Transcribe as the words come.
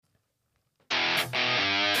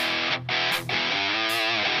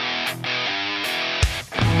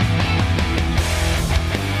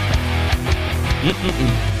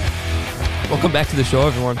Welcome back to the show,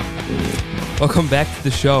 everyone. Welcome back to the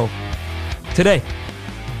show. Today,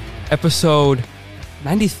 episode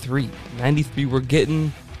 93. 93, we're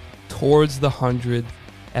getting towards the 100th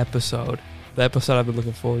episode. The episode I've been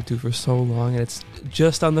looking forward to for so long, and it's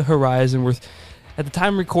just on the horizon. We're at the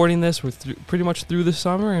time recording this, we're pretty much through the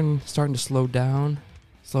summer and starting to slow down,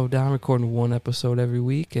 recording one episode every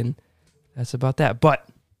week, and that's about that. But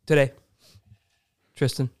today,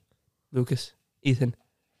 Tristan, Lucas, Ethan,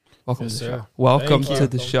 welcome to the show. Welcome to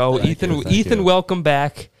the show. Ethan, welcome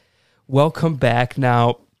back. Welcome back.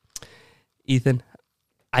 Now, Ethan,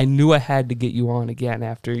 I knew I had to get you on again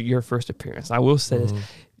after your first appearance. I will say this.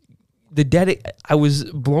 I was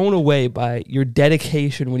blown away by your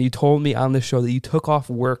dedication when you told me on the show that you took off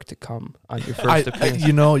work to come on your first appearance.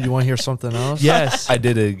 You want to hear something else? Yes. I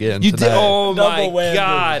did it again You tonight. did. Oh, my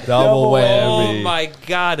God. Double whammy. Oh, my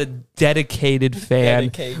God. A dedicated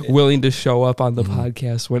fan willing to show up on the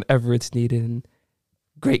podcast whenever it's needed. And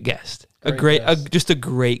great guest. Just a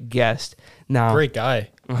great guest. Now, great guy.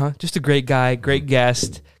 Just a great guy, great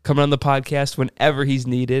guest coming on the podcast whenever he's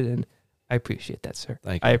needed. And I appreciate that, sir.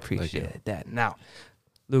 Thank you. I appreciate that. Now,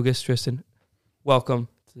 Lucas, Tristan, welcome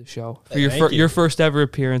to the show for your first ever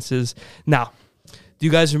appearances. Now, do you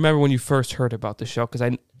guys remember when you first heard about the show?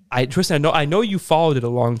 Because Tristan, I know you followed it a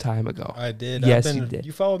long time ago. I did. Yes, you did.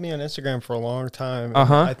 You followed me on Instagram for a long time.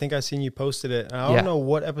 I think I seen you posted it. And I don't know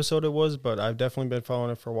what episode it was, but I've definitely been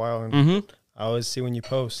following it for a while. And I always see when you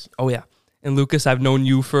post. Oh, yeah. And Lucas, I've known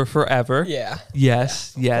you for forever. Yeah.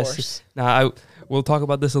 Yes. Of course. Now, we'll talk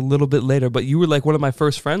about this a little bit later, but you were like one of my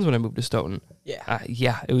first friends when I moved to Stoughton.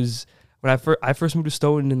 Yeah. It was when I first moved to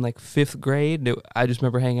Stoughton in like 5th grade. I just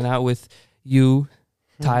remember hanging out with you,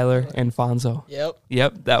 Tyler, and Fonzo.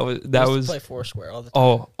 Yep. That was play Foursquare all the time.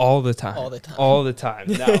 Oh, all the time. All the time.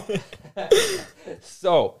 Now,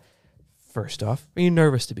 so, first off, are you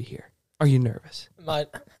nervous to be here? Are you nervous? I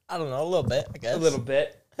don't know, a little bit, I guess. A little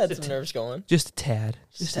bit. Had some nerves going. Just a tad.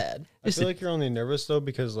 Just a tad. I feel like you're only nervous though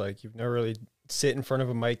because like you've never really sit in front of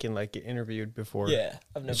a mic and like get interviewed before. Yeah,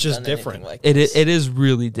 I've never. It's just done different. Like it is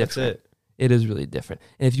really different. That's it. It is really different.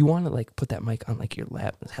 And if you want to like put that mic on like your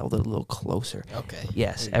lap and held it a little closer. Okay.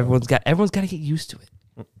 Yes, everyone's got to get used to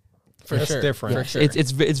it. That's different. For sure.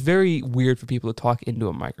 It's very weird for people to talk into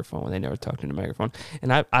a microphone when they never talked into a microphone.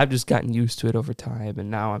 And I've just gotten used to it over time, and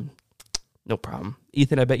now I'm no problem.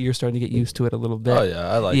 Ethan, I bet you're starting to get used to it a little bit. Oh,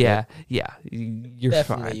 yeah. I like it. Yeah. You're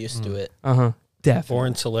definitely fine. used to it. Definitely.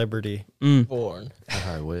 Born celebrity. Born.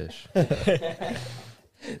 I wish.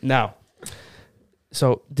 Now,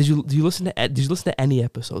 so did you listen to any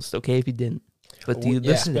episodes? It's okay if you didn't. But do you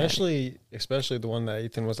listen especially the one that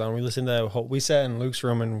Ethan was on. We listened to that whole. We sat in Luke's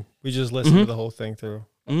room and we just listened to the whole thing through.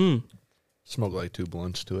 Smoked like 2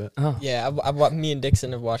 blunts to it. Oh. Yeah, me and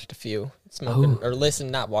Dixon have watched a few smoking, or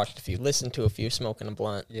listened to a few smoking a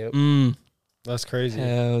blunt. Yep. That's crazy.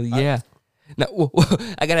 Hell yeah. Now,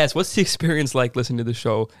 I gotta ask, what's the experience like listening to the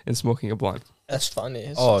show and smoking a blunt? That's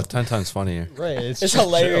funny. 10 times funnier. Right. It's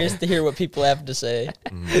hilarious to hear what people have to say.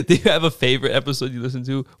 Do you have a favorite episode you listened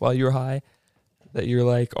to while you were high that you're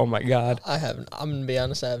like, oh my God? I haven't. I'm gonna be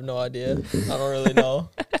honest. I have no idea. I don't really know.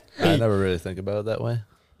 I never really think about it that way.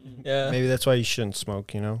 Yeah. Maybe that's why you shouldn't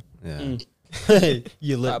smoke. You know. Yeah.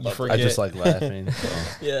 You forget. I just like laughing. So.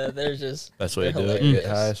 Yeah. They're just. That's what you do it. hilarious. Get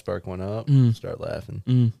high, spark one up, start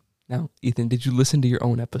laughing. Now, Ethan, did you listen to your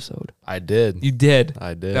own episode? I did. You did?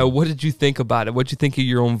 I did. Now, what did you think about it? What did you think of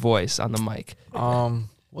your own voice on the mic?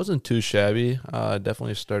 Wasn't too shabby.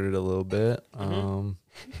 Definitely started a little bit.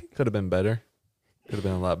 Could have been better. Could have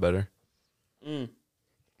been a lot better.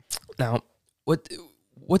 Now,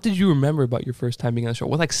 what did you remember about your first time being on the show?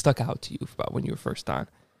 What like stuck out to you about when you were first on?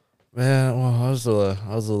 Man, well, I was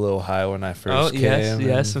a little high when I first came.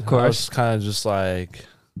 Yes, of course. I was kind of just like,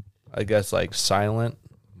 I guess like silent,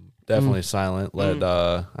 definitely silent. Let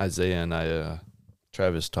Isaiah and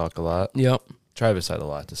Travis talk a lot. Yep. Travis had a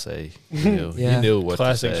lot to say. He knew, Yeah. he knew what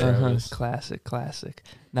Classic to say. Travis. Classic.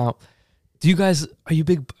 Now, are you guys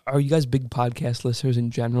big podcast listeners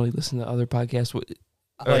in general? You listen to other podcasts?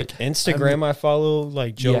 Like Instagram, I follow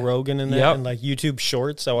like Joe Rogan and that, and like YouTube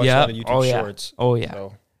Shorts. I watch a lot of YouTube Shorts. Oh yeah.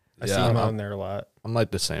 So I see him on there a lot. I'm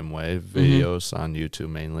like the same way. Videos on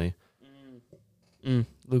YouTube mainly.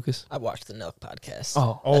 Lucas? I watched the Nelk podcast.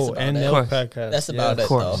 Oh, and Nelk podcast. That's about it,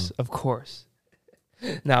 Of course.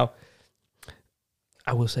 Now,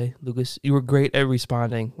 I will say, Lucas, you were great at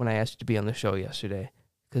responding when I asked you to be on the show yesterday.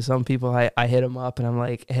 Because some people, I hit them up and I'm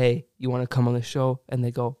like, hey, you want to come on the show? And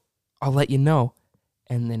they go, I'll let you know.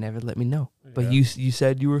 And they never let me know. But you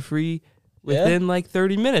said you were free within like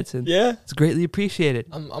 30 minutes. And it's greatly appreciated.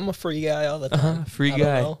 I'm a free guy all the time. Free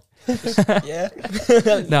guy. Yeah.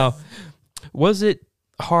 Now, was it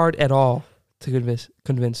hard at all to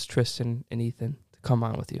convince Tristan and Ethan to come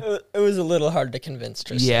on with you? It was a little hard to convince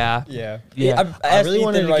Tristan. Yeah. I really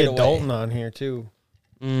wanted to right get away. Dalton on here too.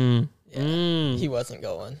 He wasn't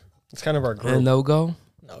going. It's kind of our A group. no go.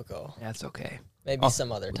 No go. That's okay. Maybe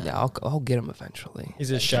some other time. Yeah, I'll get him eventually. He's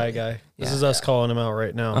a shy guy. This Yeah. is us calling him out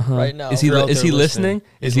right now. Right now. Is he If you're out there listening?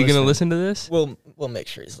 Is he gonna listening. listen to this? We'll make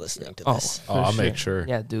sure he's listening to this. For I'll make sure.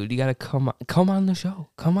 Yeah, dude, you gotta come on the show.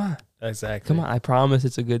 Come on. Exactly. Come on. I promise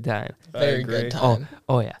it's a good time. Very agree. good time.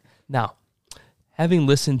 Oh yeah. Now, having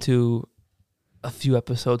listened to a few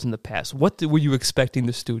episodes in the past, what were you expecting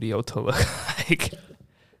the studio to look like?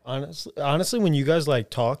 Honestly, when you guys like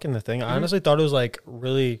talk in the thing, I honestly thought it was like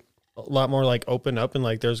really a lot more like open up and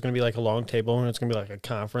like there's gonna be like a long table and it's gonna be like a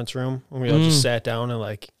conference room and we all just sat down and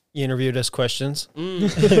like you interviewed us questions.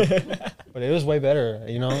 But it was way better.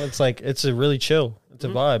 You know, it's like it's a really chill. It's a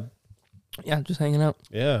vibe. Yeah, just hanging out.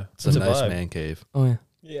 Yeah, It's a nice vibe. man cave. Oh yeah.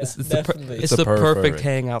 Yeah, It's the definitely. it's the perfect perfect.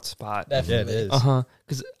 hangout spot. Definitely. Yeah, it is.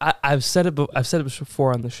 Because I've said it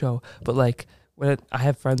before on the show, but like when I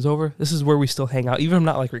have friends over, this is where we still hang out. Even if I'm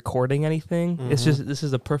not like recording anything, it's just this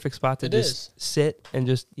is a perfect spot to It just sit and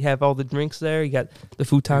just you have all the drinks there. You got the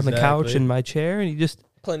futon on the couch Exactly. and my chair, and you just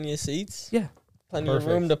Plenty of seats. yeah. Plenty Perfect.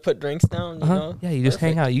 of room to put drinks down. You know? Yeah, you just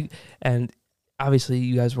hang Perfect. out. You and obviously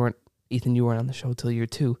you guys weren't Ethan. You weren't on the show till year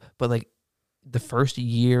 2, but like the first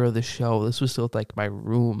year of the show, this was still like my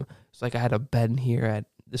room. It's like I had a bed in here.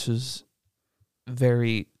 This was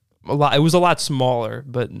a lot. It was a lot smaller,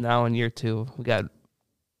 but now in year 2, we gone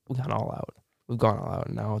all out. We've gone all out.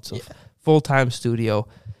 Now it's a full-time studio,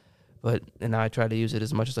 and now I try to use it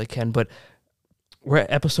as much as I can. But we're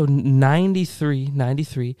at episode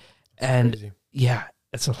 93, and Crazy. yeah,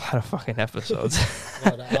 it's a lot of fucking episodes. A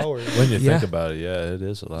lot of hours. When you Yeah. think about it, yeah, it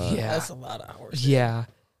is a lot. Yeah. That's a lot of hours. Yeah.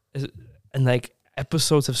 And like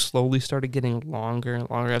episodes have slowly started getting longer and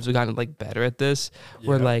longer as we've gotten like better at this.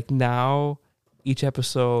 Where Yeah. like now each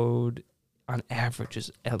episode on average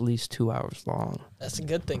is at least 2 hours long. That's a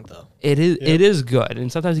good thing, though. It is Yep. it is good.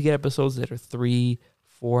 And sometimes you get episodes that are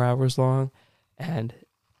 3-4 hours long, and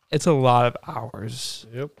it's a lot of hours.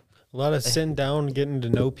 Yep. A lot of sitting down and getting to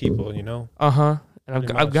know people, you know? And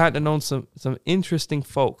Pretty I've much. gotten to know some interesting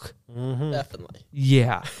folk. Mm-hmm. Definitely.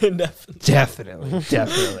 Yeah. Definitely.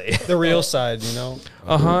 Definitely. The real side, you know?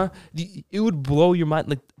 It would blow your mind.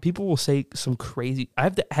 Like people will say some crazy.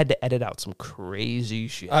 Had to edit out some crazy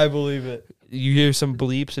shit. I believe it. You hear some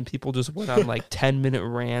bleeps, and people just went on like 10-minute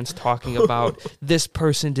rants talking about this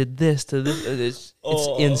person did this to this. It's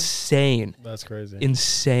insane, That's crazy.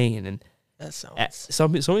 insane. And That sounds. so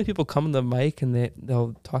many people come on the mic and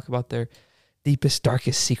they'll talk about their deepest,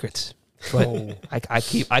 darkest secrets. But Oh. I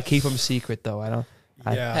keep them secret though. I don't.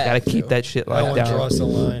 I Yeah. gotta keep that shit I locked want to down. cross the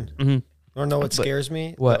line. Mhm. You want to know what But- scares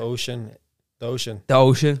me? What? The ocean. The ocean. The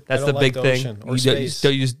ocean. That's I the don't big like the thing. ocean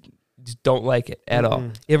or You just don't like it at all.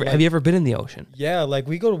 Mm-mm. Have you ever been in the ocean? Yeah, like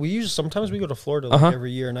sometimes we go to Florida like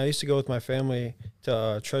every year, and I used to go with my family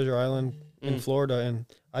to Treasure Island in Florida, and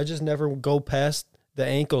I just never go past the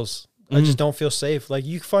ankles. I just don't feel safe. Like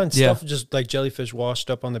you find stuff just like jellyfish washed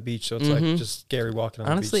up on the beach, so it's like just scary walking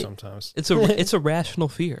on Honestly, the beach sometimes. It's a rational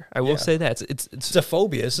fear. I will Yeah. say that It's a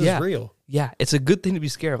phobia. This is real. Yeah, it's a good thing to be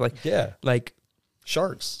scared of. Like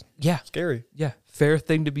Sharks. yeah, Scary. yeah, fair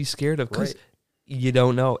thing to be scared of because you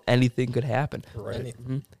don't know, anything could happen. Right.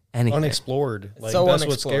 Anything. Anything. Unexplored. Like So that's unexplored.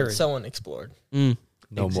 what's scary. So unexplored. Know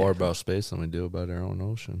Exactly. more about space than we do about our own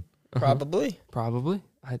ocean. Probably. Probably.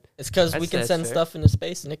 It's because I'd we say can that's send fair. stuff into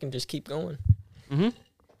space and it can just keep going.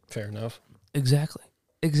 Fair enough. Exactly.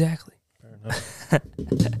 Fair enough.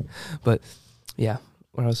 But yeah,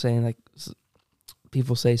 what I was saying, like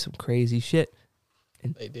people say some crazy shit.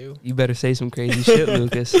 They do. You better say some crazy shit,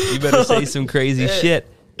 Lucas. You better say some crazy shit.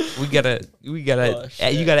 We gotta. Oh, You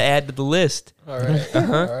shit. gotta add to the list. All right.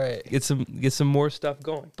 Uh-huh. All right. Get some more stuff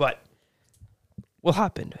going. But we'll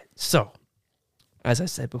hop into it. So, as I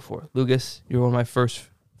said before, Lucas, you're one of my first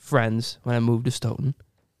friends when I moved to Stoughton.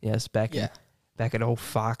 Yes, back at old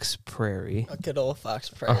Fox Prairie. A good old Fox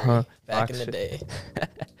Prairie back in Fox. the day.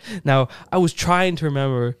 Now, I was trying to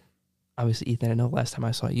remember. Obviously, Ethan, I know the last time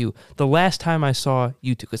I saw you. The last time I saw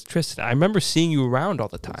you two, because Tristan, I remember seeing you around all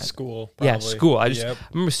the time. School. Yeah, Probably. school. I Yep.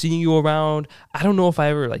 remember seeing you around. I don't know if I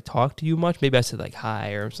ever like talked to you much. Maybe I said like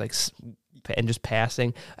hi or it was like and just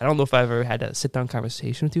passing. I don't know if I ever had a sit down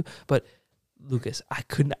conversation with you. But Lucas, I'm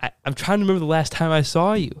trying to remember the last time I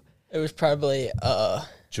saw you. It was probably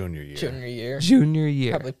Junior year. junior year.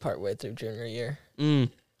 Year. Probably partway through junior year.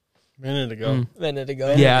 Minute ago. A minute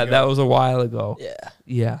ago. Yeah, that was a while ago. Yeah.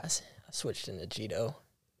 Yeah. I switched into Judo.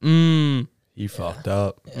 He fucked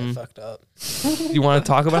up. Yeah, fucked up. You want to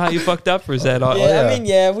talk about how you fucked up, or is that all? Yeah, yeah. I mean,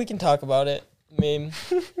 yeah, we can talk about it. I mean,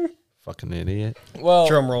 Fucking idiot. well,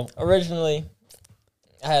 Drum roll. originally,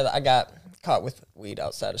 I got caught with weed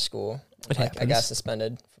outside of school. It Like, I got happens.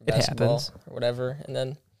 suspended from It basketball happens. or whatever, and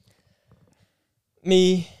then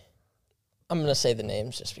I'm gonna say the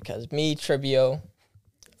names just because Trivio,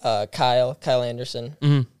 Kyle Anderson,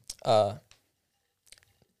 Mhm.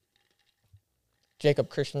 Jacob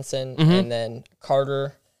Christensen, Mhm. and then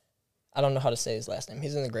Carter. I don't know how to say his last name.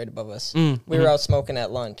 He's in the grade above us. Mm, We were out smoking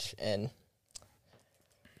at lunch, and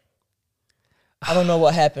I don't know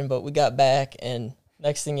what happened, but we got back, and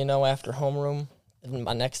next thing you know, after homeroom, in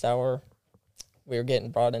my next hour, we were getting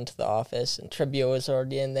brought into the office, and Trivio was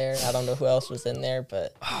already in there. I don't know who else was in there,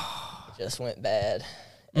 but it just went bad.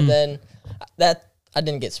 And then I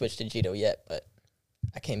didn't get switched to Jito yet, but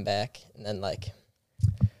I came back, and then like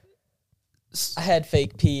I had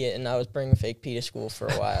fake pee, and I was bringing fake pee to school for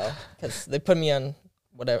a while because they put me on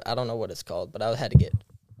whatever, I don't know what it's called, but I had to get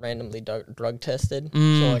randomly drug tested. So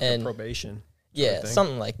like And- a probation. Yeah, thing.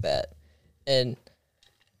 something like that. And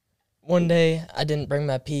one day I didn't bring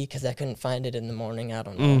my pee because I couldn't find it in the morning. I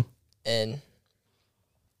don't know. And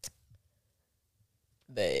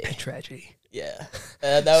they, Tragedy. yeah,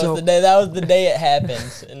 that was So- the day. That was the day it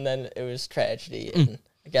happened, and then it was tragedy. And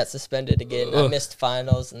I got suspended again. I Ugh. missed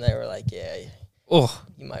finals, and they were like, "Yeah, Oh,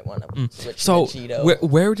 you might want to switch so to Cheeto."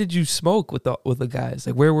 where did you smoke with the guys?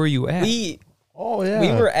 Like, where were you at? Oh yeah. We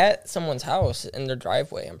were at someone's house in their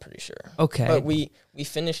driveway, I'm pretty sure. Okay. But we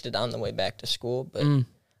finished it on the way back to school, but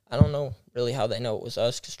I don't know really how they know it was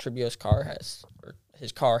us because Tribio's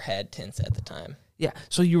his car had tints at the time. Yeah.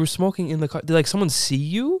 So you were smoking in the car. Did like someone see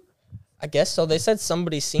you? I guess so. They said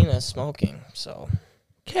somebody seen us smoking, so.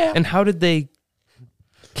 And how did they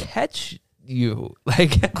catch you?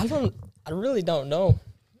 Like, I really don't know.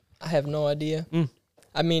 I have no idea.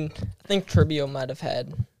 I mean, I think Tribio might have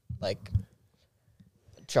had like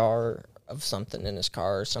a jar of something in his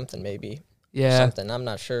car or something maybe. yeah. Something. I'm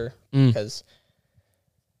not sure because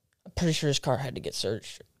I'm pretty sure his car had to get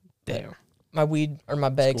searched. Damn. My weed or my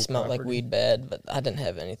bag School smelled like property. weed bad, but I didn't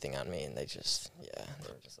have anything on me, and they were just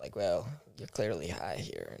like, "Well, you're clearly high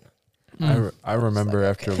here." And I remember like,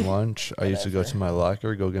 after okay, lunch, I used to go whatever. to my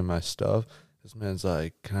locker, go get my stuff. This man's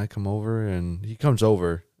like, "Can I come over?" And he comes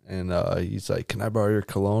over, and he's like, "Can I borrow your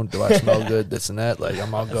cologne? Do I smell good? This and that. Like,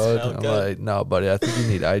 I'm all good." smell I'm good. like, "No, buddy, I think you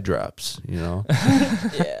need eye drops." You know,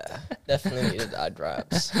 yeah, definitely needed eye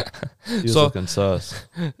drops. he was So- looking sus.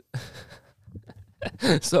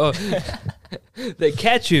 So they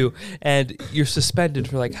catch you, and you're suspended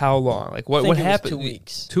for like how long? Like I what think it was happened? 2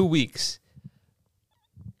 weeks. 2 weeks.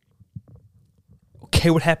 Okay,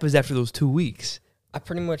 what happens after those 2 weeks? I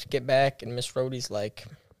pretty much get back, and Miss Rhodey's like,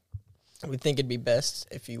 "We think it'd be best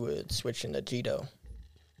if you would switch into Jito."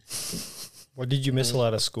 What, did you miss a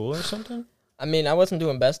lot of school or something? I mean, I wasn't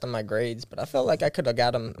doing best on my grades, but I felt like I could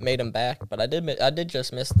have made them back. But I did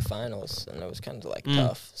just miss the finals, and it was kind of like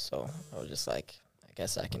tough. So I was just like, I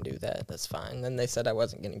guess I can do that. That's fine. Then they said I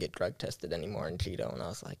wasn't going to get drug tested anymore in Cheeto, and I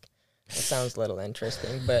was like, that sounds a little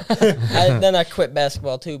interesting. But then I quit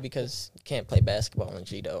basketball too because you can't play basketball in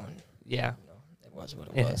Cheeto. And, Yeah, it was what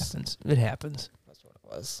it it was. happens. It happens. That's what it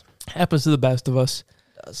was. Happens to the best of us.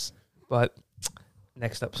 It does. But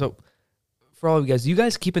next up, so for all of you guys, do you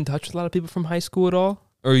guys keep in touch with a lot of people from high school at all,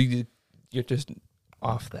 or you're just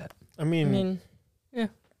off that? I I mean, mean,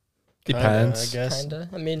 Depends. I guess. kinda.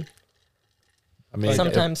 I mean, I mean,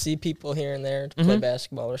 sometimes see people here and there to play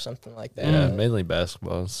basketball or something like that. yeah, but- mainly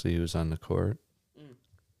basketball. See who's on the court.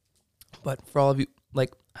 But for all of you,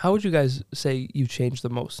 like, how would you guys say you changed the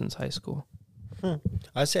most since high school?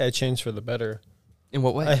 I say I changed for the better. In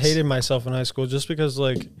what ways? I hated myself in high school just because,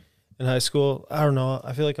 like, in high school, I don't know.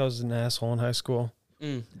 I feel like I was an asshole in high school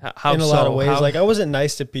How in a lot so? of ways. How- Like, I wasn't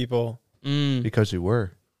nice to people Because you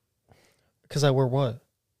were. because I were what?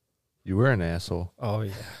 You were an asshole. Oh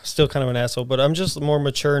yeah, still kind of an asshole, but I'm just more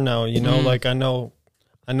mature now. You know, like I know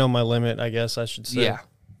my limit. I guess I should say.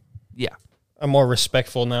 Yeah. I'm more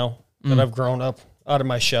respectful now that I've grown up out of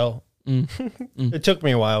my shell. It took me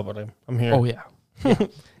a while, but I'm here. Oh yeah.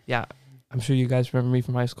 Yeah. I'm sure you guys remember me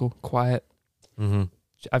from high school. Quiet. Mm-hmm.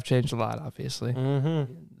 I've changed a lot, obviously.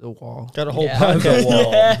 Mm-hmm. The wall. Got a whole Yeah.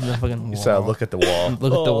 podcast. The fucking wall. You said, "Look at the wall."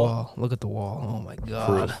 Look at the wall. Look at the wall. Oh my god.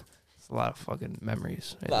 Proof. It's a lot of fucking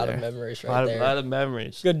memories. A lot there. of memories A right lot, there. lot of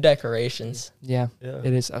memories. Good decorations. Yeah, Yeah.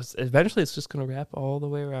 it is. Eventually, it's just gonna wrap all the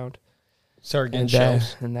way around, Start getting and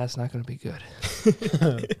shelves. and that's not gonna be good.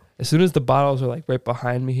 As soon as the bottles are like right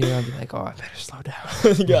behind me here, I'll be like, oh, I better slow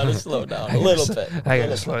down. You gotta slow down a little bit. I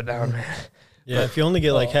gotta slow down, man. Yeah, if you only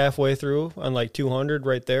get like halfway through on like 200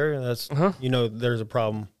 right there, that's there's a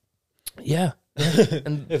problem. Yeah.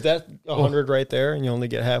 And If that's 100 right there and you only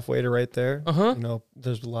get halfway to right there, uh-huh.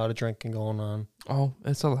 there's a lot of drinking going on. Oh,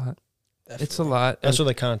 it's a lot. Definitely. It's a lot. That's where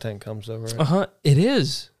the content comes though, right? Uh-huh. It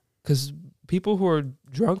is. Because people who are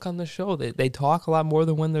drunk on the show, they talk a lot more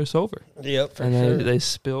than when they're sober. Yep, for And sure. they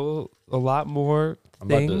spill a lot more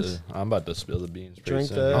things. I'm about to spill the beans. pretty Drink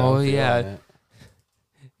soon. that. Oh, I'm feeling yeah. it.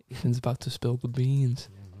 Ethan's about to spill the beans.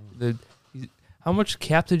 How much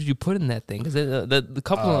cap did you put in that thing? Because the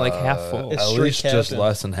cup was like half full. It's At straight least just Captain.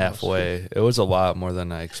 less than halfway. It was a lot more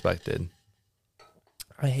than I expected.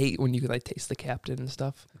 I hate when you like taste the Captain and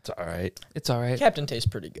stuff. It's all right. It's all right. Captain tastes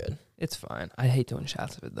pretty good. It's fine. I hate doing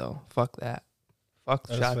shots of it though. Fuck that. Fuck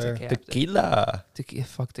That's shots fair. of Captain. Tequila.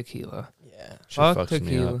 Fuck tequila. Yeah. Shit Fuck fucks me up.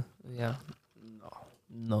 tequila. Yeah.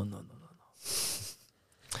 No.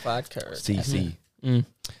 Vodka. Or CC.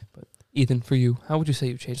 But Ethan, for you, how would you say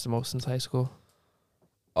you've changed the most since high school?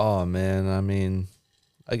 Oh man, I mean,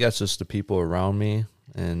 I guess just the people around me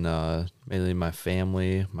and mainly my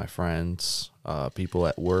family, my friends, people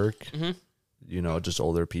at work. Mm-hmm. You know, just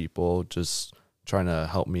older people, just trying to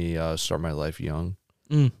help me start my life young.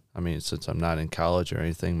 Mm. I mean, since I'm not in college or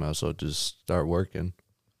anything, might as well just start working.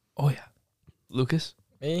 Oh yeah. Lucas,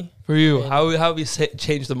 Me? for you, I mean- how have you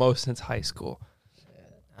changed the most since high school?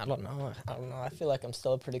 I don't know. I feel like I'm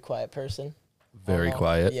still a pretty quiet person. Very Oh,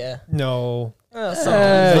 quiet. Yeah. No. Let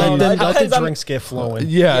Let the drinks get flowing.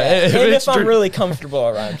 Yeah. Maybe if I'm really comfortable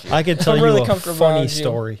around you. I could If tell I'm you really a comfortable funny around you.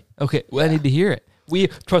 story. Okay, well, I need to hear it.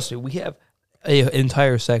 Trust me, we have an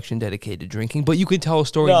entire section dedicated to drinking, but you can tell a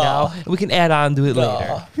story No. now, and we can add on to it No.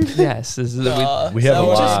 later. Yes, this is We have a that one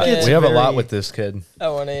lot. ain't it. We have a lot very- with this kid. That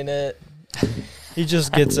one ain't it. He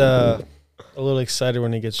just gets a little excited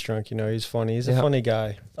when he gets drunk. He's funny. He's a Yeah. funny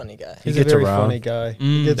guy. Funny guy. He's gets a very around. funny guy.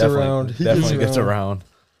 Mm. He gets around. He Definitely gets around.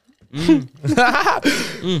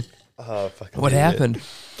 Mm. Oh, fucking What idiot. happened?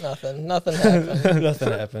 Nothing happened. Nothing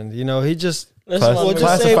happened. He just This Class- one We'll was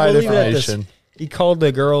just say classified we'll leave it at this. information. he called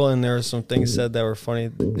the girl and there were some things said that were funny.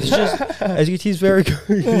 It's just he's very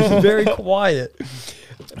quiet.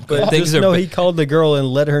 But Things just are know ba- he called the girl and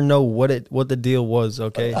let her know what the deal was.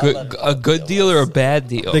 Okay, A good deal or a bad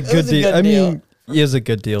deal? the was good a deal. good I deal. mean, it was a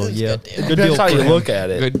good deal. It was a Yeah, good deal. good Depends how for you him. look at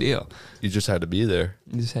it. Good deal. You just had to be there.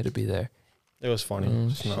 You just had to be there. It was funny. Oh,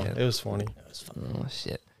 Just know, shit. it was funny. That was fun. Oh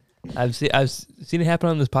shit! I've seen it happen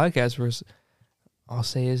on this podcast where I'll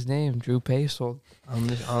say his name, Drew Paisel, on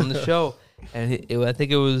the show, and I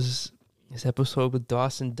think it was his episode with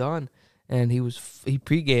Dawson Dunn, and he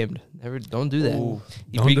pre-gamed. Don't do that. Ooh,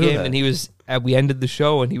 He don't do pre-gamed, that. and he was. We ended the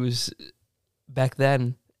show, and he was back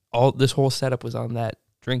then. This whole setup was on that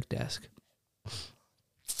drink desk,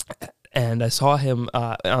 and I saw him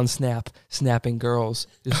on Snap snapping girls,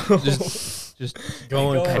 just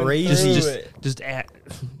Going Going crazy. through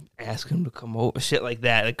ask him to come over, shit like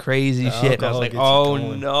that, like crazy The shit. And I was alcohol like, gets you oh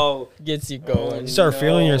going. no, Gets you going. You start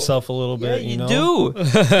feeling No. yourself a little yeah, bit. you know? do,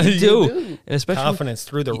 you do, and especially Confidence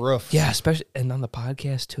through the roof. yeah, especially and on the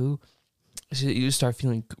podcast too. So you just start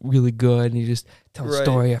feeling really good, and you just tell Right.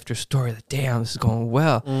 story after story. Like, damn, this is going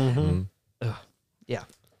well. Mm-hmm. Mm. Ugh. Yeah.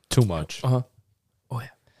 Too much. Oh yeah,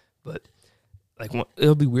 but like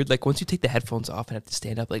it'll be weird. Like once you take the headphones off and have to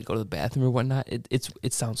stand up, like go to the bathroom or whatnot,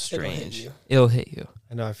 it sounds It'll hit strange. you. It'll hit you.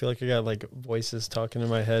 I know. I feel like I got like voices talking in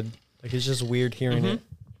my head. Like it's just weird hearing Mhm. it.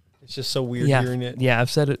 It's just so weird Yeah, hearing it. yeah. I've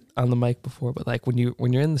said it on the mic before, but like when you're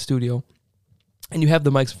in the studio and you have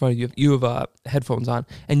the mics in front of you, you have headphones on,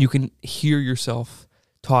 and you can hear yourself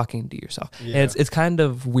talking to yourself. Yeah. And it's kind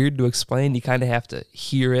of weird to explain. You kind of have to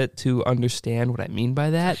hear it to understand what I mean by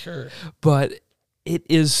that. Sure. But it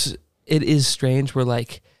is strange. Where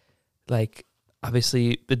like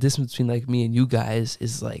obviously the distance between like me and you guys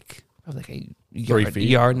is like a 3 yard, feet.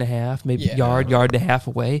 yard and a half, maybe Yeah. yard and a half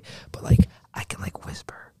away. But like I can like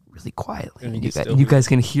whisper really quietly, And and you you can guys, still you hear guys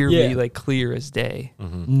can hear me Yeah. like clear as day.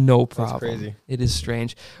 Mhm. No problem. crazy. It is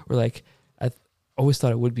strange. We're like I always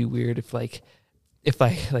thought it would be weird if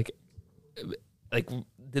I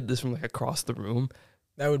did this from like across the room.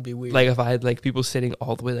 That would be weird. Like if I had like people sitting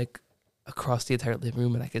all the way like across the entire living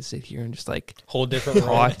room, and I could sit here and just like Whole different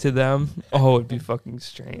talk to them. Oh, it'd be fucking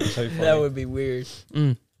strange. that would be weird.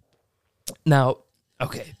 Mm. Now,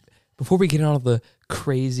 okay, before we get on all the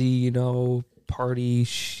crazy, party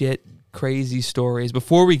shit, crazy stories,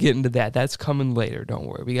 before we get into that, that's coming later. Don't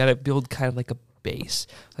worry. We got to build kind of like a base.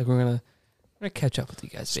 Like we're gonna catch up with you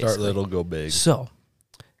guys. Start basically. little, go big. So,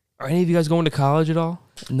 are any of you guys going to college at all?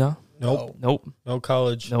 No. Nope. Nope. No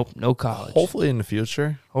college. Nope. No college. Hopefully in the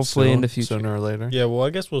future. Hopefully in Soon, the future. Sooner or later. Yeah. Well, I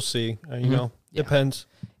guess we'll see. Mhm. Yeah. Depends.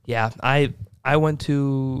 Yeah, I went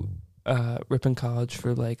to Ripon College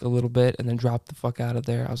for like a little bit and then dropped the fuck out of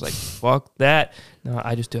there. I was like, fuck that. No,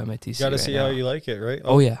 I just do MATC. Gotta right see now. how you like it, right?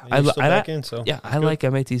 Oh yeah, you're still back in, so yeah, I good. like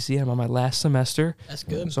MATC. I'm on my last semester, That's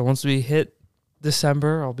good. so once we hit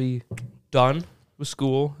December, I'll be done with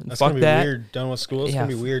school. And That's fuck gonna be that. weird. Done with school, it's Yeah.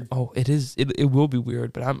 gonna be weird. Oh, it is. It will be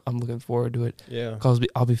weird, but I'm looking forward to it Yeah. because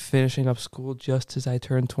I'll be finishing up school just as I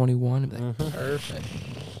turn 21. And be like, Mhm. Perfect.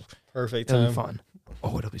 Perfect it'll time. be fun.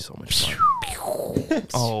 Oh, it'll be so much fun.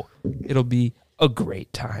 Oh, it'll be a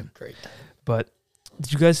great time. Great time. But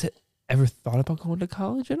did you guys ever thought about going to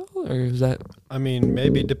college at all, or is that? I mean,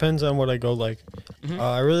 maybe it depends on what I go like. Mhm.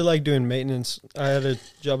 I really like doing maintenance. I had a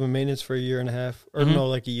job in maintenance for a year and a half, or Mhm. no,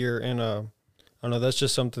 like a year. And I don't know. That's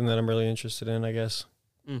just something that I'm really interested in, I guess.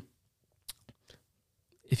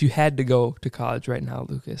 If you had to go to college right now,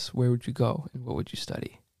 Lucas, where would you go and what would you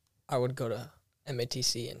study? I would go to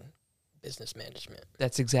MATC and business management.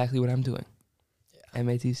 That's exactly what I'm doing. Yeah.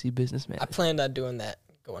 MATC business I management. planned on doing that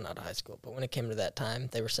going out of high school, but when it came to that time,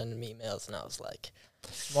 they were sending me emails, and I was like,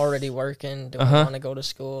 I'm already working. Do Uh-huh. I want to go to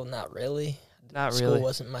school? Not really. Not School really.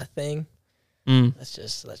 wasn't my thing. Mm. Let's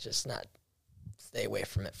just not stay away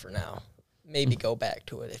from it for now. Maybe go back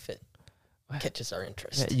to it if it catches our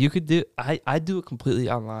interest. Yeah, you could do. I do it completely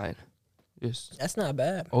online. Just That's not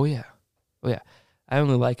bad. oh yeah. I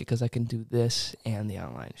only like it because I can do this and the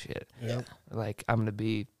online shit. Yep. Like I'm gonna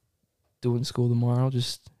be doing school tomorrow,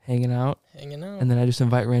 just hanging out, Hanging out. and then I just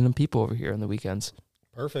invite random people over here on the weekends.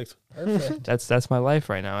 Perfect. Perfect. That's my life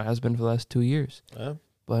right now. It has been for the last 2 years. Yeah.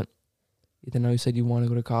 Even though you said you want to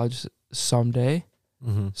go to college someday,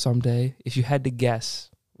 if you had to guess,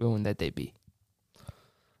 when would that day be?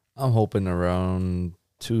 I'm hoping around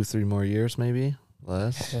 2-3 more years, maybe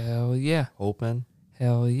less. Hell yeah. Hoping.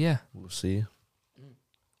 Hell yeah. We'll see.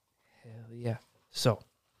 Hell yeah. So,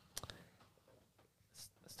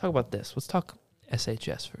 let's talk about this. Let's talk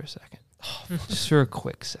SHS for a second. Just for a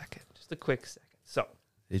quick second. Just a quick second. So,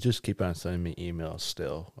 They just keep on sending me emails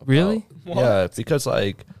still. about- really? Yeah, because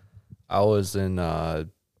like I was in, I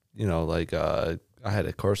had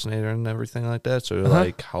a coordinator and everything like that. So Uh-huh.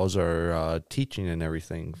 like, how's our teaching and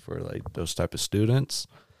everything for like those type of students?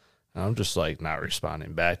 And I'm just like not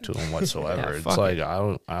responding back to them whatsoever. Yeah, It's fuck like it.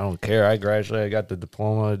 I don't care. I graduated. I got the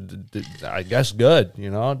diploma. I guess good.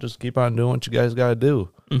 Just keep on doing what you guys got to do.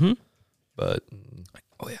 Mm-hmm. But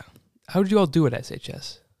Oh, yeah. How did you all do at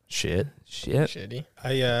SHS? shit. Shit. Shitty.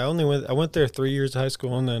 I went there 3 years of high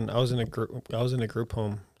school, and then I was in a group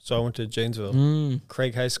home. So I went to Janesville, Mm.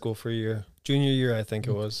 Craig High School for a year. Junior year, I think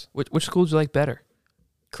it was. Which school did you like better?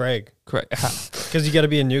 Craig. Correct. Because you got to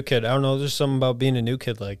be a new kid. I don't know. There's something about being a new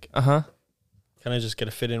kid. Like, Uh-huh. kind of just got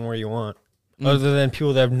to fit in where you want. Mm. Other than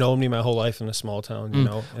people that have known me my whole life in a small town, you Mm.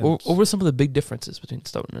 know. And What were some of the big differences between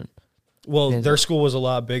Stoughton and... well, Janesville? their school was a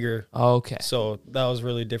lot bigger. Oh, okay. So that was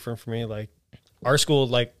really different for me. Like, our school,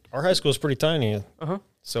 like, our high school is pretty tiny. Uh-huh.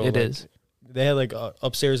 So It like, is. They had, like,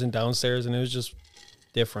 upstairs and downstairs, and it was just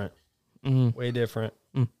different. Mm. Way different.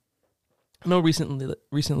 I know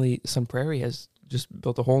recently Sun Prairie has just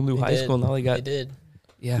built a whole new They high did. school. Now they got... They did.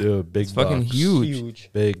 Yeah. Dude, big It's fucking bucks. huge.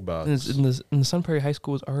 Big And, bucks. and the Sun Prairie High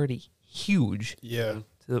School was already huge. Yeah.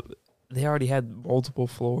 So they already had multiple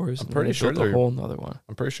floors. I'm and pretty they sure built a they're- whole nother one.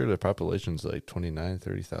 I'm pretty sure their population's like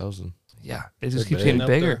 29,000-30,000. Yeah, it just They're keeps big. getting Up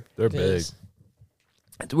bigger. there. They're It big. is.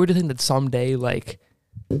 It's weird to think that someday, like,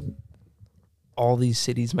 all these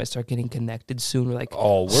cities might start getting connected soon. Like,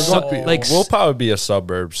 Oh, we're So- gonna be, like, we'll probably be a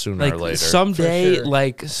suburb sooner or later. someday, For sure.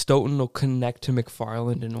 like Stoughton will connect to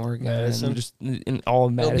McFarland in Oregon, Madison. and just in all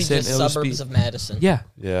of It'll be Madison. just It'll just suburbs be, of Madison. yeah,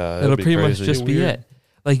 Yeah, it'll be pretty much crazy. just be Weird. it.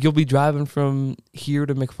 Like you'll be driving from here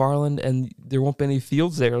to McFarland, and there won't be any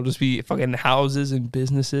fields there. It'll just be fucking houses and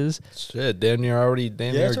businesses. Shit, damn near Yeah,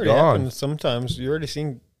 near it's already gone. happened sometimes. You already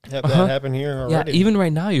seen that Uh-huh. happen here Yeah, already. even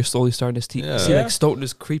right now, you're slowly starting to see Yeah. see Yeah. like Stoughton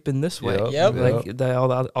is creeping this way. Yep, Yep.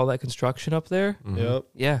 Like all that construction up there. Mhm. Yep.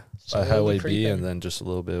 Yeah. By Slowly Highway B, creeping. and then just a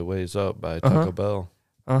little bit of ways up by Uh-huh. Taco Bell.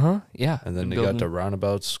 Yeah. And then they Building- got the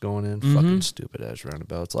roundabouts going in. Mhm. Fucking stupid ass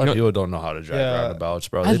roundabouts. A lot You of know- people don't know how to drive Yeah. roundabouts,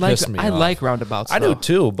 bro. I They like piss me I off. like roundabouts. I do though.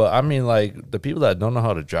 too, but I mean, like the people that don't know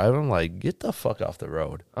how to drive them, like get the fuck off the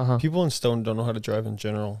road. People in Stone don't know how to drive in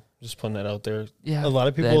general. Just putting that out there. Yeah. A lot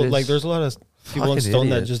of that people, is- like, there's a lot of people in Fucking Stone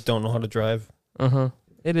that idiots. just don't know how to drive.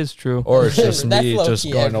 It is true. Or it's just That's me just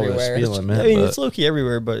low-key going over the everywhere. speed I limit. mean, but it's low key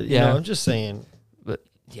everywhere, but, you Yeah. know, I'm just saying. But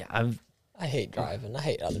yeah, I've I hate driving. I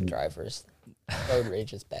hate other drivers. Road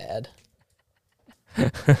rage is bad.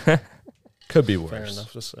 could be Fair worse.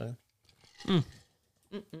 enough to say.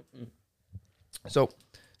 so.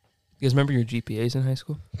 You guys remember your GPAs in high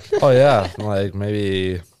school? Oh yeah, like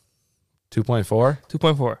maybe 2.4.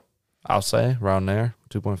 2.4. I'll say around there,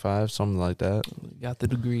 2.5, something like that. got the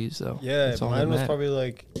degrees though. Yeah, That's all that mine was matters. probably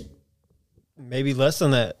like maybe less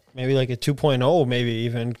than that. Maybe like a 2.0, maybe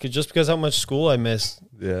even just because how much school I missed.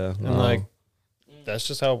 Yeah. And like, that's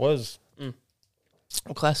just how it was.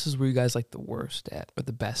 What classes were you guys like the worst at or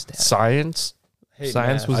the best at? science. Hate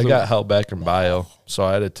Science math. was I the- got held back in bio, so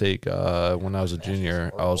I had to take when I was a junior.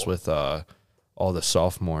 I was with all the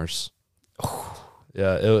sophomores.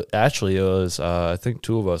 Yeah, it was I think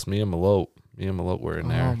two of us, me and Malote. Me and Malote were in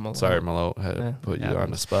there. Malote. Sorry, Malote, had to Yeah, put you yeah.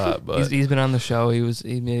 on the spot, but He's been on the show.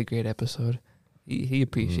 He made a great episode. He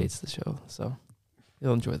appreciates the show, so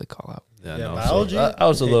he'll enjoy the call out. Yeah, so biology? I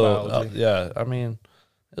was a Hate little biology. yeah. I mean,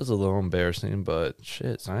 it was a little embarrassing, but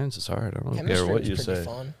shit, science is hard. I don't care Chemistry what was you pretty say.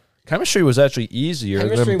 fun. Chemistry was actually easier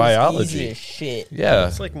Chemistry than was biology. easy as shit. Yeah,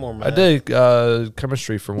 It's like more math. I did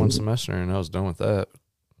chemistry for one semester, and I was done with that.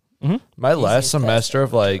 Mhm. My Easy last class semester of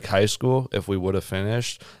ever. like high school, if we would have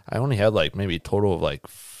finished, I only had like maybe a total of like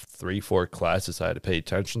 3-4 classes I had to pay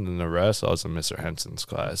attention, and the rest I was in Mr. Henson's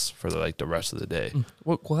class for like the rest of the day.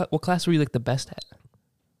 What class were you like the best at?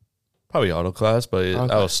 Probably auto class, but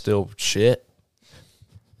Okay. I was still shit.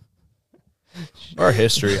 Or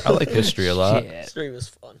history. I like history a lot. Shit. History was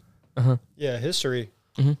fun. Yeah, history.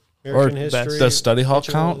 Mhm. American Or history. does study hall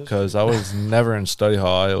cultural count? history. Because I was never in study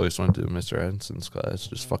hall. I always went to Mr. Henson's class,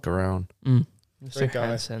 just fuck around. Mr. Great guy.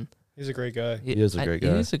 Hansen. He's a great guy. He is a great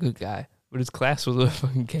guy. He is a good guy, but his class was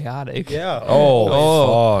fucking chaotic. Yeah.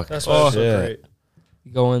 Oh, fuck. That's why it's so Shit. great.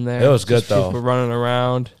 You go in there. It was just good, though. People running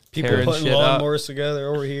around, People tearing putting shit up. lawnmowers together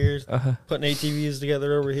over here, Uh-huh. putting ATVs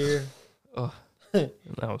together over here. That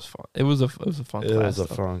was fun. It was a fun It class. was a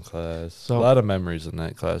though. fun class. So- A lot of memories in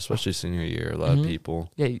that class, especially senior year. A lot Mhm. of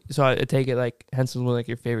people. Yeah. So I take it like Henson's one of like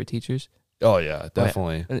your favorite teachers. Oh yeah,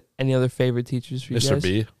 definitely. Any other favorite teachers for you Mr. guys?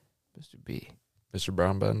 B, Mr. B. Mr.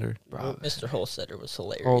 Brownbender. Bro. Mr. Holstetter was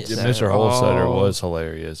hilarious. Oh, Yeah, Center. Mr. Holstetter Oh. was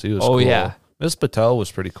hilarious. He was Oh, cool. yeah. Miss Patel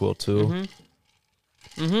was pretty cool too.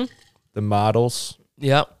 Mm-hmm. The models.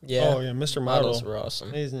 Yep. Yeah. Oh, yeah, Mr. Models Model. were awesome.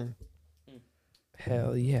 Amazing.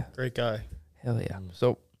 Hell yeah. Great guy. Hell yeah.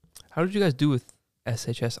 So, how did you guys do with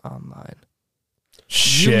SHS Online?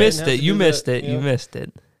 Shit. You missed Didn't have it. to You do missed that, it. You yeah. missed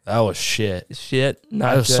it. That was shit. Shit.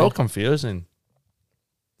 Not That was so good. confusing.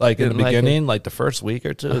 Like in Didn't the like it. beginning, like the first week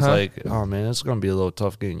or two, it's Uh-huh. like, oh man, it's gonna be a little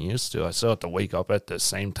tough getting used to. I still have to wake up at the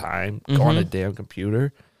same time, go on a Mhm. damn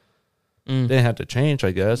computer. Mm. Didn't have to change,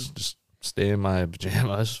 I guess. Just stay in my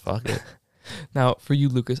pajamas. Fuck it. Now, for you,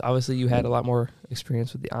 Lucas, obviously you had a lot more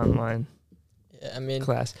experience with the online Yeah, I mean,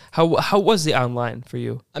 class. How was the online for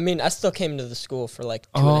you? I still came to the school for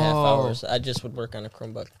like 2.5 Oh. hours. I just would work on a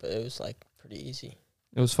Chromebook, but it was like pretty easy.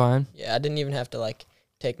 It was fine. Yeah, I didn't even have to like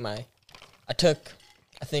take my. I took,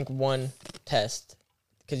 I think, one test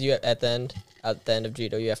because you at the end of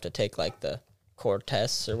Judo you have to take like the core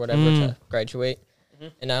tests or whatever to graduate,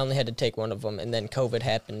 and I only had to take one of them. And then COVID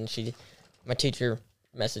happened. And my teacher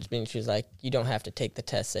messaged me and she was like, "You don't have to take the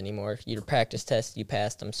tests anymore. Your practice tests, you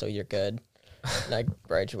passed them, so you're good." And I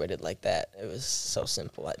graduated like that. It was so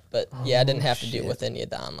simple. But yeah, I didn't have to deal shit. with any of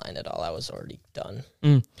the online at all. I was already done.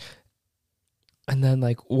 And then,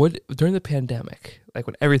 like, what during the pandemic, like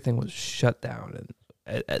when everything was shut down,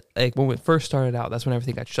 and like when we first started out, that's when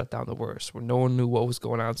everything got shut down the worst, when no one knew what was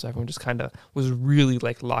going on, so everyone just kind of was really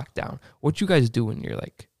like locked down. What you guys do in your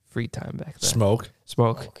like free time back then? Smoke,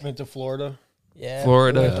 Smoke. Went to Florida. Yeah,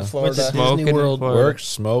 Florida. we went Yeah. to Florida. Went to Smoking Disney in World. Florida. work,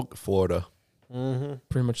 smoke, Florida, Mm-hmm.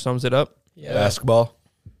 Pretty much sums it up. Yeah. basketball.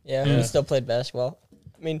 Yeah, Mm. we still played basketball.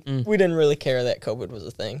 I mean, Mm. we didn't really care that COVID was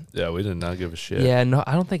a thing. Yeah, we did not give a shit. Yeah, no,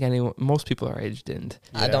 I don't think most people our age didn't.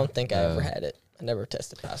 I don't think I ever Yeah. had it. I never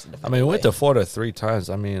tested positive. I mean, we went anyway. to Florida 3 times.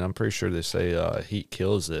 I mean, I'm pretty sure they say heat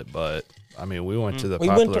kills it, but I mean, we went to the We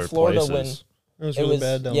popular went to Florida places. It was It really was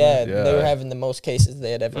bad down yeah, there. they were Yeah. having the most cases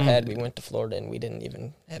they had ever Mm. had. We went to Florida and we didn't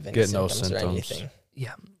even have any Get no symptoms or symptoms. anything.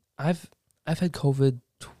 Yeah, I've had COVID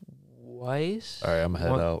twice. All right, I'm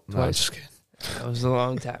head One- out. No, I'm twice. just kidding. That was a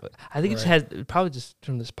long time. I think it's Right. had probably just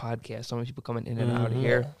from this podcast. So many people coming in and out of Mhm.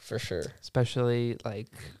 here, Yeah, for sure. especially like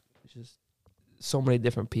just so many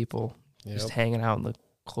different people just Yep. hanging out in the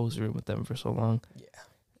closed room with them for so long. Yeah.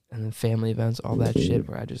 And then family events, all that shit.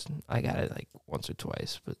 Where I got it like once or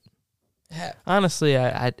twice, but Yeah, honestly,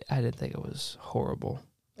 I didn't think it was horrible.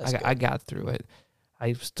 that's I got through it.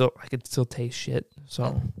 I could still taste shit.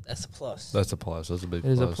 So that's a plus. That's a plus. That's a big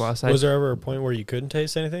it is a plus. plus. Was there ever a point where you couldn't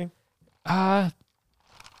taste anything? I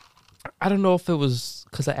don't know if it was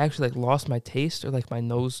because I actually like lost my taste or like my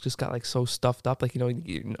nose just got like so stuffed up, like you know,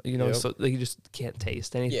 Yep. so like you just can't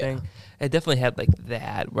taste anything. It definitely had like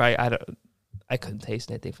that, right? I couldn't taste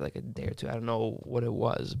anything for like a day or two. I don't know what it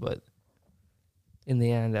was, but in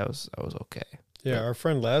the end, I was okay. Yeah, our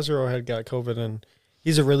friend Lazaro had got COVID and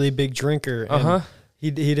he's a really big drinker. And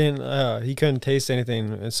he couldn't taste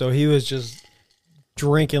anything, and so he was just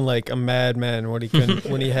drinking like a madman. When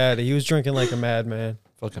he had it, he was drinking like a madman.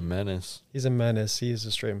 Fucking menace. He's a menace. He's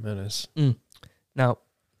a straight menace. Now,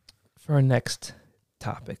 for our next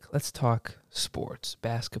topic, let's talk sports,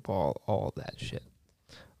 basketball, all that shit,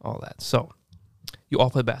 all that. So, you all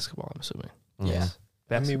play basketball, I'm assuming. Yeah.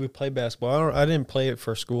 I mean, we play basketball. I didn't play it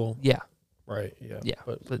for school. Yeah. Right. Yeah. Yeah.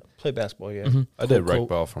 But play basketball. Yeah. Mhm. I did Cool. rec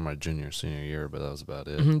ball for my senior year, but that was about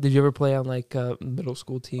it. Mhm. Did you ever play on like a middle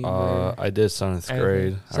school team? or- I did seventh Anything?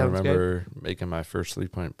 grade. I Seventh remember making my first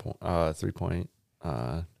 3-point,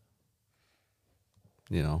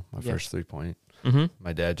 my Yeah. first 3-point. Mhm.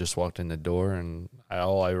 My dad just walked in the door, and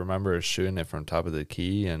all I remember is shooting it from top of the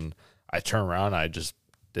key. And I turned around, I just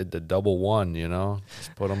did the double one,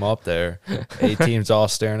 just put them up there. 8 teams all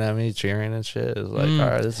staring at me, cheering and shit. It was like, all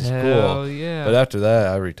right, this is Hell cool. yeah. But after that,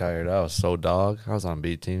 I retired. I was so dog. I was on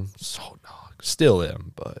B team, so dog. Still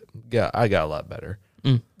am, but yeah, I got a lot better.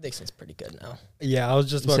 Dixon's pretty good now. Yeah, I was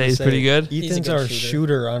just You about say to he's say pretty good? He's a Ethan's good our shooter.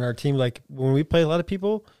 shooter on our team. Like when we play, a lot of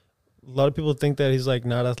people think that he's like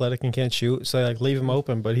not athletic and can't shoot, so like leave him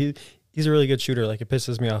open. But he's a really good shooter. Like it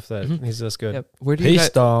pisses me off that he's this good. Yep. Where do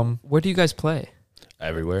you guys play?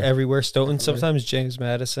 Everywhere. Everywhere, Stoughton. Sometimes James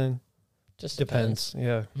Madison. Just Depends.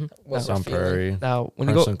 Yeah. What's Sun the feeling? Prairie. Now, when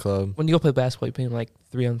Crimson Club. you go play basketball, you playing like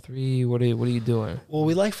 3-on-3. What are you doing? Well,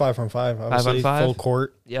 we like 5-on-5. Obviously, 5-on-5? full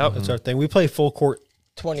court. Yep. That's our thing. We play full court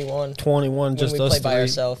 21. 21. Just when we us play by three.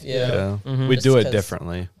 ourselves, yeah. Yeah. Mhm. We Just do it 'cause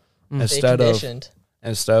differently. Mm. Stay Instead conditioned.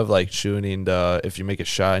 of like shooting if you make a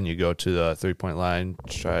shot and you go to the 3-point line,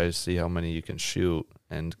 try to see how many you can shoot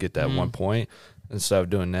and get that 1 point. Instead of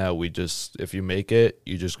doing that, if you make it,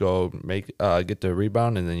 you just go get the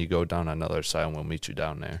rebound, and then you go down on the other side, and we'll meet you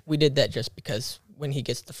down there. We did that just because when he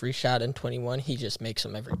gets the free shot in 21, he just makes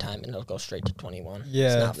them every time, and it'll go straight to 21. It's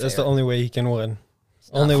Yeah, not that's fair. the only way he can win.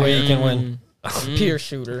 It's not Only way fair. he can win. Pure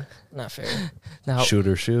shooter. Not fair. Now,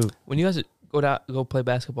 Shoot. when you guys go play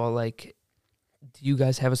basketball, like, do you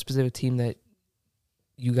guys have a specific team that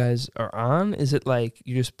you guys are on? Is it like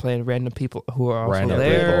you're just playing random people who are also Random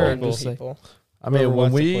there? people. Or just like, People. I mean, Whoever when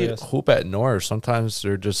wants to we play us. hoop at North, sometimes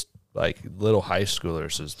they're just like little high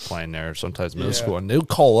schoolers is playing there, sometimes middle Yeah. school, and they'll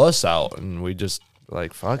call us out, and we just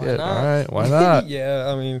like, fuck Why it. not? All right, why not?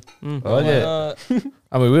 Yeah, I mean, mm. Fuck it.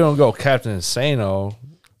 I mean, we don't go Captain Insano,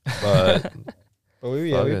 but but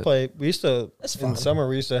we Fuck we it. play. We used to That's in fun. summer.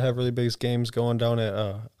 We used to have really big games going down at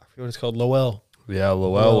I forget what it's called, Lowell. yeah,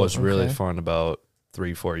 Lowell was really okay. fun about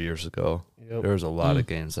 3-4 years ago. Yep. There was a lot of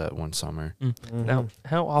games that one summer. Now,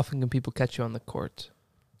 how often can people catch you on the court?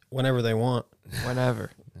 Whenever they want.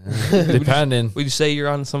 Whenever. Depending. Would you say you're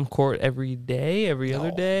on some court every day, every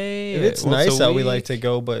other day? If it's once a nice out, we like week? to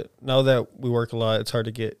go. But now that we work a lot, it's hard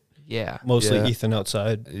to get Yeah. mostly Yeah. Ethan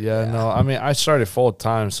outside. Yeah, no, I mean, I started full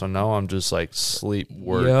time, so now I'm just like sleep,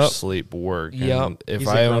 work, Yep. sleep, work. Yep. And if He's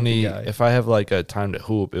a I grumpy guy. if I have like a time to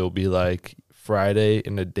hoop, it'll be like Friday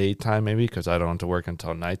in the daytime, maybe, because I don't have to work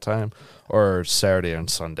until nighttime, or Saturday and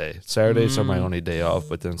Sunday. Saturdays are my only day off,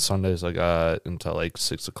 but then Sundays I got until like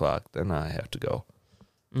 6 o'clock. Then I have to go.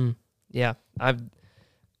 Yeah. I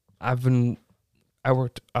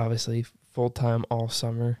worked obviously full time all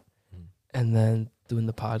summer, and then doing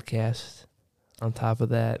the podcast on top of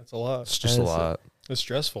that. It's a lot. It's just a That's- lot. It's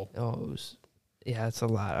stressful. Yeah, it's a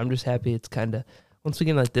lot. I'm just happy it's kind of, once we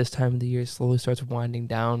get like this time of the year, it slowly starts winding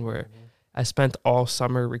down where I spent all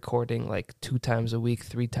summer recording like 2 times a week,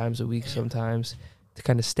 3 times a week sometimes to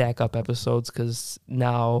kind of stack up episodes because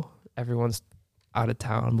now everyone's out of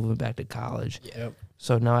town, moving back to college. Yep.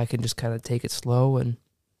 So now I can just kind of take it slow and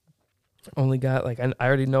only got like, I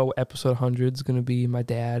already know episode 100 is going to be my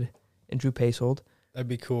dad and Drew Pacehold. That'd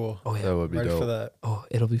be cool. Oh, yeah. That would be Ready dope. for that. Oh,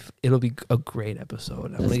 it'll be a great episode.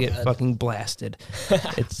 I'm gonna get good. fucking blasted.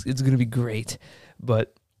 it's gonna be great.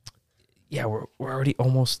 But yeah, we're already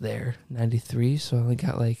almost there. 93, so I only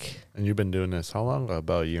got like And you've been doing this how long?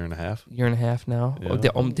 About a year and a half? a year and a half now. Yeah.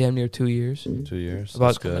 Damn near 2 years. 2 years? About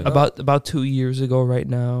That's good. about 2 years ago right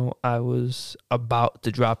now, I was about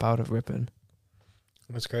to drop out of Ripon.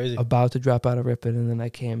 That's crazy. About to drop out of Ripon, and then I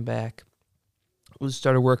came back.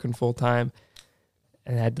 Started working full time,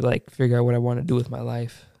 and I had to like figure out what I want to do with my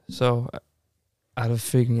life. So, out of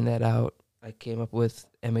figuring that out, I came up with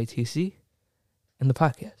MATC and the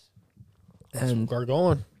podcast. And We're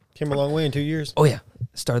going. Came a long way in 2 years. oh yeah,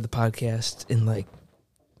 started the podcast in like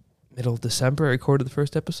middle of December. I recorded the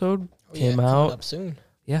first episode. Oh, Came coming out. up soon.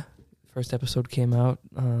 First episode came out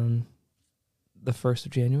on the 1st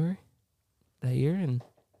of January that year, and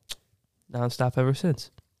nonstop ever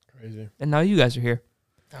since. Crazy. And now you guys are here.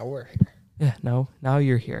 Now we're here. Yeah, now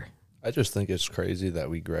you're here. I just think it's crazy that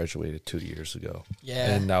we graduated 2 years ago.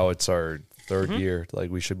 Yeah. And now it's our third year. Like,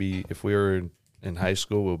 we should be, if we were in high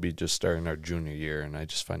school, we'll be just starting our junior year. And I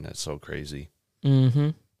just find that so crazy. Mm-hmm.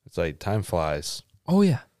 It's like time flies. Oh,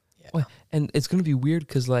 yeah. Yeah. Oh, yeah. And it's going to be weird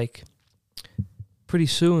because, like, pretty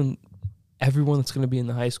soon, everyone that's going to be in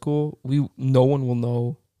the high school, no one will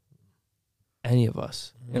know any of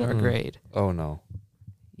us in our Mhm. grade. Oh, no.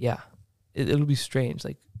 Yeah. It'll be strange.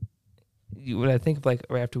 Like, when I think of, like,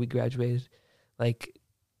 right after we graduated, like,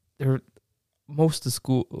 most of the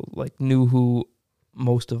school, like, knew who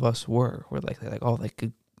most of us were. We're like, they're like, oh, they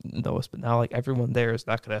could know us. But now, like, everyone there is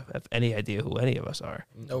not going to have any idea who any of us are.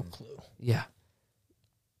 No clue. Yeah.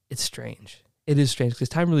 It's strange. It is strange because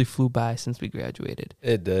time really flew by since we graduated.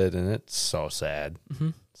 It did, and it's so sad. Mm-hmm.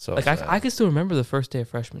 So Like, sad. I can still remember the first day of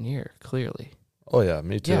freshman year, clearly. Oh, yeah,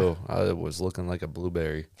 me too. Yeah. I was looking like a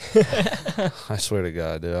blueberry. I swear to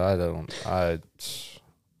God, dude.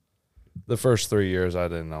 The first 3 years, I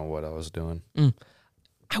didn't know what I was doing.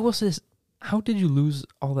 I will say this. How did you lose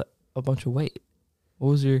a bunch of weight? What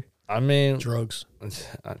was your... I mean, Drugs.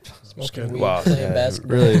 Smoking kidding. weed, wow, playing yeah,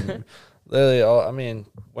 basketball. really, literally. I mean,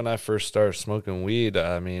 when I first started smoking weed,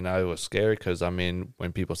 I mean, I was scared because, I mean,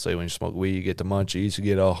 when people say when you smoke weed, you get the munchies, you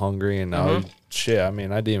get all hungry, and now, shit, I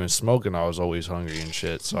mean, I didn't even smoke, and I was always hungry and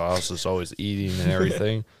shit, so I was just always eating and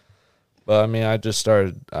everything. But I mean, I just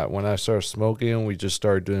started when I started smoking. We just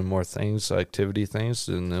started doing more things, activity things,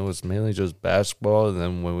 and it was mainly just basketball. And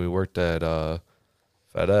then when we worked at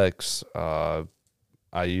FedEx,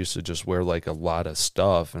 I used to just wear like a lot of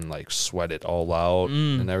stuff and like sweat it all out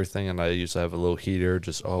and everything. And I used to have a little heater.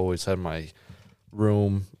 Just always had my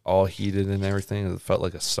room all heated and everything. It felt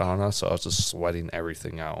like a sauna, so I was just sweating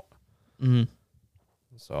everything out. Mm-hmm.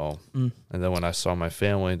 So, and then when I saw my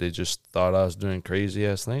family, they just thought I was doing crazy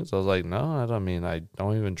ass things. I was like, no, I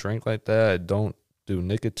don't even drink like that. I don't do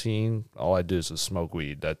nicotine. All I do is just smoke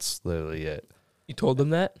weed. That's literally it. You told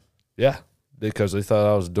them that? Yeah, because they thought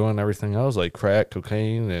I was doing everything else, like crack,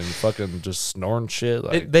 cocaine, and fucking just snoring shit.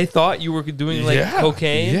 Like, They thought you were doing, like,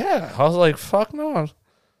 cocaine? Yeah, I was like, fuck no.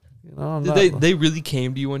 You know, I'm Did not, they really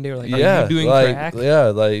came to you one day? Were like, yeah, are you doing like, crack? Yeah,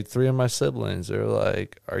 like 3 of my siblings. They're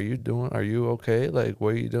like, are you okay? Like, what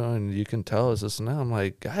are you doing? You can tell us this and that. I'm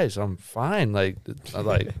like, guys, I'm fine. Like, I'm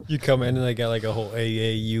like, You come in and they got like a whole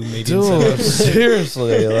AAU meeting set dude, up.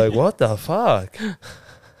 seriously, like, what the fuck?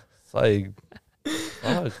 It's like,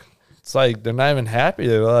 fuck. It's like they're not even happy.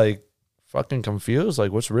 They're like fucking confused.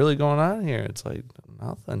 Like, what's really going on here? It's like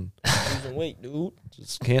nothing. Losing weight, dude.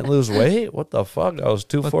 Just can't lose weight. What the fuck? I was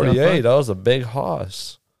 248. I was a big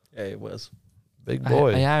hoss, Yeah, it was. big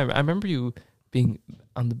boy. I remember you being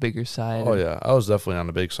on the bigger side. Oh yeah, I was definitely on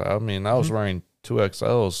the big side. I mean, I was wearing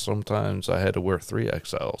 2XLs. Sometimes I had to wear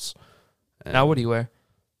 3XLs. And, Now what do you wear?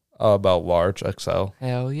 about large XL.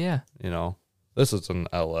 Hell yeah. You know, this is an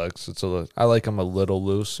LX. I like them a little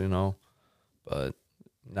loose. You know, but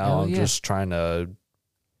now Hell I'm yeah. just trying to.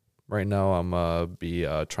 Right now, I'm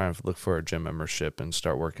trying to look for a gym membership and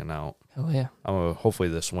start working out. Hell yeah. Hopefully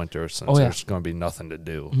this winter, since Oh, yeah. there's going to be nothing to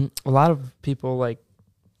do. Mhm. A lot of people, like,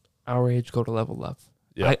 our age go to Level Up.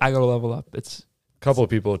 Yeah. I go to Level Up. It's A couple of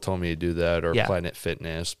people have told me to do that or Yeah. Planet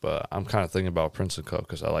Fitness, but I'm kind of thinking about Princeton Cup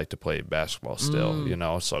because I like to play basketball still, you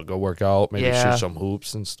know. So go work out, maybe Yeah. shoot some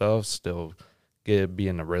hoops and stuff. Still be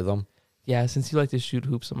in the rhythm. yeah. Since you like to shoot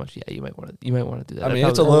hoops so much, yeah, you might want to do that. I mean, I'd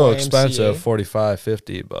it's a probably- little YMCA. expensive, 45,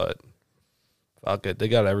 50, but fuck it. They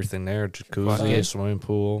got everything there: jacuzzi, Fuck. swimming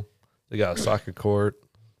pool. They got a soccer court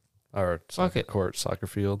or it. soccer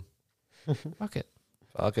field. Fuck it.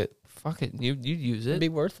 Fuck it. Fuck it. You'd use It'd it. be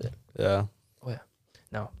worth it. Yeah.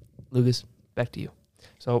 Now, Lucas, back to you.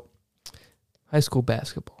 So, high school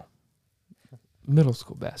basketball, middle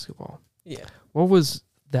school basketball. Yeah. What was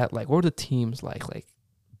that like? What were the teams like? Like,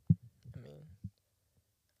 I mean,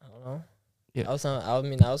 I don't know. Yeah. I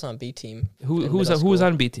was on B team. who in was middle who was school.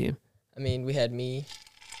 on B team? I mean, we had me.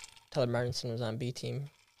 Tyler Martinson was on B team.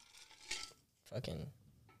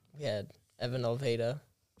 We had Evan Olveda,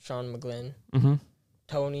 Sean McGlynn, Mm-hmm.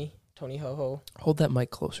 Tony Ho-Ho. Hold that mic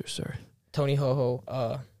closer, sir. Tony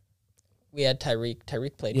Ho-Ho. We had Tyreek.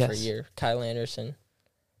 Tyreek played for a Yes. year. Kyle Anderson.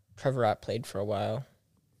 Trevor Ott played for a while.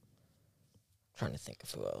 Trying to think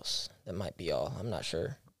of who else. That might be all. I'm not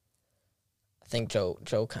sure. I think Joe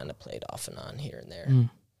kind of played off and on here and there.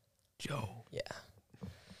 Joe. Yeah.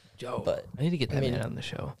 Joe. But, I need to get I that mean- man on the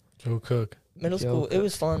show. Joe Cook. Middle Joe school, it Cook.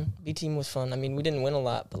 was fun. B team was fun. I mean, we didn't win a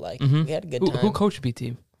lot, but like Mhm. we had a good Who time. coached B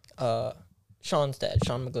team? Sean's dad,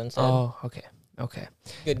 Sean McGlynn's dad. Oh, okay.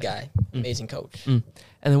 Good guy, amazing coach. And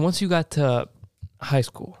then once you got to high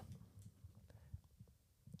school,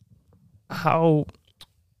 how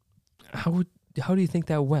how do you think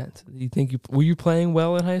that went? Do you think were you playing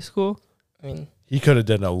well in high school? I mean, He could have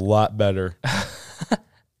done a lot better.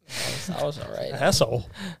 I was all right. Asshole.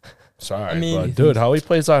 Sorry, I mean- but dude, how he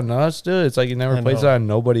plays on us, dude, it's like he never I plays know. on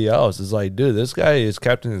nobody else. It's like, dude, this guy is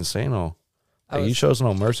Captain Insano. I Like, he was- shows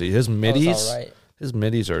no mercy. His I was middies, all right. his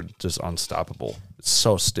middies are just unstoppable. It's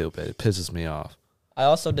so stupid. It pisses me off. I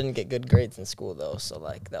also didn't get good grades in school though, so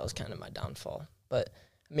like that was kind of my downfall. But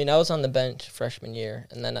I mean, I was on the bench freshman year,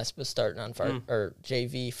 and then I was starting on or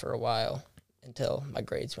JV for a while until my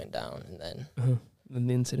grades went down, and then Then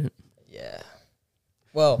the incident. yeah.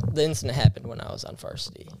 Well, the incident happened when I was on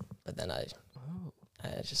varsity, but then I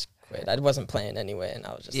just quit. I wasn't playing anyway, and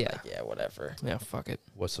I was just Yeah. like, yeah, whatever. Yeah, fuck it.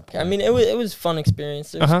 What's the point? I mean, it was a fun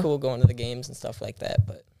experience. It was Uh-huh. cool going to the games and stuff like that,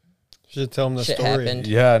 but Should tell him the Shit story. happened.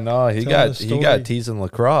 yeah, no, he Tell got the he got story. teased in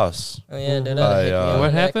lacrosse oh yeah, dude, I had By, a hickey on What my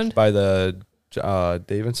neck. happened? by the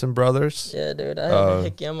Davidson brothers. Yeah, dude, I had a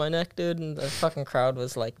hickey on my neck, dude, and the fucking crowd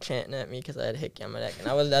was like chanting at me because I had a hickey on my neck, and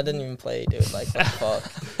I didn't even play, dude. Like, what the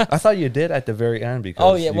fuck? I thought you did at the very end because.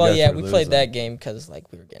 Oh yeah, you well guys yeah, were we losing. played that game because like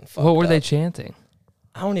we were getting fucked. What were they up. chanting?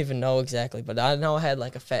 I don't even know exactly, but I know I had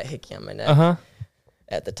like a fat hickey on my neck Uh-huh.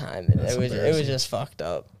 at the time, and it was just fucked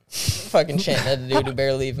up. Fucking chanting at a dude who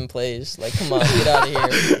barely even plays. Like, come on, get out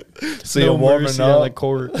of here. See No him warming mercy on the up.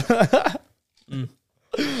 court.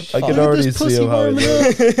 I can Look at already this see pussy him how he warming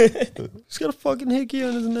looks. He's got a fucking hickey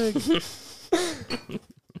on his neck.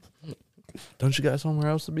 Don't you got somewhere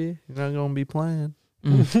else to be? You're not gonna be playing.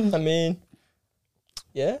 I mean,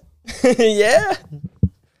 yeah, yeah.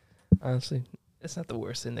 Honestly, it's not the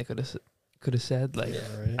worst thing they could have said. Like,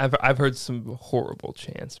 Right. I've heard some horrible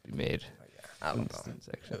chants be made I in don't the know. student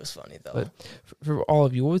It section. was funny though. But for all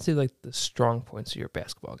of you, what would say like the strong points of your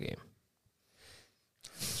basketball game?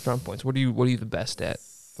 Strong points. What are you the best at?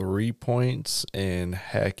 3 points and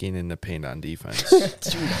hacking in the paint on defense.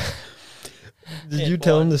 Did Hit you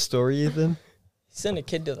tell one. him the story, Ethan? Send a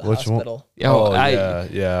kid to the Which one? hospital. Oh,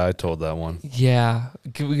 yeah, I told that one. Yeah.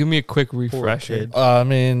 Give me a quick refresher. kid. I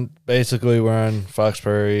mean, basically, we're on Fox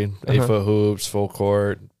Prairie, 8-foot hoops, full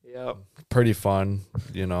court. Yep. Pretty fun,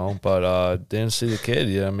 but didn't see the kid.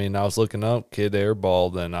 Yeah, I mean, I was looking up, kid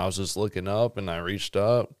airballed, and I was just looking up, and I reached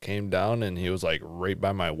up, came down, and he was like right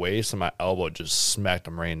by my waist, and my elbow just smacked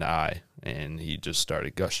him right in the eye, and he just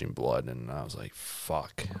started gushing blood, and I was like,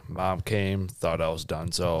 fuck. Mom came, thought I was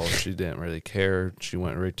done, so she didn't really care. She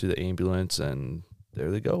went right to the ambulance, and there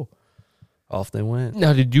they go. Off they went.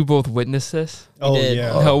 Now, did you both witness this? Oh, did.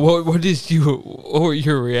 yeah. No. What were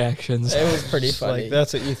your reactions? It was pretty It's funny. like,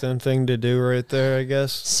 that's an Ethan thing to do right there, I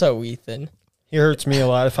guess. So Ethan, He hurts me a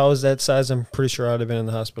lot. If I was that size, I'm pretty sure I'd have been in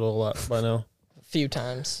the hospital a lot by now. a few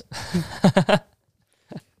times,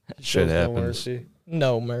 Shit No happens. mercy.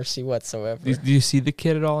 no mercy whatsoever. Do you see the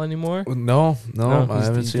kid at all anymore? No, No, I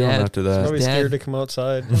haven't he's seen him dead. after that. Probably Dad. scared to come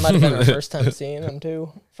outside. It might have been our first time seeing him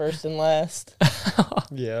too, first and last.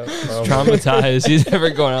 Yeah. Traumatized. He's never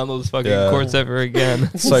going on those fucking Yeah. courts ever again.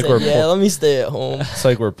 It's like we're yeah, let me stay at home. It's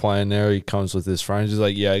like we're playing there. He comes with his friends. He's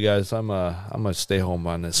like, "Yeah, guys, I'm gonna stay home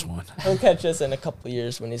on this one." He'll catch us in a couple of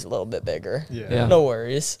years when he's a little bit bigger. Yeah. No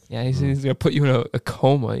worries. Yeah, he's gonna put you in a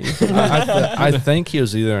coma. I think he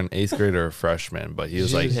was either an 8th grader or a freshman, but he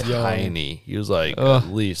was like He's young. tiny. He was like Ugh. at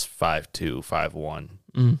least 5'2", 5'1".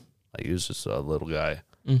 Mm. Like he was just a little guy.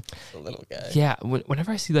 The little guy. Yeah,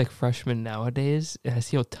 whenever I see like freshmen nowadays, and I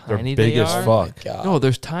see how They're tiny big they as are. fuck. God. No,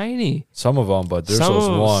 there's tiny. Some of them, but there's Some those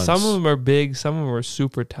of them, ones. some of them are big. Some of them are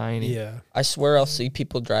super tiny. Yeah. I swear I'll see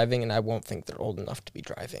people driving and I won't think they're old enough to be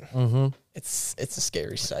driving. Mm-hmm. It's a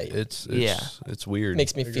scary sight. It's Yeah. it's weird.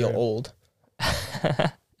 Makes me feel Agree. old.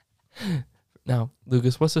 Now,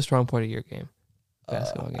 Lucas, what's the strong point of your game?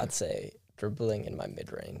 Basketball game. I'd say dribbling in my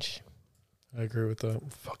mid range. I agree with that.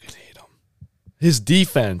 Fucking hate him. His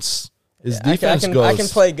defense. His I defense can, goes. I can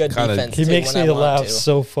play good kinda- defense. He too makes when me I want laugh to.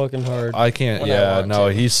 so fucking hard. I can't. when I Yeah, want no,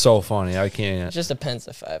 to. he's so funny. I It can't. just depends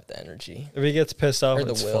if I have the energy. If he gets pissed off, Or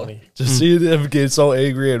the it's will. funny. Just see him get so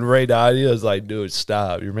angry and right at you. It's like, dude,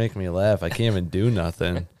 stop. You're making me laugh. I can't even do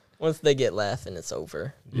nothing. Once they get laughing, it's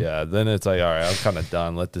over. Yeah, then it's like, all right, I'm kind of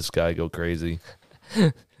done. Let this guy go crazy.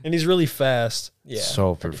 And he's really fast. Yeah,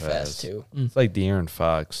 So pretty fast. fast too. It's like De'Aaron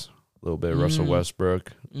Fox. A little bit Russell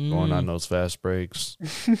Westbrook going on those fast breaks.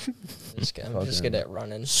 I'm just good at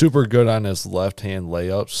running. Super good on his left hand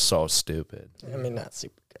layups. So stupid. I mean, not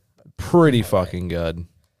super good. Pretty fucking good.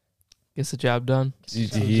 Gets the job done. He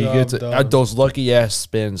job gets done. those lucky ass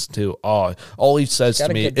spins too. Oh, all he says Got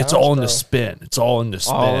to a me, good it's bounce, all in the though. spin. It's all in the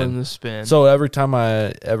spin. All in the spin. So every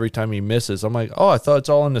time he misses, I'm like, oh, I thought it's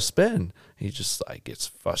all in the spin. He just like gets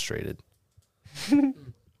frustrated.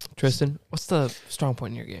 Tristan, what's the strong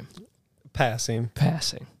point in your game? Passing.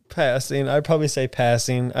 Passing. Passing. I'd probably say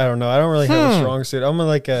passing. I don't know. I don't really have a strong suit. I'm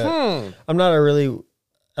like I'm not a really.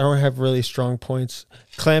 I don't have really strong points.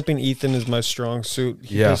 Clamping Ethan is my strong suit.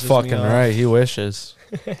 He Yeah, pisses me fucking off. right. He wishes.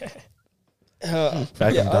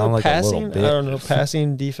 Back him down like passing, a little I bitch. don't know.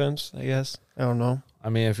 Passing defense, I guess. I don't know. I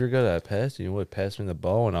mean, if you're good at passing, you would pass me the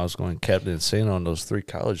ball, and I was going Captain Insane on those 3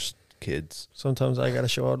 college kids. Sometimes I got to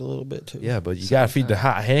show out a little bit too. Yeah, but you gotta feed the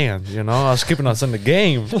hot hand. You know, I was keeping us in the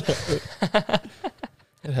game.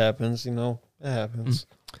 It happens, you know. It happens.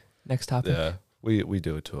 Next topic. Yeah, we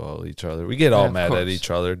do it to all each other. We get all Yeah, of mad course. at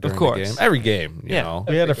each other during the course. game. Every game, you Yeah. know.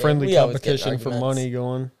 We had a Okay, friendly we always get in competition for arguments. money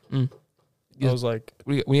going. Mm. I was like,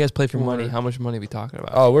 When you guys play for money, 200. how much money are we talking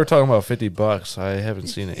about? Oh, we're talking about $50. I haven't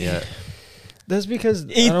seen it yet. that's because I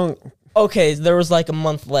Eth- don't. Okay, there was like a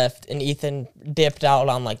month left, and Ethan dipped out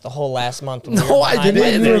on like the whole last month. when we No, were I behind didn't.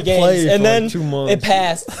 by We 3 didn't play games, for and then like 2 months. it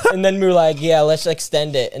passed, and then we were like, "Yeah, let's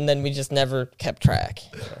extend it," and then we just never kept track.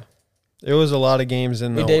 It was a lot of games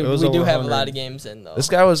in. We though. did. It was We over do have a 100. lot of games in though. This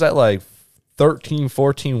guy was at like 13,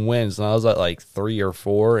 14 wins, and I was at like 3 or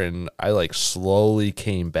 4, and I like slowly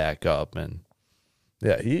came back up. And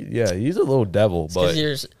he's a little devil, but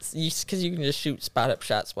Because you can just shoot spot up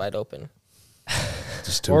shots wide open.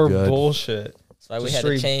 just too or good. bullshit. That's why we Just had to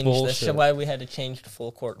straight change. That's bullshit. why we had to change to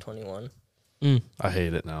full court 21. I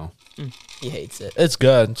hate it now. He hates it. It's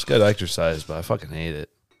good. It's good exercise, but I fucking hate it.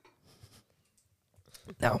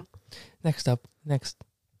 Now, next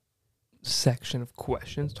section of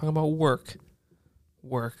questions talking about work.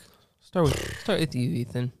 Start with you,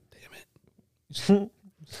 Ethan. Damn it.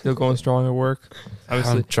 Still going strong at work.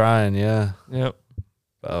 Obviously. I'm trying, yeah. Yep.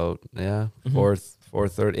 About Mhm.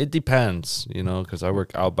 4:30. It depends, you know, because I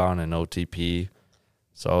work outbound and OTP.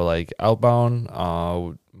 So like outbound,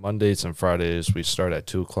 Mondays and Fridays we start at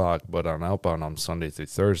 2:00, but on outbound I'm Sunday through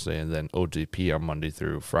Thursday, and then OTP on Monday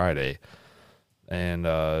through Friday. And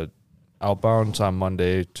outbound's on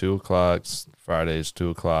Monday 2:00, Fridays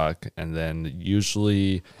 2:00, and then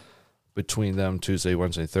usually between them Tuesday,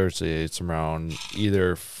 Wednesday, Thursday, it's around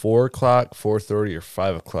either 4:00, 4:30, or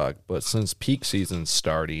 5:00. But since peak season's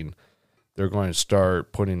starting, they're going to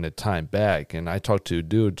start putting the time back. And I talked to a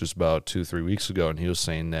dude just about 2-3 weeks ago, and he was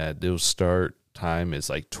saying that their start time is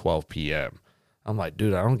like 12 p.m. I'm like,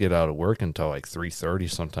 dude, I don't get out of work until like 3:30,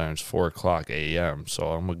 sometimes 4:00 a.m.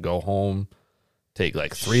 So I'm gonna go home, take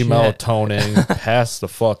like 3 Shit. melatonin, pass the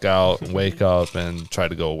fuck out, and wake up and try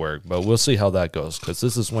to go work. But we'll see how that goes, because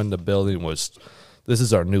this is when this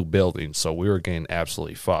is our new building, so we were getting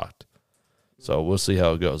absolutely fucked. So we'll see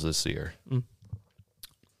how it goes this year.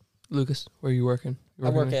 Lucas, where are you working? You I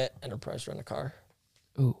work working at Enterprise Rent a Car.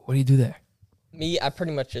 Ooh, what do you do there? Me, I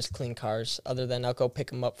pretty much just clean cars. Other than I'll go pick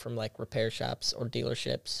them up from like repair shops or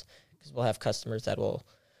dealerships, because we'll have customers that will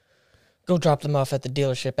go drop them off at the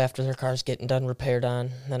dealership after their car's getting done repaired on.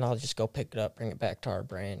 Then I'll just go pick it up, bring it back to our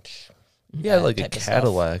branch. Yeah, that like a type of stuff.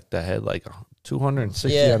 Cadillac that had like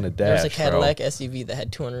 260 Yeah, on the dash. there's a Cadillac bro. SUV that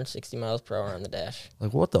had 260 miles per hour on the dash.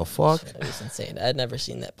 Like, what the fuck? It was insane. I'd never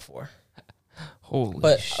seen that before. Holy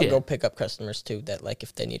But shit. I'll go pick up customers too that like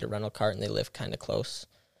if they need a rental car and they live kind of close,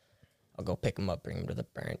 I'll go pick them up, bring them to the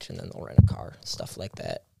branch, and then they'll rent a car, stuff like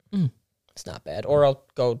that. It's not bad. Or I'll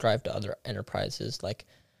go drive to other enterprises. Like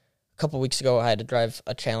a couple weeks ago, I had to drive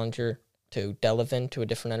a Challenger to Delavan to a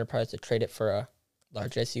different enterprise to trade it for a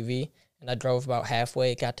large SUV. And I drove about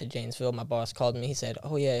halfway, got to Janesville. My boss called me. He said,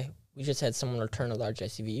 "Oh yeah, we just had someone return a large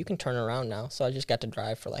SUV. You can turn around now." So I just got to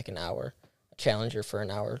drive for like an hour, a Challenger for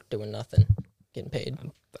an hour, doing nothing, getting paid.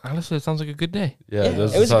 Honestly, it sounds like a good day. Yeah, it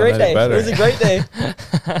doesn't it was a sound great any day. better. It was a great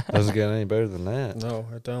day. Doesn't get any better than that. No,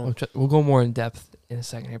 I don't. We'll go more in depth in a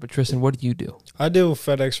second here. But Tristan, what do you do? I do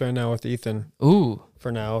FedEx right now with Ethan Ooh,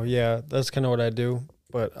 for now. Yeah, that's kind of what I do.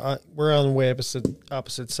 But we're on way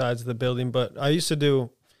opposite sides of the building. But I used to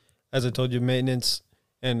do, as I told you, maintenance.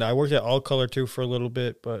 And I worked at All Color too for a little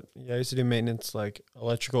bit. But yeah, I used to do maintenance like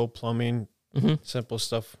electrical, plumbing, simple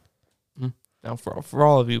stuff. now for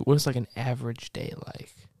all of you, what is like an average day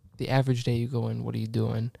like? The average day you go in, what are you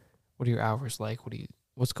doing? What are your hours like?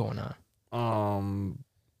 What's going on?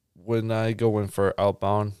 When I go in for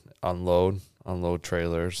outbound, unload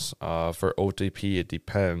trailers. For OTP, it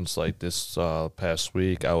depends. Like this past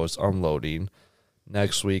week, I was unloading.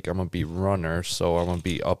 Next week, I'm gonna be runner, so I'm gonna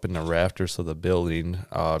be up in the rafters of the building,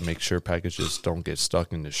 make sure packages don't get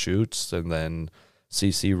stuck in the chutes, and then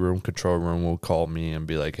CC room, control room will call me and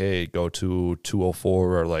be like, "Hey, go to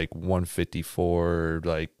 204 or like 154, or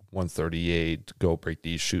like 138. Go break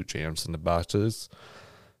these chute jams in the boxes."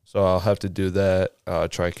 So I'll have to do that,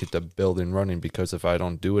 try to get the building running, because if I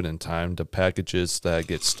don't do it in time, the packages that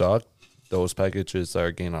get stuck, those packages that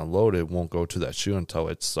are getting unloaded won't go to that shoe until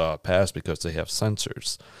it's passed because they have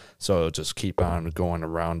sensors. So it'll just keep on going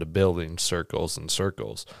around the building, circles and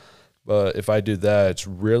circles. But if I do that, it's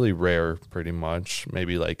really rare, pretty much.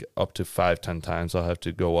 Maybe like up to 5-10 times I'll have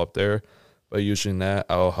to go up there. But using that,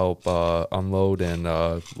 I'll help unload and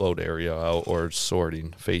load area out or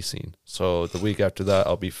sorting, facing. So the week after that,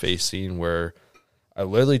 I'll be facing, where I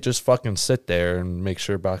literally just fucking sit there and make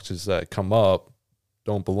sure boxes that come up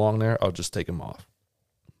don't belong there. I'll just take them off,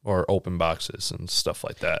 or open boxes and stuff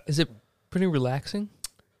like that. Is it pretty relaxing?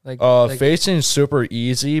 Like facing is super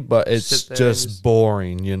easy, but it's sit there just and just-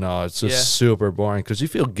 boring, you know. It's just Yeah. super boring because you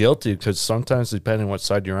feel guilty, because sometimes depending what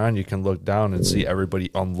side you're on, you can look down and see everybody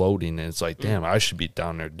unloading, and it's like, damn, I should be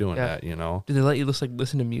down there doing Yeah. that, you know. Do they let you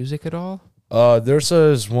listen to music at all? There's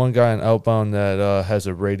this one guy in Outbound that has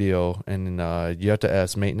a radio, and you have to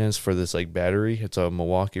ask maintenance for this like battery. It's a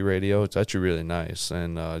Milwaukee radio. It's actually really nice,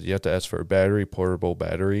 and you have to ask for a battery, portable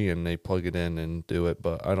battery, and they plug it in and do it.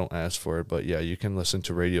 But I don't ask for it. But yeah, you can listen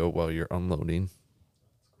to radio while you're unloading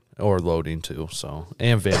or loading too. So,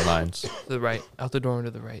 and van lines, To the right, out the door and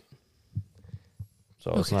to the right.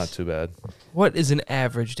 so it's Okay. not too bad. What is an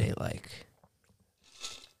average day like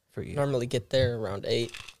for you? Normally get there around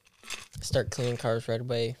 8. Start cleaning cars right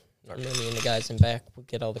away. Normally me and the guys in back will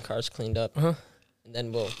get all the cars cleaned up. Uh-huh. And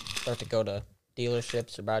then we'll start to go to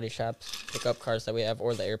dealerships or body shops, pick up cars that we have,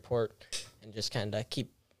 or the airport, and just kind of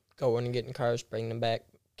keep going and getting cars, bring them back,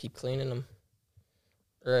 keep cleaning them.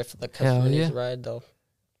 Or if the customer needs yeah. a ride,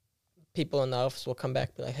 people in the office will come back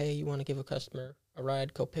and be like, hey, you want to give a customer a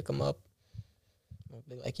ride? Go pick them up. We'll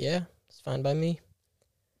be like, yeah, it's fine by me.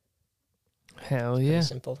 Hell Pretty yeah.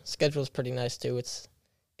 simple. Schedule's pretty nice too. It's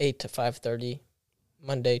 8 to 5:30,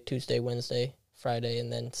 Monday, Tuesday, Wednesday, Friday,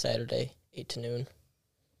 and then Saturday 8 to noon.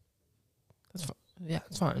 Yeah,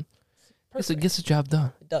 it's fine. It gets the job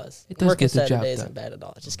done. It does. It does Working get the job Saturday done. isn't bad at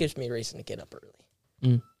all. It just gives me a reason to get up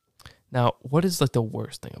early. Now, what is like the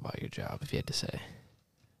worst thing about your job, if you had to say?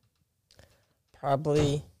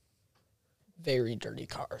 Probably very dirty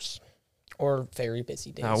cars or very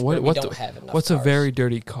busy days Now, where we what don't the- have enough What's cars. a very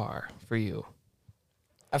dirty car for you?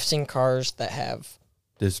 I've seen cars that have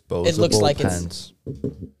Disposable like it's- pens.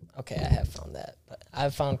 okay, I have found that. But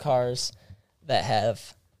I've found cars that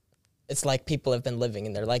have, it's like people have been living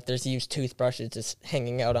in there. Like there's used toothbrushes just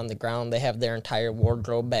hanging out on the ground. They have their entire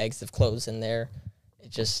wardrobe, bags of clothes in there. It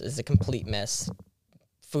just is a complete mess.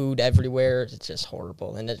 Food everywhere. It's just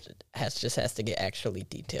horrible. And it just has to get actually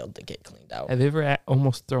detailed to get cleaned out. Have you ever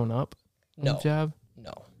almost thrown up on No. the job?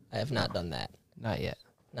 No, I have not done that. Not yet.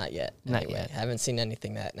 Not yet. Not anyway. yet. I haven't seen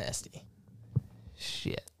anything that nasty.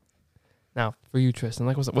 Shit. Now, for you, Tristan,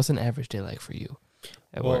 like what's an average day like for you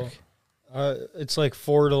at Well, work? It's like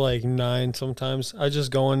 4 to like 9 sometimes. I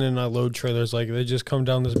just go in and I load trailers. Like they just come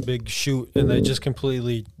down this big chute and they just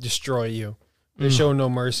completely destroy you. They show no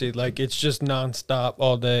mercy. Like it's just nonstop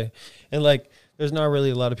all day. And like there's not really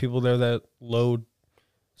a lot of people there that load.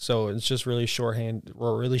 So it's just really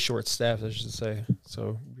really short staffed, I should say.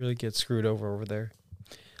 So you really get screwed over there.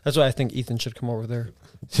 That's why I think Ethan should come over there.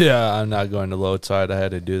 Yeah, I'm not going to load side. I had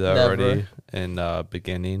to do that Never. already in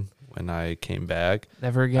beginning when I came back.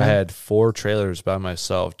 Never again? I had 4 trailers by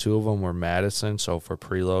myself. 2 of them were Madison, so for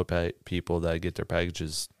preload people that get their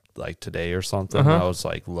packages like today or something, Uh-huh. I was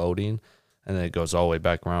like loading, and then it goes all the way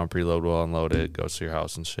back around. Preload will unload it, goes to your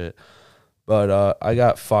house and shit. But I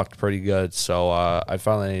got fucked pretty good, so I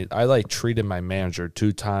like treated my manager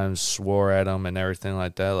 2 times, swore at him and everything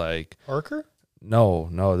like that. Like, Parker?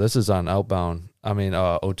 no, this is on Outbound. I mean,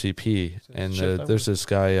 OTP. And Shit, there's this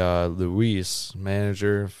guy, Luis,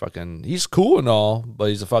 manager. Fucking, he's cool and all, but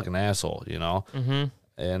he's a fucking asshole, you know? Mm-hmm.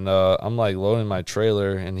 And I'm like loading my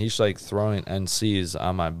trailer, and he's like throwing NCs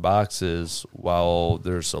on my boxes while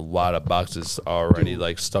there's a lot of boxes already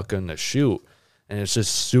like stuck in the chute. And it's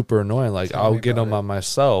just super annoying. Like, Tell I'll me get about them it. on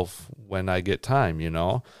myself when I get time, you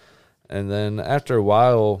know? And then after a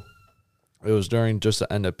while, it was during just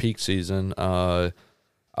the end of peak season,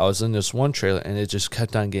 I was in this one trailer, and it just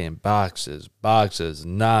kept on getting boxes,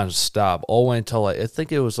 nonstop, all the way until I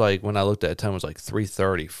think it was like when I looked at the time, it was like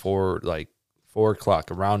 3:30, 4 o'clock,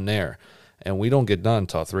 around there. And we don't get done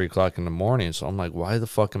until 3 o'clock in the morning. So I'm like, why the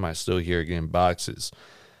fuck am I still here getting boxes?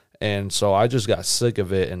 And so I just got sick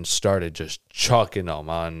of it and started just chucking them.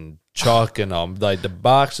 Like the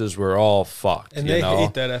boxes were all fucked. And you they know?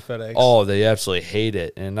 hate that at FedEx. Oh, they absolutely hate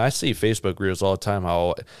it. And I see Facebook reels all the time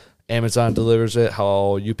how Amazon delivers it,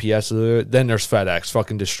 how UPS delivers it. Then there's FedEx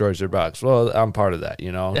fucking destroys their box. Well, I'm part of that,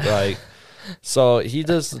 you know? Like, So he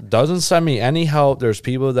just doesn't send me any help. There's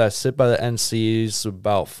people that sit by the NCs,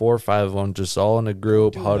 about 4 or 5 of them, just all in a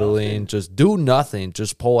group, huddling, just do nothing,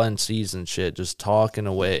 just pull NCs and shit, just talking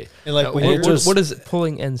away. And like when What, you're what is it?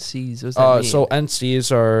 Pulling NCs? What does that mean? So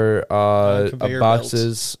NCs are conveyor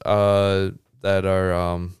boxes that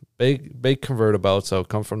are big converter belts that will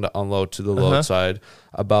come from the unload to the load side,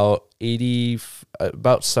 about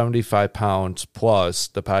 75 pounds plus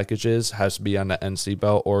the packages has to be on the NC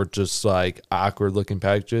belt, or just like awkward looking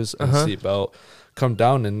packages, NC belt come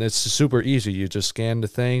down, and it's super easy. You just scan the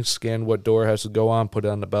thing, scan what door has to go on, put it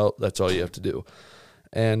on the belt. That's all you have to do.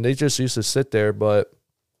 And they just used to sit there, but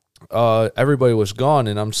everybody was gone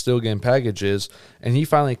and I'm still getting packages, and he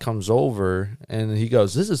finally comes over and he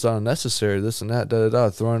goes, "This is unnecessary, this and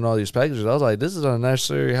that, throwing all these packages." I was like, "This is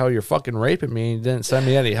unnecessary, how you're fucking raping me and you didn't send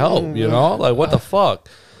me any help, you know? Like, what the fuck?"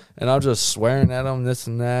 And I'm just swearing at him, this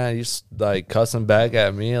and that. He's like cussing back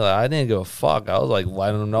at me. Like, I didn't give a fuck. I was like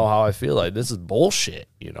letting him know how I feel. Like, this is bullshit,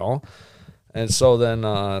 you know? And so then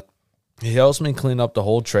he helps me clean up the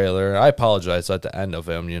whole trailer. I apologize at the end of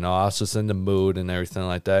him, you know. I was just in the mood and everything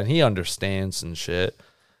like that. And he understands and shit.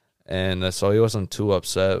 And so he wasn't too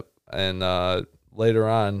upset. And later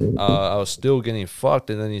on, I was still getting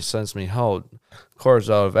fucked. And then he sends me help. Of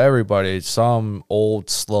course, out of everybody, some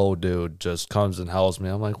old slow dude just comes and helps me.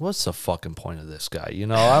 I'm like, what's the fucking point of this guy? You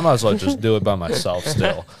know, I might as well just do it by myself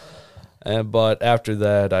still. But after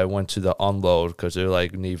that, I went to the unload because they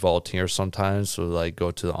like need volunteers sometimes, so like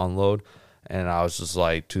go to the unload. And I was just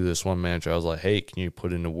like to this one manager, I was like, "Hey, can you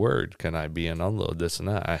put in a word? Can I be in unload? This and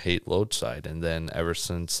that. I hate load side." And then ever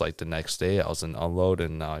since like the next day, I was in unload,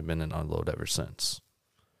 and now I've been in unload ever since.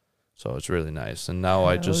 So it's really nice. And now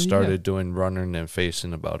I just started doing running and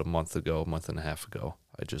facing about a month and a half ago.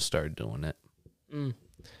 I just started doing it.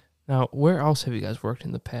 Now, where else have you guys worked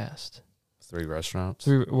in the past? 3 restaurants.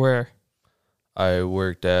 Where? I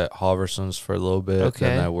worked at Halverson's for a little bit. Okay.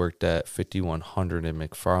 Then I worked at 5100 in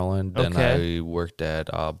McFarland. Then Okay. I worked at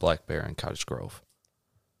Black Bear in Cottage Grove.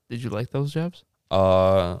 Did you like those jobs?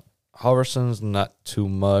 Halverson's not too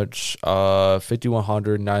much.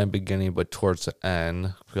 5100 not in the beginning, but towards the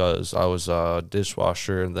end, because I was a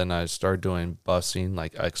dishwasher, and then I started doing busing,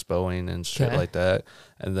 like expoing and shit Okay. like that.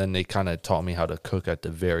 And then they kind of taught me how to cook at the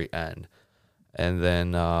very end. And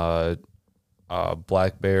then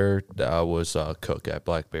Black Bear, I was a cook at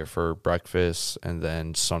Black Bear for breakfast, and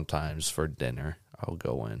then sometimes for dinner I'll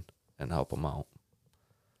go in and help them out.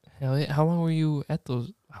 Hell yeah. How long were you at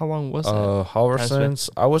those? How long was that? Halverson's,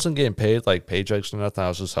 I wasn't getting paid like paychecks or nothing. I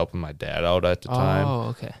was just helping my dad out at the time. Oh,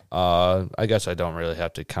 okay. I guess I don't really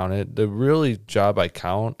have to count it. The really job I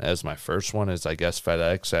count as my first one is, I guess,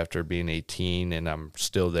 FedEx, after being 18, and I'm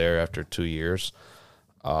still there after 2 years.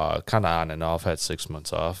 Kind of on and off, had 6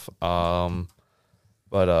 months off.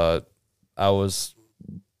 But I was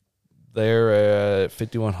there at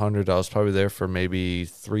 5100. I was probably there for maybe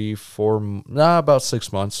about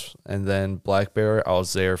 6 months. And then Black Bear, I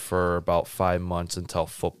was there for about 5 months until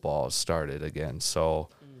football started again. So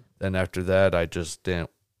then after that, I just didn't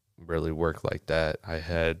really work like that. I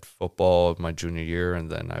had football my junior year,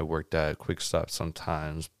 and then I worked at Quick Stop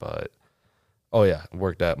sometimes. But oh yeah, I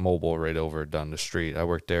worked at Mobile right over down the street. I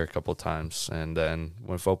worked there a couple of times, and then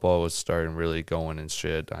when football was starting really going and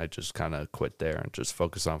shit, I just kind of quit there and just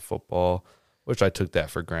focused on football, which I took that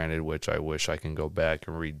for granted, which I wish I can go back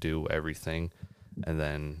and redo everything. And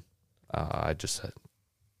then I just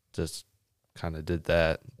kind of did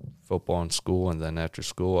that, football in school, and then after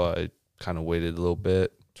school I kind of waited a little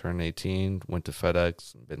bit, turned 18, went to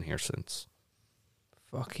FedEx, and been here since.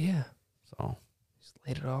 Fuck yeah. So Just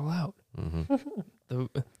laid it all out. mm-hmm.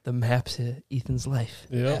 The maps of Ethan's life.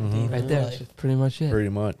 Yeah. Right there. That's pretty much it. Pretty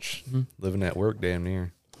much. Mhm. Living at work damn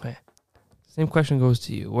near. Same question goes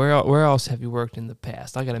to you. Where else have you worked in the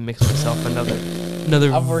past? I gotta mix myself another.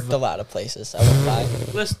 I've worked a lot of places. I went by.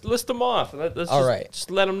 List them off. Let's All right.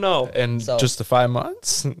 Just let them know. And So- just the 5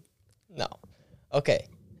 months? No. Okay.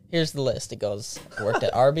 Here's the list. It goes, I worked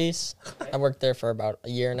at Arby's. I worked there for about a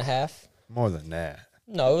year and a half. More than that.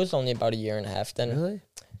 No, it was only about a year and a half. Then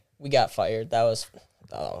we got fired. That was,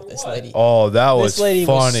 this lady. Oh, that was This lady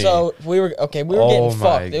funny. was so, we were Oh getting my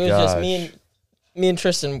fucked. It was just gosh. me and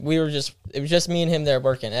Tristan. It was just me and him there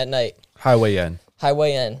working at night. Highway N.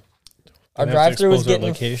 Highway N. Our Gonna have to drive-through was expose our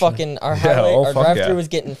getting location. fucking, our fuck drive-through yeah. was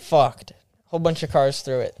getting fucked. Whole bunch of cars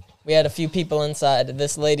through it. We had a few people inside.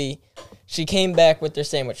 This lady, she came back with their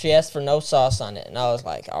sandwich. She asked for no sauce on it. And I was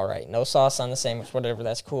like, all right, no sauce on the sandwich, whatever,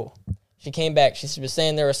 that's cool. She came back. She was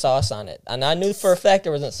saying there was sauce on it. And I knew for a fact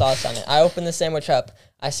there wasn't sauce on it. I opened the sandwich up.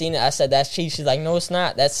 I seen it. I said, that's cheese. She's like, no, it's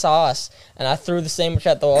not. That's sauce. And I threw the sandwich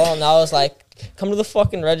at the wall. And I was like, come to the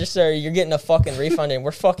fucking register. You're getting a fucking refund, and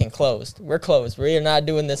we're fucking closed. We're closed. We are not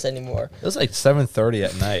doing this anymore. It was like 7:30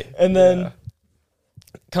 at night. And then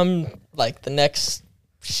come like the next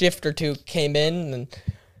shift or two came in and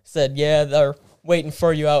said, yeah, they're waiting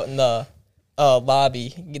for you out in the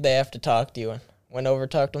lobby. They have to talk to you. And went over,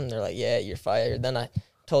 talked to them. They're like, yeah, you're fired. Then I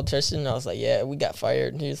told Tristan, I was like, yeah, we got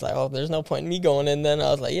fired. And he was like, oh, there's no point in me going in then.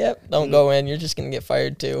 I was like, yep, don't go in. You're just going to get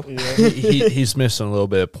fired too. He's missing a little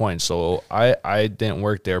bit of points. So I didn't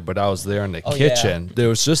work there, but I was there in the kitchen. Yeah. There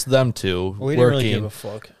was just them two we working. Didn't really give a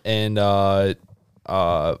fuck. And,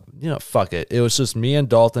 fuck it. It was just me and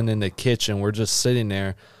Dalton in the kitchen. We're just sitting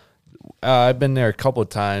there. I've been there a couple of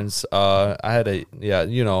times. I had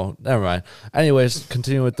never mind. Anyways,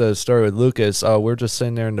 continue with the story with Lucas. We're just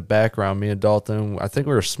sitting there in the background, me and Dalton. I think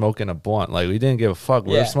we were smoking a blunt. Like, we didn't give a fuck.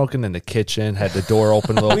 We were smoking in the kitchen, had the door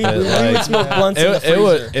open a little bit. We would smoke blunts in the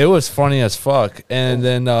freezer. It was funny as fuck. And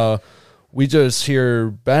then we just hear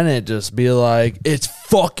Bennett just be like, it's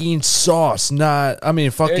fucking sauce,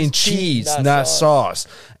 fucking cheese, not sauce.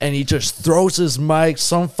 And he just throws his mic,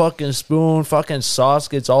 some fucking spoon, fucking sauce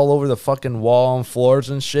gets all over the fucking wall and floors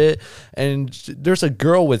and shit. And there's a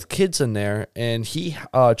girl with kids in there, and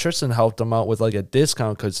Tristan helped him out with like a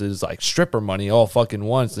discount because it's like stripper money all fucking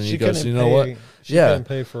once. And he goes, you know what? She couldn't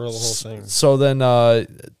pay for the whole thing. So then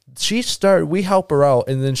we help her out,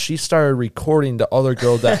 and then she started recording the other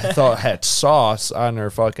girl that thought had sauce on her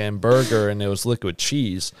fucking burger, and it was liquid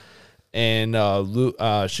cheese. And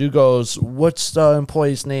she goes, what's the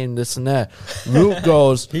employee's name, this and that? Luke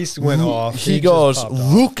goes, he went off. He goes,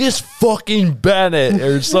 Lucas fucking Bennett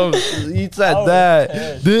or something. He said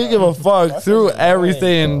that. Didn't give a fuck. Threw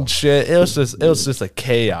everything and shit. It was just a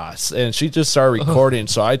chaos. And she just started recording.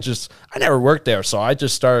 So I never worked there. So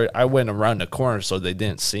I went around the corner so they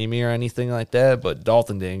didn't see me or anything like that. But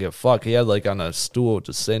Dalton didn't give a fuck. He had like on a stool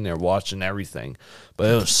just sitting there watching everything. But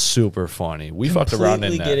it was super funny. We fucked around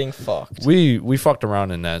in that. Getting fucked. We fucked around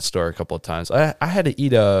in that store a couple of times. I had to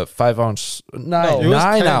eat a 9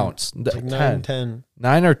 ounce,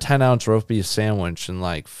 9 or 10 ounce roast beef sandwich in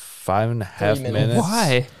like 5.5 minutes.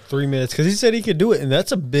 Why? 3 minutes, because he said he could do it, and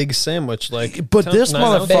that's a big sandwich. Like, but this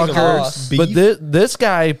motherfucker, this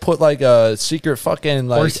guy put like a secret fucking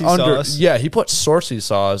like sauce. Yeah, he put saucy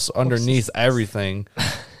sauce underneath everything.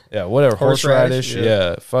 Yeah, whatever. Horseradish.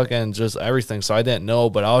 Yeah, fucking just everything. So I didn't know,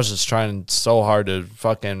 but I was just trying so hard to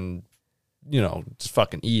fucking, just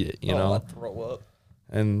fucking eat it, you know? I'd throw up.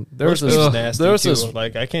 And there's this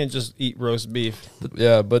like, I can't just eat roast beef.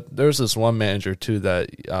 Yeah, but there's this one manager too that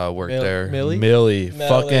worked there. Millie.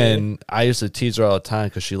 Fucking, I used to tease her all the time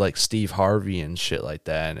because she liked Steve Harvey and shit like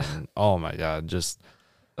that. And oh my God, just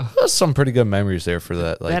there's some pretty good memories there for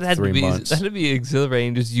that. Like that 3 months. That'd be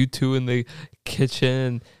exhilarating. Just you two in the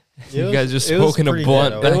kitchen. You guys just smoking a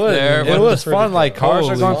blunt back there. It was fun. Like cars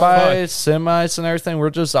are going by, semis and everything.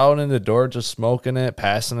 We're just out in the door, just smoking it,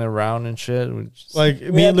 passing it around and shit. Like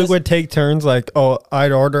me and Luke would take turns. Like,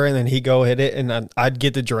 I'd order and then he'd go hit it, and I'd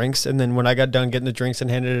get the drinks. And then when I got done getting the drinks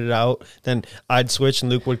and handed it out, then I'd switch,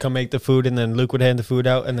 and Luke would come make the food, and then Luke would hand the food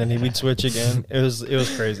out, and then we'd switch again. It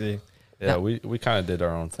was crazy. Yeah, we kind of did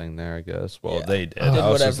our own thing there, I guess. Well, they did. I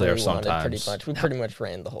was just there sometimes. Pretty much. We pretty much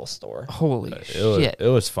ran the whole store. Holy shit. It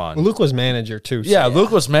was fun. Luke was manager, too. Yeah,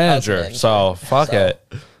 Luke was manager, so fuck it.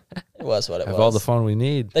 It was what it was. Have all the fun we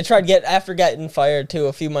need. They tried after getting fired, too,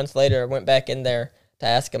 a few months later, I went back in there to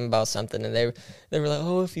ask him about something, and they were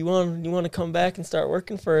like, if you want to come back and start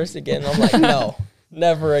working for us again? I'm like, no,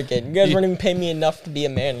 never again. You guys weren't even paying me enough to be a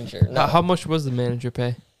manager. No. How much was the manager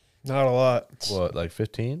pay? Not a lot. What, like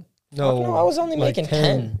 15? No, I was only making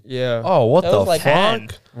 10. Yeah. Oh, what the like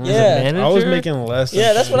fuck? Yeah. I was making less.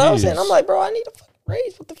 Yeah, that's what I was saying. I'm like, bro, I need a fucking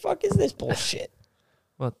raise. What the fuck is this bullshit?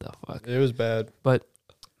 What the fuck? It was bad. But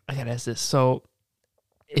I gotta ask this. So,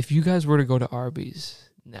 if you guys were to go to Arby's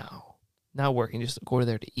now, not working, just go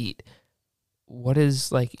there to eat, what is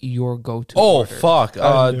like your go-to order? Fuck.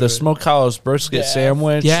 The smokehouse brisket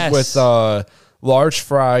sandwich with large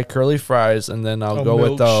fry, curly fries, and then I'll go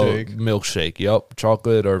with the milkshake. Yep,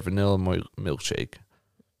 chocolate or vanilla milkshake.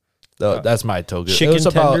 That's my toga. Chicken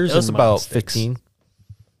tenders. It was about 15.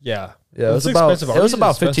 Yeah, it was about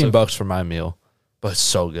 $15 for my meal, but it's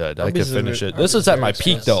so good. I could finish it. This is at my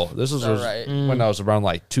peak though. This is when I was around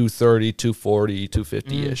like 230, 240,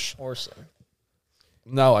 250 ish. Awesome.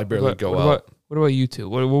 No, I barely go out. What about you two?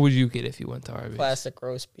 What would you get if you went to Arby's? Classic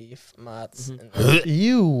roast beef, Mott's.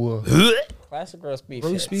 Ew. Classic roast beef.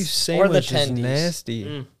 Roast beef sandwich is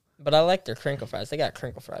nasty. But I like their crinkle fries. They got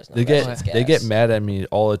crinkle fries now. They That shit's get gas. mad at me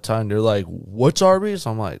all the time. They're like, "What's Arby's?"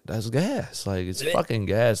 I'm like, "That's gas. Like it's fucking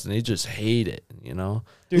gas," and they just hate it. You know,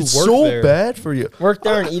 Dude, it's work so there. bad for you. Work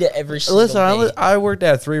there and eat it every single Listen, day. I worked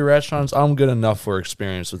at 3 restaurants. I'm good enough for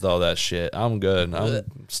experience with all that shit. I'm good. I'm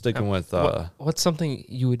sticking with What's something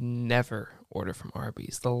you would never order from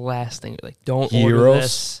Arby's? The last thing you're like, don't Gyros? order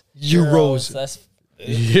this. Euros. That's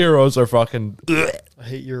Euros are fucking. I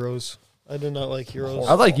hate Euros. I do not like Euros.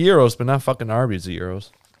 I like Euros, but not fucking Arby's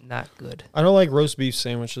Euros. Not good. I don't like roast beef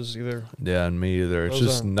sandwiches either. Yeah, and me either. It's Those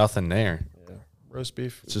just are- nothing there. Yeah. Roast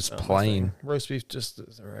beef. It's just is not my plain. thing. Roast beef just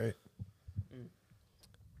is alright.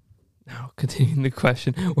 Now, continuing the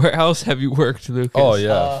question, where else have you worked, Lucas? Oh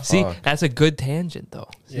yeah. See, fuck. that's a good tangent, though.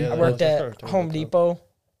 Yeah, I worked at Home Depot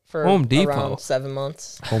for Home Depot? around 7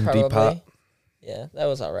 months. Home probably. Depot. Yeah, that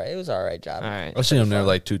was all right. It was all right job. All right. I've seen him there fun.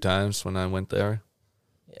 like 2 times when I went there.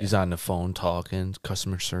 Yeah. He's on the phone talking,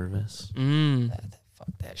 customer service. Fuck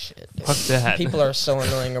that shit. dude. Fuck that. People are so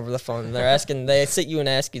annoying over the phone. They sit you and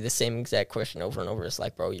ask you the same exact question over and over. It's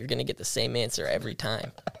like, bro, you're gonna get the same answer every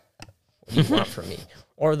time. What do you want from me?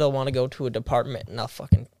 Or they'll want to go to a department and I'll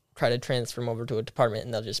fucking try to transfer them over to a department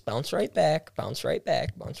and they'll just bounce right back, bounce right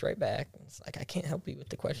back, bounce right back. It's like, I can't help you with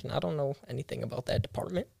the question. I don't know anything about that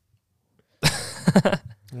department.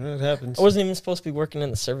 Yeah, it happens. I wasn't even supposed to be working in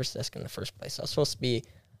the service desk in the first place. I was supposed to be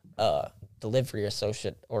delivery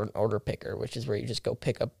associate or an order picker, which is where you just go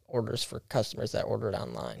pick up orders for customers that ordered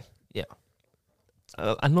online. Yeah.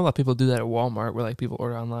 I know a lot of people do that at Walmart, where like people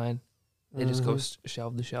order online. They just go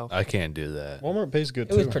shelf to shelf. I can't do that. Walmart pays good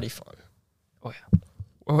It too. was pretty fun.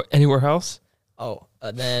 Or anywhere else? Oh,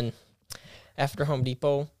 then after Home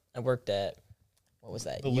Depot, I worked at, what was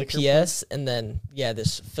that? The liquor UPS, and then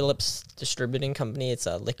this Phillips Distributing Company. It's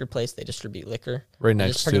a liquor place. They distribute liquor. Right I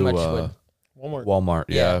next just pretty to much would- Walmart. Walmart.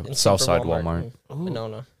 Yeah, in Southside Super Walmart. in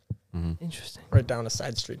Winona, Interesting. right down a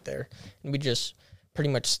side street there, and we just pretty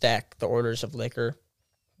much stack the orders of liquor,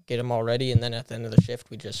 get them all ready, and then at the end of the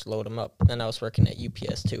shift, we just load them up. Then I was working at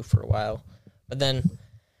UPS too for a while, but then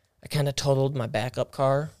I kind of totaled my backup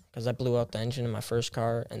car because I blew out the engine in my first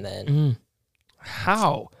car, and then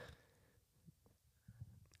How?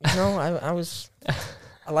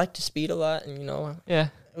 I like to speed a lot, and Yeah.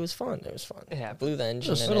 it was fun. It was fun. Yeah. I blew the engine.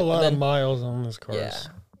 Just in put it, a but lot then- of miles on this car. Yeah.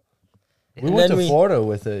 We And went then to Florida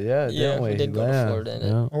with it. Yeah, Yeah, didn't we? we did go to Yeah, Florida in it.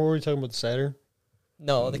 yeah. Or were we talking about the Saturn?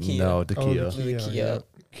 No, the Kia. No, the Oh, Kia. the The Kia. yeah.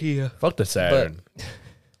 Kia. Fuck the Saturn.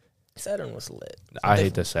 Saturn was lit. I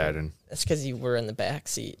hate the Saturn. That's because you were in the back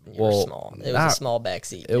seat and you Well, were small. It was not- a small back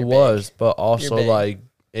seat. It You're was, big. but also big. like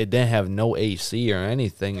it didn't have no AC or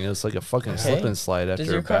anything. It was like a fucking Okay. slip and slide after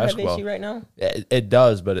Does your car have basketball. AC right now? It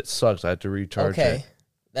does, but it sucks. I have to recharge Okay. it.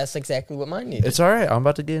 That's exactly what mine needed. It's all right. I'm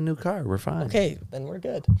about to get a new car. We're fine. Okay, then we're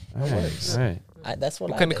good. All right. worries. All right. That's what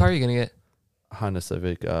What I kind of did. car are you gonna get? Honda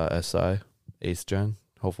Civic SI, 8th gen.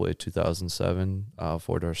 Hopefully a 2007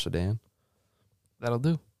 4-door sedan. That'll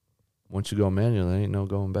do. Once you go manual, there ain't no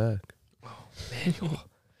going back. Manual.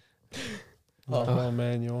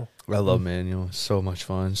 Manual. I love manual. It's so much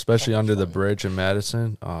fun, especially under the bridge in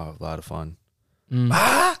Madison. Oh, a lot of fun.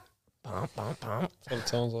 Bump, bump, bump. That's what it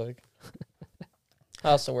sounds like. I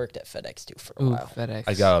also worked at FedEx too for a Ooh, while. FedEx.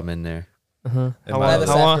 I got them in there. Uh-huh. And How, my-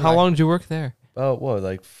 long, how long did you work there? Oh, what,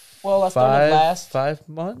 like Well, I started last 5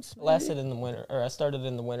 months? lasted in the winter, or I started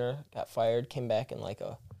in the winter, got fired, came back in like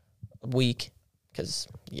a week, because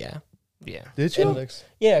Yeah. Did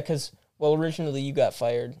originally you got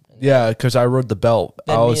fired. Yeah, because I rode the belt.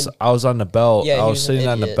 Then I me was and- I was on the belt. Yeah, I he was was an sitting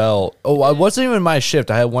on the idiot. belt. Oh, it wasn't even my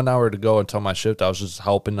shift. I had 1 hour to go until my shift. I was just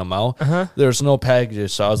helping them out. Uh-huh. There's no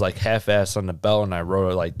packages, so I was like half-assed on the belt, and I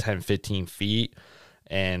rode it like 10, 15 feet.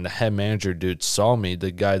 And the head manager dude saw me.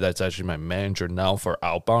 The guy that's actually my manager now for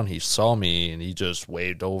outbound, he saw me, and he just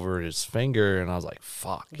waved over his finger, and I was like,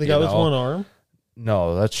 fuck. The you guy with know? one arm?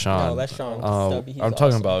 No, that's Sean. No, that's Sean. Stubby, he's I'm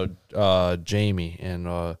talking awesome. about Jamie and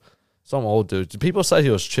some old dude. People said he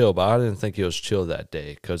was chill, but I didn't think he was chill that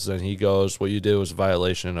day. Because then he goes, "What you did was a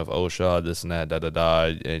violation of OSHA, this and that, da da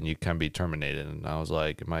da, and you can be terminated." And I was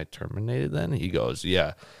like, "Am I terminated then?" He goes,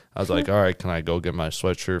 "Yeah." I was like, "All right, can I go get my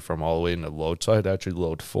sweatshirt from all the way in the load side?" Actually,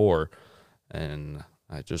 load 4, and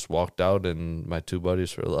I just walked out, and my 2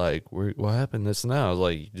 buddies were like, "What happened? This and that?" I was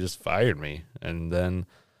like, "You just fired me," and then.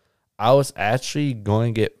 I was actually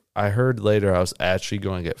going to get. I heard later I was actually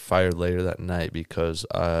going to get fired later that night because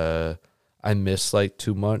I missed like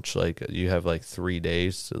too much. Like you have like 3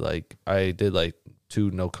 days to like. I did like 2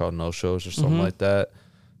 no call no shows or something like that.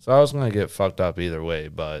 So I was going to get fucked up either way.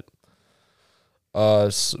 But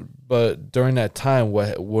but during that time,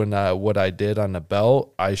 what I did on the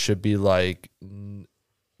belt, I should be like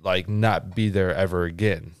like not be there ever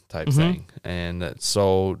again type Mhm. thing. And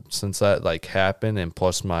so since that like happened, and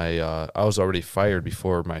plus my I was already fired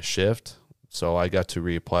before my shift, so I got to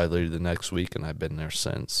reapply later the next week, and I've been there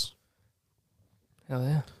since. Hell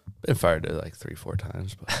yeah. Been fired like 3-4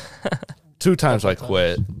 times, but 2 times I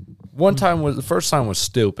quit. One time was the first time was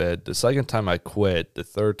stupid. The second time I quit. The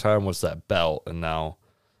third time was that belt, and now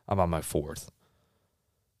I'm on my 4th.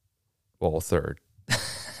 Well, third.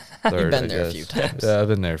 You've been I there a guess. few times. Yeah, I've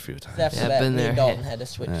been there a few times. After Yeah, that, been me there. and Dalton had to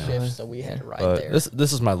switch Yeah. shifts, so we had to ride But there.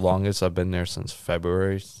 this is my longest I've been there since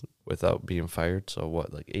February without being fired. So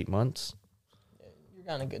what, like 8 months?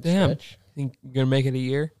 You're on a good Damn. stretch. Think you're gonna make it a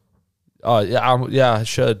year? Oh yeah, I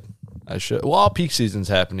should. Well, all peak season's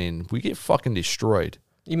happening. We get fucking destroyed.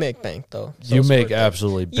 You make bank though. so You it's make worth it.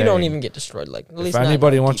 absolutely. You don't bang. even get destroyed. Like at If least not in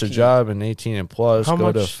anybody wants a OTP. job in 18 and plus, How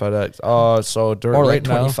go to much- FedEx. So during or right like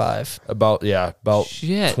now, 25, about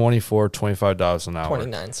Shit. $24-$25 an hour.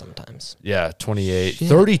 29 sometimes. Yeah, 28, Shit.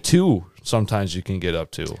 32. Sometimes you can get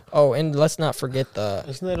up to Oh, and let's not forget the.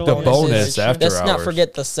 Isn't that the all bonus after Let's hours. not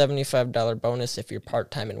forget the $75 bonus if you're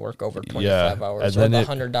part time and work over 25 Yeah, hours, and or then the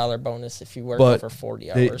 $100 bonus if you work but over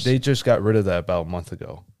 40 They hours. they just got rid of that about a month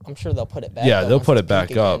ago. I'm sure they'll put it back. Yeah, up they'll once put it's it back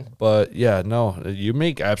peak up. again. But yeah, no, you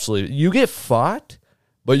make absolutely. You get fought,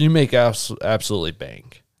 but you make absolutely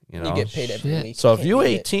bank. You know. You get paid every Shit. week. So if can't you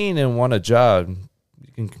beat it. 18 and want a job,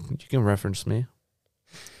 you can reference me.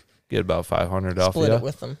 Get about 500 off of split you. it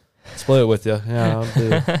with them. Split it with you. Yeah,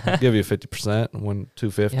 I'll give you 50%. Win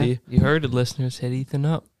 250. Yeah, you heard it, listeners. Hit Ethan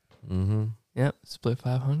up. Mm-hmm. Yep, split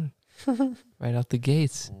 500 right out the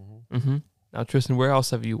gates. Mm-hmm. Now, Tristan, where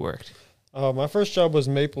else have you worked? My first job was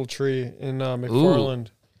Maple Tree in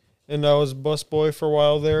McFarland, and I was busboy for a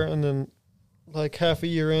while there. And then, like half a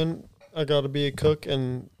year in, I got to be a cook,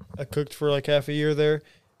 and I cooked for like half a year there.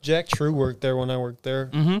 Jack True worked there when I worked there.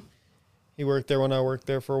 Mm-hmm. He worked there when I worked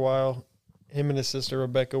there for a while. Him and his sister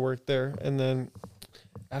Rebecca worked there, and then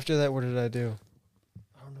after that, what did I do?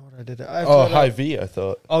 I don't know what I did. After Oh, that, Hy-Vee, I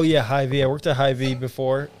thought. Oh yeah, Hy-Vee. I worked at Hy-Vee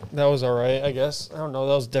before. That was all right, I guess. I don't know.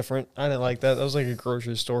 That was different. I didn't like that. That was like a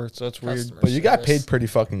grocery store, so that's weird. Customer But you got service. paid pretty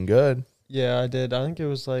fucking good. Yeah, I did. I think it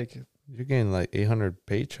was like You're getting like 800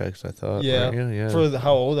 paychecks, I thought. Yeah. weren't you? Yeah. for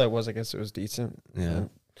how old I was. I guess it was decent. yeah. And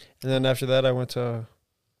then after that, I went to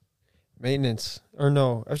maintenance. Or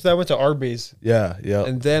no, after that, I went to Arby's, Yeah. Yeah.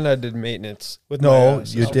 and then I did maintenance with my No,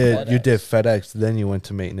 ass. you Oh, did. You FedEx. did FedEx. Then you went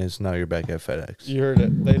to maintenance. Now you're back at FedEx. You heard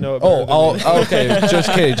it. They know it. better Oh, than me. okay.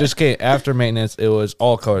 Just kidding. Just kidding. After maintenance, it was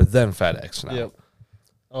All Color, then FedEx. Now. Yep.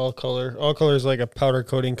 All Color. All Color is like a powder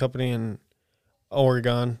coating company in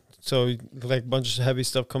Oregon. So like a bunch of heavy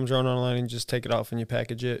stuff comes around online, and you just take it off and you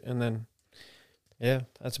package it, and then yeah,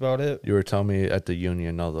 that's about it. You were telling me at the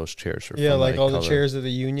union, all those chairs are Yeah, from, like all the Color. chairs at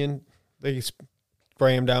the union, they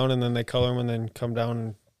spray them down and then they color them and then come down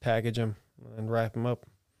and package them and wrap them up.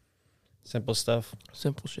 Simple stuff.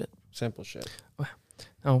 Simple shit. Simple shit.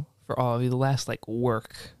 Oh, for all of you, the last like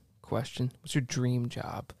work question: what's your dream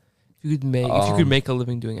job? If you could make a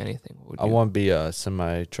living doing anything, what would you? I want to be a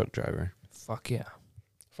semi truck driver. Fuck yeah.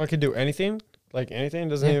 If I could do anything, like anything,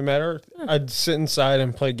 doesn't Yeah. even matter. I'd sit inside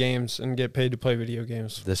and play games and get paid to play video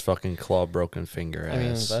games. This fucking claw broken finger I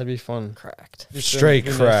mean, ass. that'd be fun. Cracked. Just Straight it'd be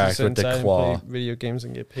nice to crack sit with the inside and claw. play video games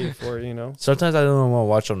and get paid for it, you know? Sometimes I don't want to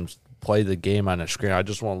watch him play the game on the screen. I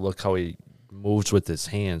just want to look how he moves with his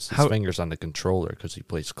hands, his How- fingers on the controller, because he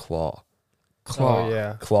plays claw. Claw. Oh,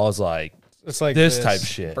 yeah. Claw's like It's like this type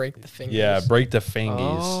shit. Break the fingers. Yeah, break the fingies.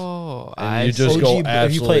 Oh, And I you just see. go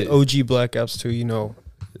if you play absolutely- OG Black Ops 2, you know,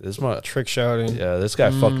 This my trick shouting. yeah. This guy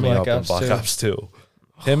fucked me Black up in Ops Black 2. Ops 2.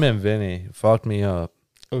 Him and Vinny fucked me up.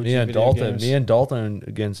 OG Me and video Dalton. games. Me and Dalton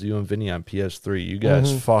against you and Vinny on PS3. You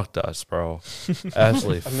guys Mhm. fucked us, bro.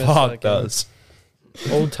 Absolutely I miss fucked that game. us.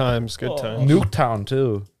 Old times, good times. Nuketown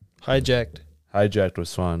too. Hijacked. Hijacked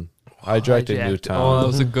was fun. Hijacked in Oh, that Nuketown.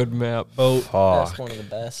 was a good map. Boat. That's Fuck. one of the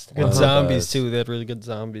best. Good One of the zombies best. too. They had really good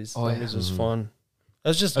zombies. Oh, yeah. Zombies was Mhm. fun.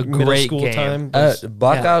 That's just A middle great school game. time. was-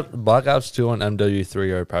 Black Ops 2 and MW3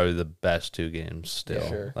 are probably the best two games still,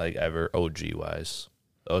 Sure. like ever OG wise.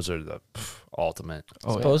 Those are the ultimate.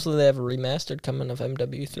 Oh, yeah. Supposedly they have a remastered coming of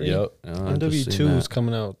MW3. Yep. MW2 is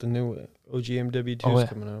coming out. The new OG MW2 Oh, is yeah.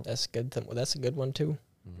 coming out. That's good. That's a good one too.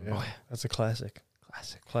 Yeah. Oh, yeah. That's a classic.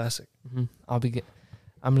 Classic. Classic. Mm-hmm.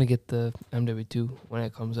 I'm gonna get the MW2 when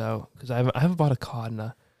it comes out because I haven't bought a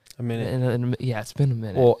COD A minute. yeah, it's been a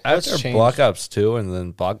minute. Well, That's after changed. Black Ops 2 and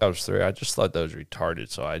then Black Ops 3, I just thought that was retarded,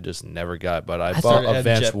 so I just never got. But I I bought thought it had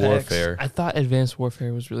Advanced jetpacks. Warfare. I thought Advanced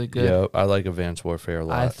Warfare was really good. Yeah, I like Advanced Warfare a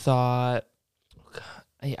I lot. thought,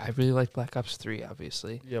 yeah, I really like Black Ops 3.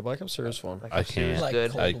 Obviously, Yeah, Black Ops 3 is fun. Black I Ops 3 can't. is Like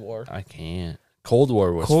good. Cold War. I can't. Cold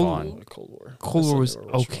War was Cold fun. Cold War. Cold War was Sunday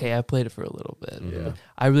okay. I played it for a little bit. Mhm. Yeah.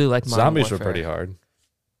 I really liked Modern Zombies were Warfare. pretty hard.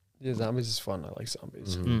 Yeah, zombies is fun. I like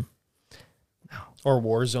zombies. Mhm. Mm. Or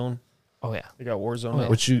Warzone. Oh yeah. They got Warzone. Oh,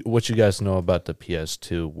 yeah. now. What you guys know about the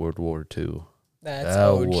PS2 World War II? That's That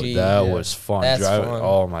OG. that yeah. was fun. That's Driving, fun.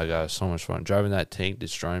 Oh my god, so much fun! Driving that tank,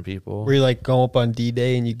 destroying people. Where you like go up on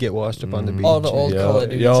D-Day and you get washed up on the Mhm. beach. All the old Yo, Call of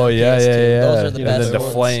Duties yo, on yeah, PS2. yeah, yeah. Those are the And best And then the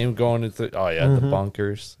ones. flame going into. Oh yeah, the Mhm.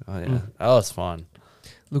 bunkers. Oh yeah, Mm. that was fun.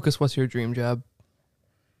 Lucas, what's your dream job?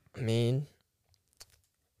 I mean,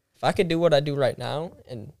 if I could do what I do right now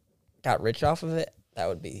and got rich off of it, that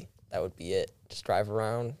would be it. Just drive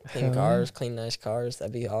around, clean Hell yeah. cars, clean nice cars.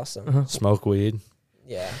 That'd be awesome. Uh-huh. Smoke weed.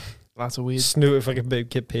 Yeah. Lots of weed. Snoop, if I could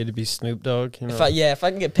get paid to be Snoop Dogg, you know. If I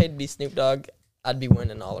can get paid to be Snoop Dogg, I'd be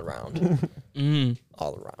winning all around. Mm.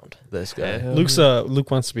 all around. This guy. Hell Luke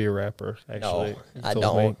wants to be a rapper. Actually, No, He I told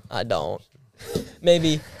don't. me. I don't.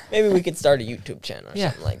 Maybe we could start a YouTube channel or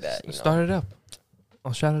Yeah. something like that. You know? Start it up.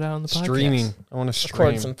 I'll shout it out on the podcast. Streaming. I want to Record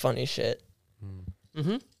stream. some funny shit.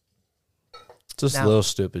 Mm-hmm. Just Now- little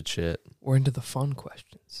stupid shit. We're into the fun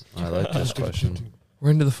questions. I like this question. We're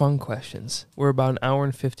into the fun questions. We're about an hour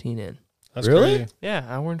and 15 in. That's Really? crazy. Yeah,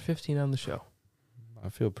 hour and 15 on the show. I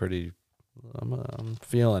feel pretty. I'm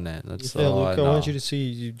feeling it. That's Yeah, all Luke, I I know. want you to see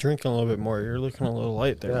you drinking a little bit more. You're looking a little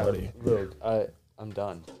light there, buddy. Look, I'm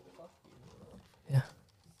done.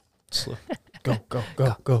 Slow.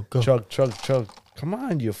 Go. Chug. Come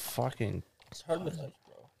on, you fucking. It's hard with ice,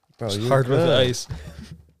 bro. Bro, It's you're hard with good. the ice.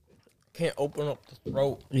 Can't open up the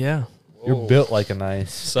throat. Yeah. You're Whoa. built like an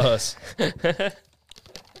ice. Sus.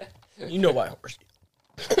 You know why horse.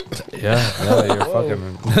 Yeah, you're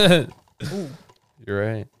fucking. You're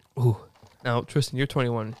right. Ooh. Now, Tristan, you're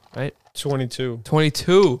 21, right? 22.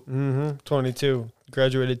 22. Mm-hmm. 22.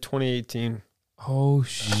 Graduated 2018. Oh,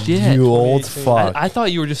 shit. You old 2018. fuck. I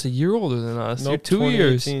thought you were just a year older than us. You're 2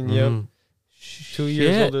 years. 2018, Yep. Mhm. 2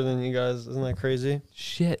 years Shit. older than you guys. Isn't that crazy?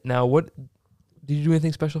 Shit. Now, what did you do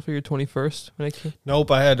anything special for your 21st when I came? Nope,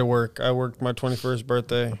 I had to work. I worked my 21st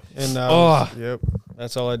birthday. And yep,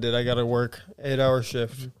 that's all I did. I got to work 8-hour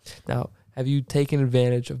shift. Now, have you taken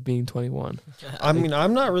advantage of being 21? I mean,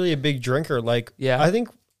 I'm not really a big drinker. Like, Yeah. I think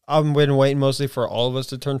I've been waiting mostly for all of us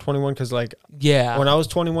to turn 21 because, like, Yeah. when I was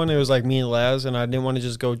 21, it was like me and Laz, and I didn't want to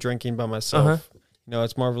just go drinking by myself. Uh-huh. You know,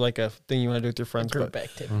 it's more of like a thing you want to do with your friends. Group But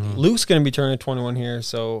activity. Luke's going to be turning 21 here,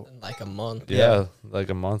 so In like a month. Yeah, like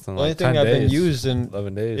a month and the only like thing 10 I've days. been used in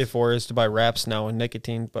 11 days. it for is to buy wraps now and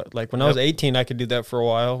nicotine. But like when I was 18, I could do that for a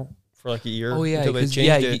while, for like a year. Oh, yeah. until they 'cause, changed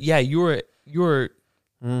yeah, it. yeah, you were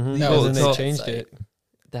Mm-hmm. That And was then they so- changed it.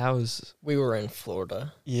 that was, We were in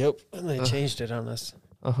Florida. Yep, and they changed it on us.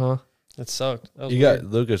 uh-huh. It sucked. That was you weird.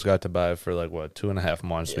 got Lucas got to buy it for like what 2.5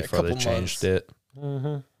 months Yeah, a before they couple changed months. it.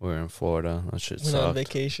 Mm-hmm. We were in Florida. That shit Went on sucked.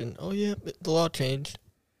 vacation. Oh yeah, but the law changed.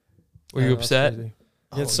 Were you upset?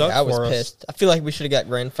 It sucked I was for us. pissed. I feel like we should have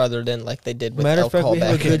got grandfathered in like they did with Matter of fact, alcohol we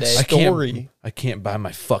have back a in the good day. I can't- story. I can't buy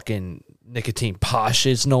my fucking nicotine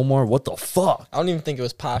Poshes no more. What the fuck? I don't even think it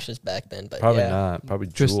was Posh's back then, but Probably yeah. not. Probably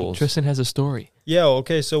Tristan, Jules. Tristan has a story. Yeah,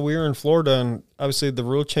 okay, so we were in Florida, and obviously the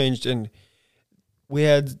rule changed, and we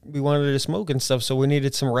wanted to smoke and stuff, so we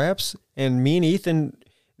needed some wraps, and me and Ethan,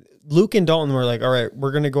 Luke and Dalton were like, all right,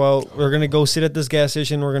 we're going to go out, we're going to go sit at this gas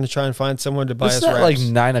station, we're going to try and find someone to buy This us is at wraps.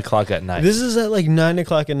 like 9 o'clock at night. This is at like 9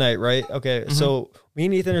 o'clock at night, right? Okay, so me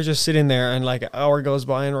and Ethan are just sitting there, and like an hour goes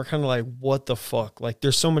by, and we're kind of like, what the fuck? Like,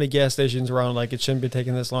 there's so many gas stations around, like, it shouldn't be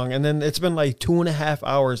taking this long. And then it's been like 2.5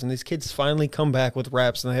 hours, and these kids finally come back with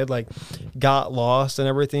wraps, and they had like got lost and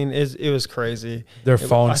everything. It was crazy. Their I-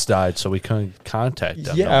 phones died, so we couldn't contact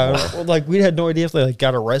them. Yeah, no more. well, like we had no idea if they like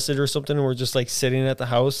got arrested or something, and we're just like sitting at the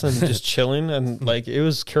house and just chilling, and like it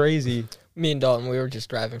was crazy. Me and Dalton, we were just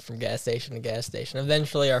driving from gas station to gas station.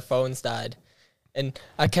 Eventually, our phones died. And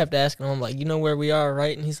I kept asking him, like, you know where we are,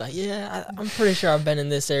 right? And he's like, yeah, I'm pretty sure I've been in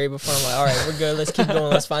this area before. I'm like, all right, we're good. Let's keep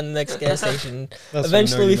going. Let's find the next gas station. That's when you know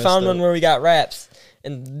Eventually, you we messed found up. one where we got wraps.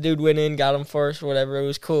 And the dude went in, got them for us, whatever. It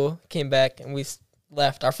was cool. Came back, and we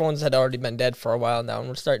left. Our phones had already been dead for a while now, and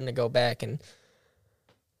we're starting to go back. And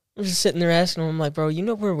I'm just sitting there asking him, I'm like, bro, you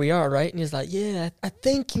know where we are, right? And he's like, yeah, I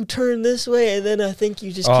think you turn this way, and then I think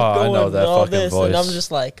you just keep Oh, I going know and that all fucking this. And I'm voice.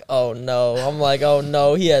 just like, oh, no. I'm like, oh,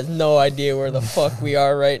 no. He has no idea where the fuck we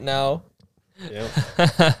are right now. Yeah,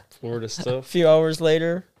 Florida A stuff. few hours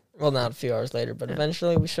later, well, not a few hours later, but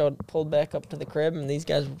eventually we pulled back up to the crib, and these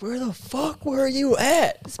guys, where the fuck were you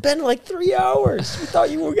at? It's been like 3 hours. We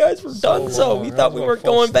thought you guys were done so. long. We That thought was we a weren't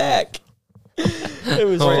false going start. back. It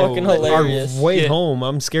was Oh, fucking like, hilarious. Our way Yeah. home,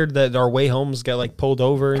 I'm scared that our way home's got like pulled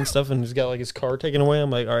over and stuff, and he's got like his car taken away.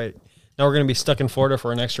 I'm like, all right, Now we're gonna be stuck in Florida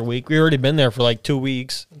for an extra week. We already been there for like 2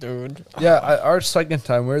 weeks. Dude. Yeah, our second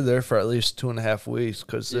time we were there for at least 2.5 weeks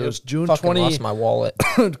because it was June Fucking 20. lost my wallet.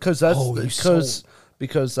 Because that's Oh, you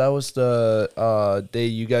because that was the day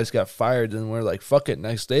you guys got fired, and we're like, fuck it,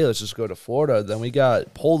 next day let's just go to Florida. Then we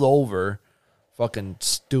got pulled over, fucking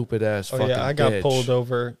stupid ass. Oh fucking yeah, I got bitch. pulled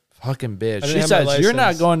over. Fucking bitch. I didn't She have my says, "You're not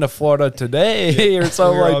license." going to Florida today," or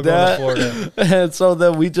something We were all like going to that. Florida. And so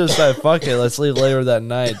then we just said, "Fuck it, let's leave later that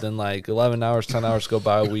night." Then like 11 hours, 10 hours go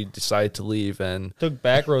by, we decide to leave, and Took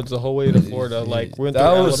back roads the whole way to Florida. Like went through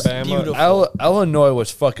that was Alabama. beautiful. Illinois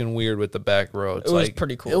was fucking weird with the back roads. It was like,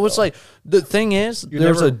 pretty cool, It was though. like the thing is, You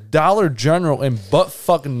there's never- a Dollar General in butt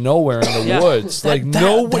fucking nowhere in the Yeah, woods. that- like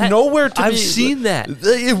that- nowhere to I've be. seen that.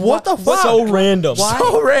 What the fuck? So random. Why?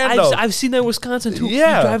 So random. I've seen that in Wisconsin too.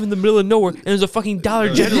 Yeah. You drive in the middle of nowhere and there's a fucking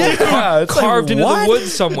Dollar General Yeah, it's like, carved into what? the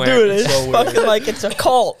woods somewhere. Dude, it's So weird. fucking like it's a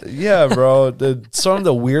cult. Yeah, bro. Some of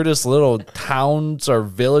the weirdest little towns or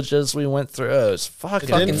villages we went through. It was fucking,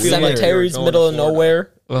 It didn't Fucking feel like you were cemeteries, going middle to of Florida.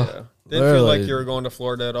 nowhere. Ugh. Yeah. Didn't feel like Literally. you were going to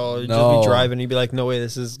Florida at all. You'd No. just be driving. You'd be like, no way,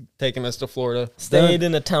 this is taking us to Florida. Stayed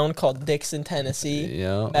in a town called Dixon, Tennessee.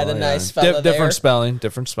 Yeah, Met a yeah. nice fella there. Different spelling.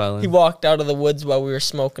 Different spelling. He walked out of the woods while we were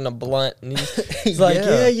smoking a blunt, and he's like, Yeah.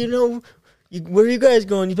 "Yeah, you know, where are you guys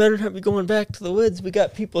going? You better not be going back to the woods. We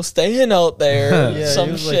got people staying out there. Yeah, Some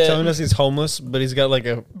he was shit. like telling us he's homeless, but he's got like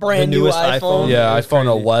a Brand the new newest iPhone. Yeah, It was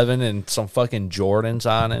iPhone crazy. 11 and some fucking Jordans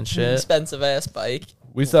on and shit. Expensive ass bike.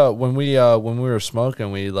 We thought when we were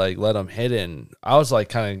smoking, we like let him hit it. And I was like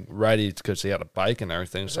kind of ready because he had a bike and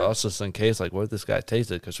everything. So I was just in case, like, what if this guy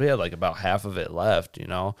takes it? Because we had like about half of it left, you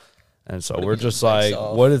know. And so we're just like,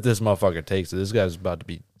 off? what if this motherfucker takes it? This guy's about to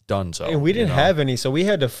be done. So And we didn't have any, so we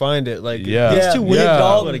had to find it. Like Yeah. these Yeah, two we women had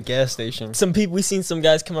called Dalton. at a gas station. Some people, we seen some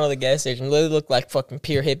guys come out of the gas station. They looked like fucking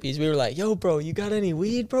pure hippies. We were like, "Yo, bro, you got any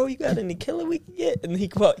weed, bro? You got any killer we can get?" And he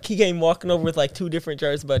came walking over with like 2 different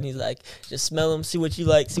jars of bud, and he's like, "Just smell them, see what you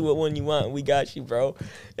like, see what one you want. We got you, bro."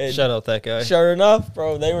 And Shout out that guy. sure enough,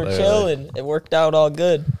 bro, they were Literally. chilling. It worked out all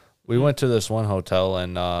good. We went to this one hotel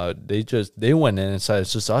and they went in and said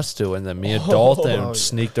it's just us two, and then me and Dalton yeah.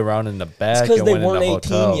 sneaked around in the It's back because and they went in weren't the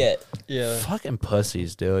 18 hotel. yet. Yeah, Fucking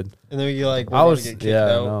pussies, dude. and then we like, I was get kicked yeah,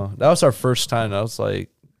 out. no. That was our first time. That was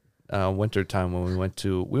like winter time when we went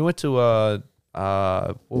to what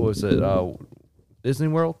was it? Disney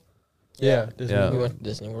World? Yeah, Disney Yeah. We World. went to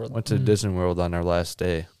Disney World. Went to Disney World on our last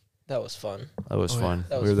day. That was fun. That was Oh, yeah. fun.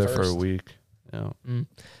 That We were was there for a first. week. Yeah. Mm.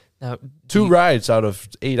 Now, 2 rides out of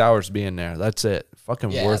 8 hours being there. That's it.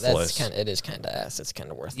 Fucking Yeah, worthless. it is kind of ass. It's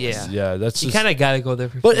kind of worthless. Yeah. Yeah, that's you just, kind of got to go there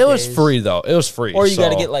for. a but few it was days. free though. It was free. Or you got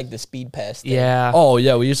to so- get like the speed pass. Thing. Yeah. Oh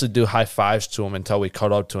yeah, we used to do high fives to them until we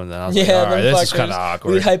caught up to them. Then I was like, all them right, this is fuckers, kind of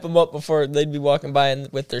awkward. We'd hype them up before they'd be walking by and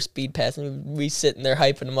with their speed pass, and we'd be sitting there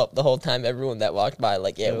hyping them up the whole time. Everyone that walked by,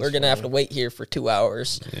 like, yeah, That was we're gonna have to funny. wait here for 2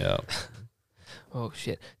 hours. Yeah. Oh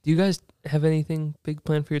shit. Do you guys have anything big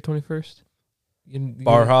planned for your 21st? You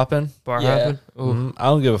Bar hopping. Bar Yeah. hopping. Oh, Mhm. I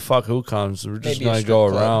don't give a fuck who comes. We're just Maybe a gonna strip go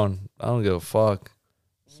club. around. I don't give a fuck.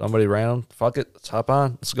 Somebody random. Fuck it. Let's hop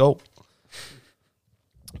on. Let's go.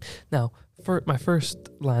 Now, for my first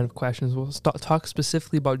line of questions, we'll talk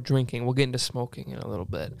specifically about drinking. We'll get into smoking in a little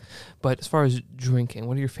bit, but as far as drinking,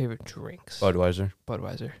 what are your favorite drinks? Budweiser.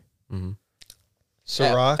 Budweiser, Mm-hmm.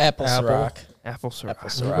 Ciroc, Apple Ciroc. Apple Ciroc. Apple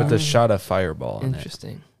Ciroc. With a shot of Fireball in it.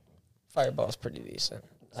 Interesting. Fireball's pretty decent.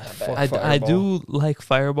 It's not Fuck bad. Fireball. I do like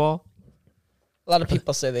Fireball. A lot of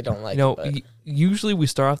people say they don't like You know, it, but usually we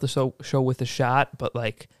start off the show with a shot, but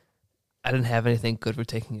like, I didn't have anything good for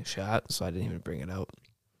taking a shot, so I didn't even bring it out.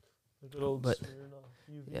 But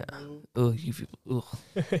yeah, ugh, ugh.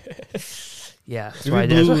 Yeah, that's why I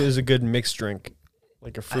Blue did. is a good mixed drink,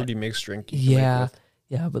 like a fruity mixed drink. you can make Yeah, with.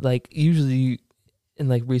 yeah, but like usually in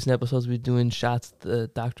like recent episodes, we're doing shots. The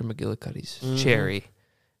Dr. McGillicuddy's Mhm. cherry.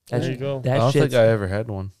 There you go. I That don't shit. think I ever had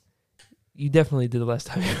one. You definitely did the last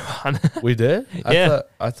time you were on. We did? Yeah.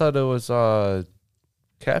 I thought it was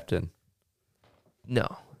Captain. No,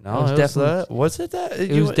 No, It was it was definitely- that. Was it that?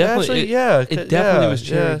 It was definitely- yeah. it definitely was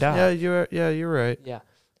cherry yeah, dot. yeah, you're right. yeah,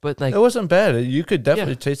 but like, It wasn't bad. You could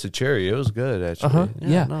definitely taste the cherry. It was good actually. Uh-huh,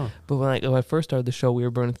 yeah. No. but when I first started the show, we were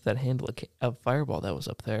burning through that handle of Fireball that was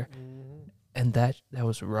up there, and that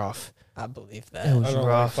was rough. I believe It that. was I don't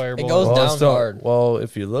rough. like Fireball. It goes down it's the- hard. Well,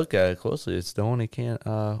 if you look at it closely, it's the only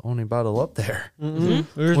bottle up there. Mhm.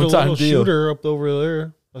 There's a One-time little deal. shooter up over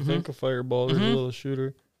there. I Mhm. think a Fireball. There's a Mhm. little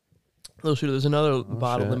shooter. Little shooter. There's another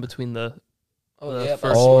bottle shit. in between the Oh, the yeah.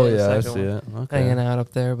 first Oh one, yeah, I second see one. it. Okay. hanging out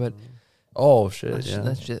up there, but Oh shit, that's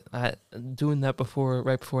yeah. just doing that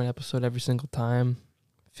right before an episode every single time.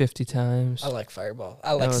 50 times. I like Fireball.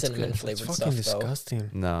 I like it's cinnamon good. It's flavored fucking stuff though. disgusting.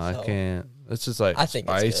 No, I So- can't. It's just like I think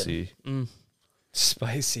it's good. spicy. Mm.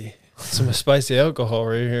 Spicy. Some spicy alcohol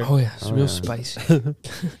right here. Oh yeah, it's Oh, real yeah. spicy.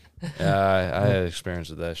 Yeah, I had experience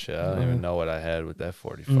with that shit. I don't Mm. even know what I had with that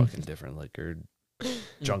 40 Mm. fucking different liquor.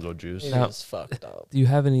 Jungle juice. It Now- was fucked up. Do you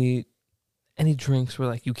have any drinks where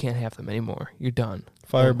like you can't have them anymore? You're done.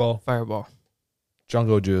 Fireball. Fireball.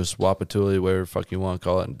 Jungle juice, Wapatuli, whatever the fuck you want to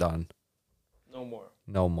call it, and done. No more.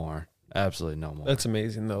 No more. Absolutely no more. That's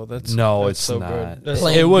amazing though. That's No, that's it's so not. good. That's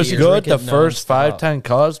Plain It was beer. good the Drink it first nonstop. 5-10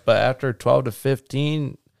 cups, but after 12 to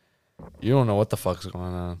 15, you don't know what the fuck's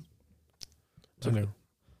going on. I knew.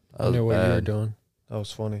 That I was knew what you were bad. doing. That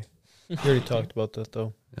was funny. You already talked about that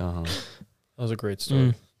though. Uh-huh. That was a great story.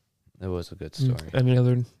 Mm. It was a good Mm. story. Any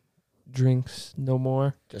other drinks? No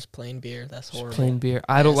more. Just plain beer. That's Just horrible. plain beer.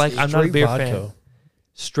 I don't like. Nasty. I'm not a Straight beer vodka. fan.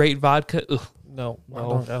 Straight vodka. Ugh. No,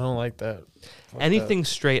 No. I don't like that. Fuck Anything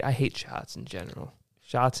straight. I hate shots in general.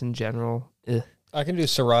 Shots in general. Ugh. that. I can do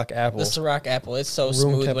Ciroc apple. The Ciroc apple. It's so Room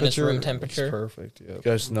smooth when it's room it's temperature. perfect. Yeah. You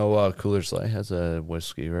guys know Coolers Light has a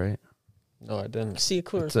whiskey, right? No, I didn't. See, a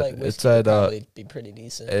Coors It's Light it's whiskey would at, probably be pretty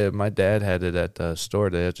decent. My dad had it at the store.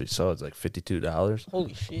 They actually sell it. It's like $52.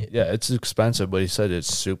 Holy shit. Yeah, it's expensive, but he said it's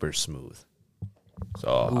super smooth.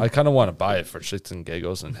 So I kind of want to buy it for shits and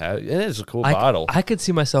giggles and have it. It is a cool bottle. I could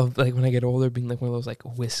see myself like when I get older being like one of those like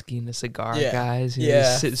whiskey and a cigar Yeah. guys. You know, Yeah.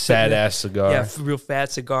 just sitting Fat there. ass cigar. Yeah, real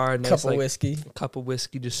fat cigar. Nice, Cup of like, whiskey. Cup of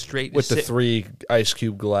whiskey, just straight. With just the sit, 3 ice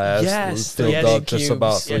cube glass. Yes, Filled yes. up just Cubes.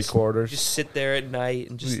 about Yes. 3/4. Just sit there at night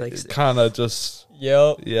and just like kind of just,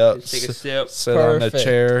 Yep. yeah. just take a sip. Sit on the Perfect.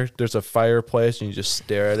 chair. There's a fireplace, and you just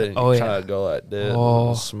stare at it, and Oh, you yeah. kind of go like this, Oh.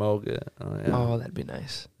 and smoke it. Oh, yeah. Oh, that'd be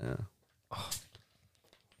nice. Yeah.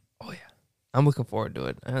 Oh yeah, I'm looking forward to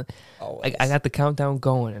it. Always. I got the countdown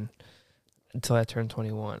going until I turn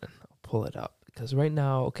 21, and I'll pull it up because right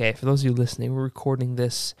now, okay, for those of you listening, we're recording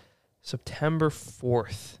this September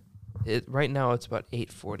 4th. Right now it's about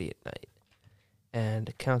 8:40 at night, and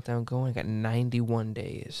the countdown going. I got 91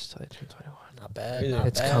 days till I turn 21. Not bad. Yeah. Not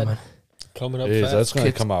It's bad. coming. Coming up It is. fast. That's going to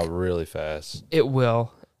It's- come out really fast. It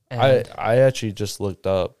will. And I actually just looked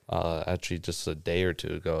up, just a day or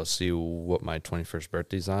two ago, see what my 21st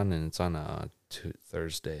birthday's on, and it's on a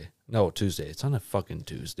Thursday. No, Tuesday. It's on a fucking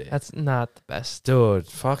Tuesday. that's not the best. Dude,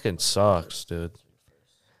 fucking sucks, dude.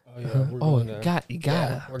 Oh, yeah, we're Oh, going you there. gotta.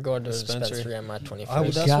 Yeah, we're going to the Dispensary. dispensary on my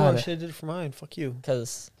 21st. That's what I Got should have did for mine. Fuck you.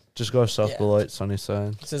 Because Just go South Yeah. Beloit,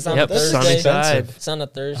 Sunnyside. it's on Yep, a Thursday. sunny side. It's on a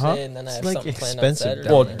Thursday, Huh? and then I It's have like something planned on expensive Saturday.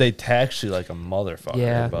 down Well, there. they tax you like a motherfucker.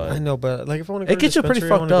 Yeah. but I know, but like if I want to go It gets you pretty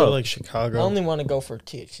dispensary, I wanna fucked go up. to, like I Chicago. only want to go for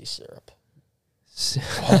THC syrup.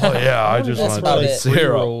 Oh yeah, I just That's want about to it. zero.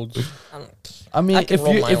 Pre-rolled. I don't- I mean, I can if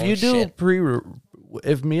roll you my if own you do shit.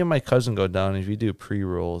 if me and my cousin go down, if you do pre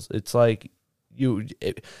rolls, it's like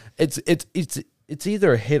it's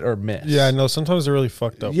either a hit or miss. Yeah, I know. Sometimes they're really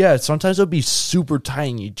fucked up. Yeah, sometimes it'll be super tight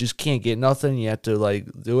and you just can't get nothing. You have to like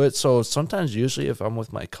do it. So sometimes, usually, if I'm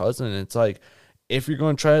with my cousin, it's like, if you're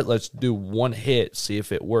going to try it, let's do one hit, see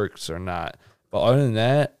if it works or not. But other than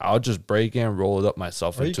that, I'll just break in, roll it up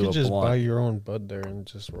myself Or you into could a just buy blunt. your own bud there and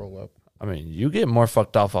just roll up. I mean, you get more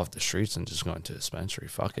fucked off the streets than just going to a dispensary.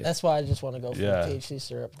 Fuck it. That's why I just want to go for Yeah. THC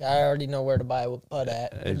syrup. I already know where to buy bud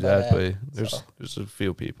at. Exactly. Bud at, so. There's a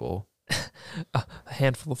few people. a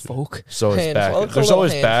handful of folk. So it's Handful. back. It's a There's little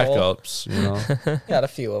always handful. backups, you know. Got a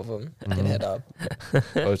few of them. I can Mhm. hit up.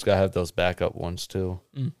 Always gotta have those backup ones too.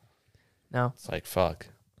 Now, It's like fuck.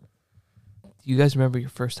 do you guys remember your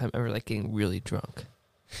first time ever like getting really drunk?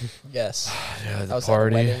 Yes. Yeah, I was at a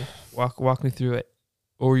wedding. Walk me through it.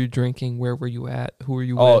 What were you drinking? Where were you at? Who were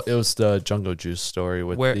you Oh, with? it was the Jungle Juice story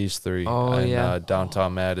with Where- these three. Oh, in, yeah.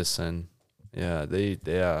 downtown Madison. Yeah,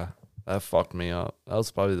 that fucked me up. That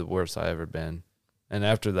was probably the worst I ever been. And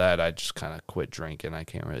after that, I just kind of quit drinking. I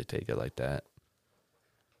can't really take it like that.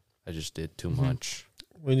 I just did too Mhm. much.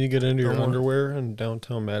 When you get into your No more. underwear in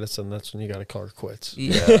downtown Madison, that's when you got to call it quits.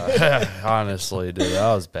 Yeah, honestly, dude,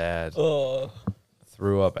 that was bad. Oh.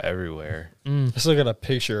 Threw up everywhere. Mm. I still got a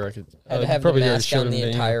picture. I could I had to have the probably already mask showed on the him to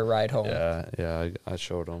you. entire ride home. Yeah, I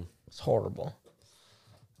showed them. It's horrible.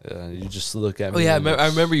 Yeah, you just look at Oh me. yeah, and I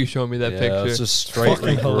it's- remember you showing me that yeah, picture. It's just straight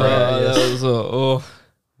Fucking regret. hilarious. that was oh.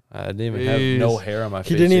 I didn't even have no hair on my face.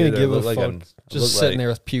 He didn't even either. give I a looked like fuck. I Just looked sitting like- there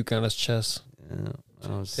with puke on his chest, Yeah,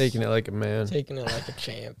 I was, taking it like a man. Taking it like a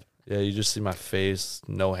champ. Yeah, you just see my face,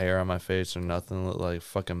 no hair on my face or nothing. Look like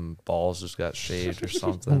fucking balls just got shaved or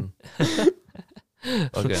something.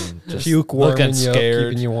 Looking just Puke looking warming you up, scared.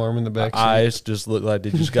 keeping you warm in the back. My eyes just look like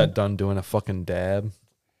they just got done doing a fucking dab.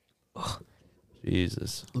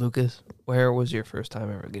 Jesus. Lucas, where was your first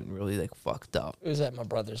time ever getting really like fucked up? It was at my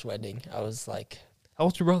brother's wedding. I was like How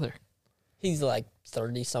old's your brother? He's like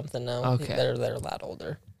 30 something now. Okay. They're a lot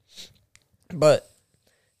older. But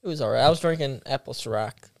it was alright. I was drinking apple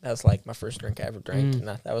Ciroc. That was like my first drink I ever drank. And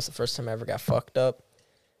that was the first time I ever got fucked up.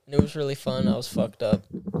 And it was really fun. I was fucked up.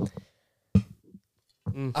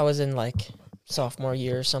 I was in like sophomore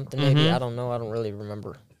year or something, maybe. I don't know. I don't really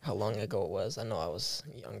remember how long ago it was. I know I was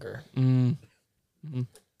younger. It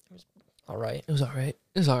was alright. It was all right.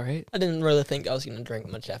 It was all right. I didn't really think I was going to drink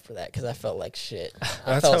much after that because I felt like shit. I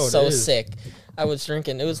That's felt how it so is. sick. I was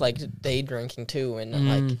drinking. It was like day drinking too. And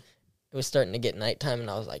like it was starting to get nighttime. And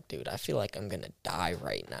I was like, dude, I feel like I'm going to die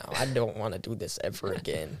right now. I don't want to do this ever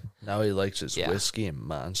again. Now he likes his Yeah. whiskey and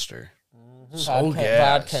Monster. Vodka,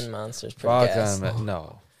 gas. vodka and Monster's pretty Vodka gas. and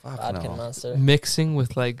no. Fuck Vodka no. and Monster. Mixing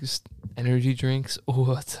with like energy drinks.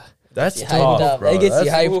 Oh, That's You hyped tough, up. bro. It gets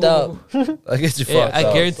you That's- hyped up. That gets you yeah, fucked I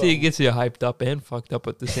up. guarantee it gets you hyped up and fucked up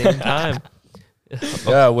at the same time.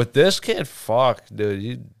 Yeah, with this kid, fuck, dude.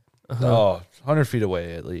 You, Uh-huh. 100 feet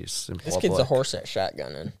away at least. In This kid's a horse at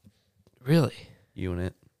shotgunning. Really?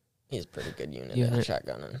 unit. He's a pretty good unit Unit. at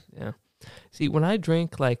shotgunning. Yeah. See, when I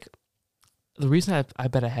drink, like, the reason I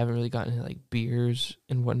bet I haven't really gotten into, like, beers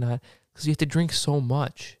and whatnot, because you have to drink so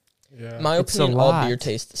much. Yeah. My It's a opinion, all lot. beer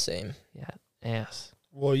tastes the same. Yeah, ass.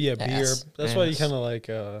 Well, yeah, beer. Ass. That's why you Ass. kind of like.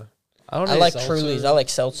 I don't I know. like seltzer. Trulies. I like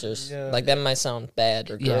seltzers. Yeah. Like that might sound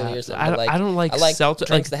bad or girly Yeah, or something. I but, don't, I don't like, I like seltzer.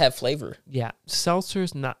 drinks Like, that have flavor. yeah,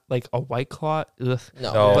 seltzer's not like a White Claw, ugh.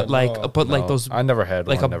 No, No. but like, no, but like No, those, I never had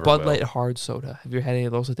like one. a never Bud will. Light hard soda. Have you had any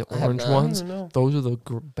of those, like the I have orange not. ones? I don't know. Those are the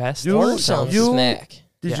best. You- Orange sounds you- smack.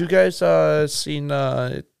 Did Yeah. you guys seen?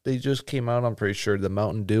 They just came out. I'm pretty sure the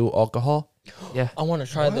Mountain Dew alcohol. Yeah, I want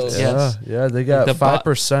to try What? those. Yes. Yeah, they got The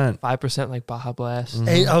 5%. 5% like Baja Blast.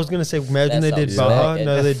 Hey, I was gonna say, imagine That they did sounds Baja. smack.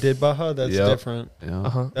 No, they did Baja. That's Yep. different. Yeah.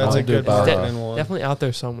 Uh-huh. That's Mountain a Dew good Baja. marketing one. Definitely out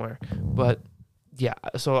there somewhere. But yeah,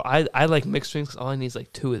 so I like mixed drinks. All I need is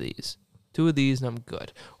like two of these, and I'm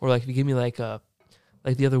good. Or like if you give me like the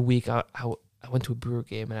other week, I went to a Brewer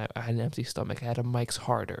game and I had an empty stomach. I had a Mike's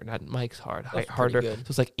Harder, not Mike's Hard, That's Harder. pretty So good.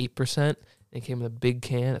 it's like 8%. And it came in a big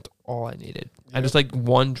can. That's all I needed. I Yep. just like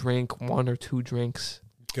one or two drinks.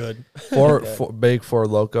 Good. Four, Good. big Four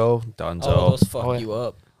Loco, Dunzo. Oh, those fuck Oh, yeah. you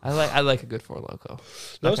up. I like a good Four Loko.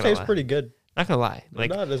 Those gonna taste lie. pretty good. Not gonna lie, They're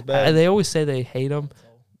like not as bad. they always say they hate them.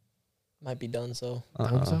 Might be done so.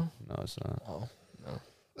 Dunzo? No, it's not. Oh.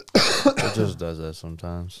 It just does that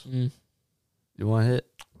sometimes. Mm, You want to hit?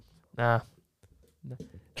 nah.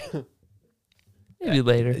 Maybe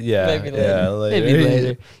later. Yeah, Maybe yeah, later. later. Maybe later.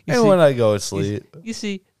 You And see- when I go to sleep. You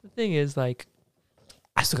see, the thing is, like,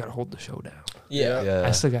 I still gotta hold the show down. Yeah. Yeah.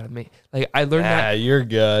 I still gotta make. Like, I learned You're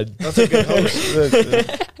good. That's a good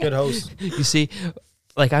host. Good host. that. You see,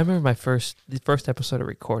 like, I remember the first episode I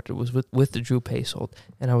recorded was with the Drew Pacehold,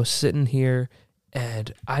 and I was sitting here,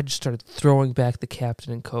 and I just started throwing back the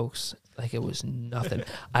Captain and Cokes like it was nothing.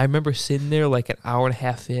 I remember sitting there like an hour and a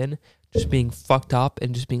half in, just being fucked up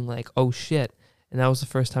and just being like, "Oh shit!" And that was the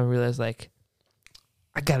first time I realized, like,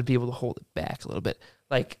 I gotta be able to hold it back a little bit.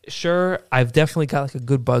 Like, sure, I've definitely got like a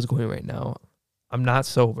good buzz going right now. I'm not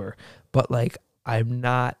sober, but like I'm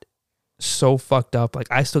not so fucked up.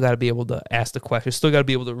 Like I still got to be able to ask the questions. Still got to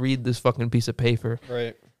be able to read this fucking piece of paper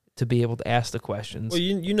Right. to be able to ask the questions. Well,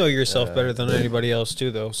 you know yourself Yeah. better than anybody else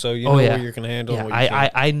too, though. So you Oh, know yeah. what you can handle. yeah, and what you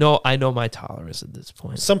can't. I know my tolerance at this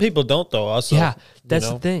point. Some people don't though. Also, Yeah, that's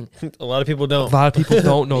know? the thing. A lot of people A don't. lot of people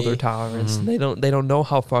don't know their Me. tolerance. Mhm. They don't know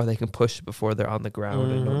how far they can push it before they're on the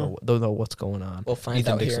ground and Mhm. don't know what's going on. We'll find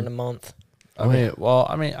Ethan out here Dixon. in a month.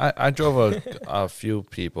 I drove a few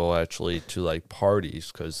people actually to like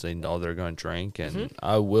parties because they know they're going to drink, and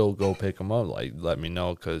I will go pick them up. Like, let me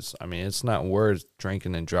know, because I mean, it's not worth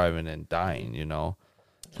drinking and driving and dying, you know.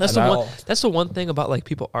 That's And the I- one. That's the one thing about like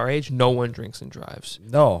people our age. No one drinks and drives.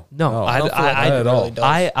 No, No, I don't feel like I not at all. really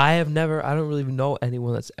does. I have never. I don't really know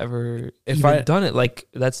anyone that's ever If even I- done it. Like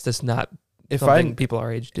that's just not if something I people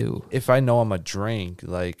our age do. if I know I'm a drink,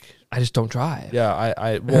 like, I just don't drive. yeah,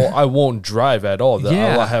 I won't drive at all.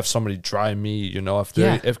 Yeah. I'll have somebody drive me, you know, if they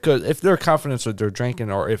Yeah. if they're confident that they're drinking,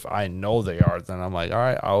 or if I know they are, then I'm like, all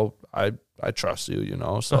right, I trust you, you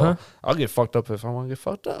know. So Uh-huh. I'll get fucked up if I want to get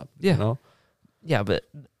fucked up. Yeah. You know? Yeah, but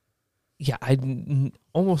yeah,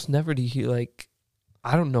 almost never do you like.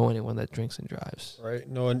 I don't know anyone that drinks and drives. Right.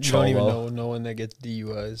 No one. You don't even Cholo. know no one that gets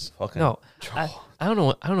DUIs. Fucking No, I don't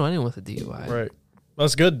know. I don't know anyone with a DUI. Right.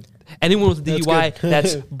 That's good. Anyone with a That's DUI good.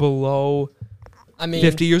 that's below I mean,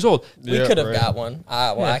 50 years old. we Yeah, could have right. got one.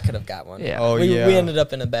 I could have got one. Yeah. Oh we yeah. ended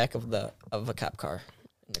up in the back of a cop car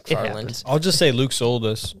in It McFarland. happens. I'll just say Luke sold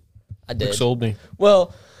us. I Luke did. sold me.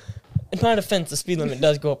 Well, in my defense, the speed limit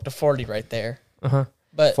does go up to 40 right there. Uh huh.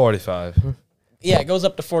 But 45. Yeah, it goes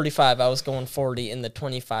up to 45. I was going 40 in the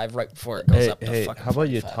 25 right before it goes Hey, up to hey, fucking how about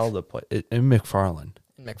you 45. tell the play in McFarland?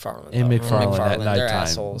 In McFarland. In though. McFarland at they're nighttime.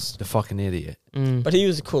 assholes. The fucking idiot. But he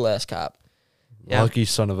was a cool ass cop. Yeah. Lucky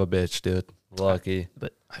son of a bitch, dude. Lucky.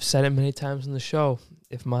 But I've said it many times in the show.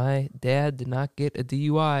 If my dad did not get a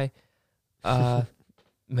DUI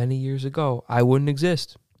many years ago, I wouldn't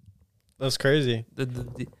exist. That's crazy.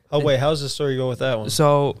 The- Oh wait, how's the story go with that one?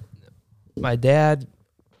 so my dad,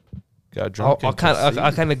 Got drunk. I'll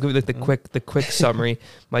kind of give like the quick summary.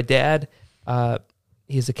 My dad,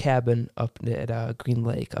 he has a cabin up at Green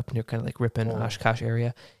Lake, up near kind of like Ripon, Oshkosh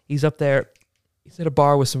area. He's up there. He's at a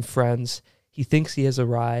bar with some friends. He thinks he has a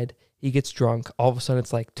ride. He gets drunk. All of a sudden,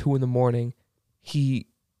 it's like 2 a.m. He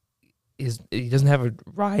doesn't have a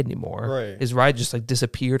ride anymore. Right. His ride just like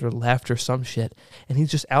disappeared or left or some shit. And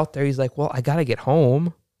he's just out there. He's like, well, I gotta get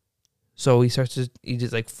home. So he just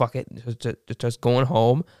like fuck it. Just starts going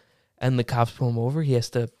home, and the cops pull him over. He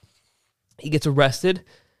gets arrested,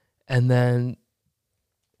 and then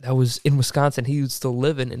that was in Wisconsin. He was still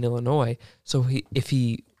living in Illinois. So if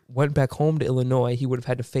he went back home to Illinois, he would have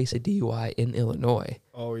had to face a DUI in Illinois.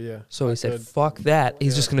 Oh yeah. So he said, Good. fuck that.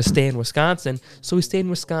 He's just going to stay in Wisconsin. So he stayed in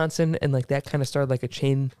Wisconsin, and like that kind of started like a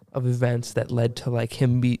chain of events that led to like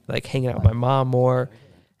him hanging out with my mom more,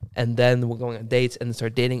 and then we're going on dates and then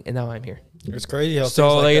start dating, and now I'm here. It's crazy how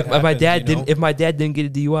So things like that if my happen, dad you know? if my dad didn't get a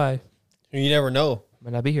DUI, You never know. I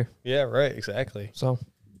might not be here. Yeah, right. Exactly. So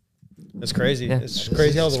It's crazy. Yeah. It's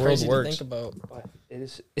crazy how It's the world crazy to works. think about. it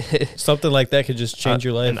is. Something like that could just change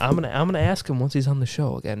your life. And I'm gonna ask him once he's on the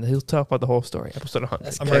show again. He'll talk about the whole story. Episode 100.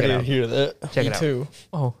 That's I'm Check ready it to out. hear that. Check Me it out. too.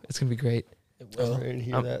 Oh, it's gonna be great. It I'm will. ready to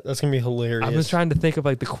hear I'm- that. That's gonna be hilarious. I've been trying to think of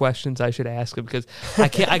like the questions I should ask him because I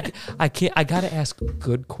can't. I gotta ask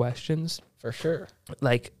good questions. For sure.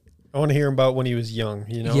 Like, I want to hear about when he was young.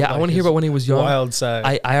 You know. yeah, I like want to hear his about when he was young. Wild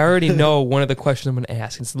side. I already know one of the questions I'm gonna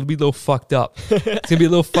ask. It's gonna be a little fucked up. It's gonna be a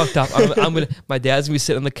little fucked up. I'm gonna. My dad's gonna be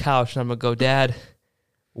sitting on the couch, and I'm gonna go, Dad,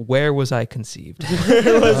 where was I conceived?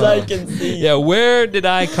 Was I conceived? Yeah, where did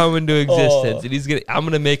I come into existence? Oh. And I'm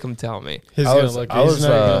gonna make him tell me. He's I gonna was- look. I He's was, not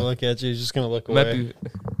gonna uh, look at you. He's just gonna look Might away. be.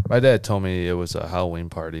 My dad told me it was a Halloween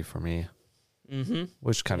party for me, Mm-hmm.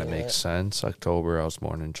 which kind of Yeah. makes sense. October, I was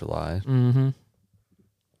born in July. Mm-hmm.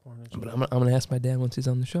 But I'm gonna ask my dad once he's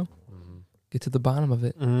on the show. Get to the bottom of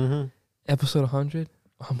it. Mm-hmm. Episode 100.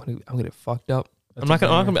 I'm gonna get fucked up. I'm not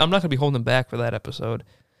gonna be holding him back for that episode.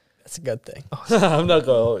 That's a good thing. I'm not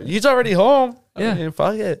going. He's already home. Yeah. I mean,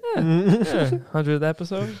 fuck it. Yeah, 100th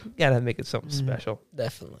episode. Gotta make it something special.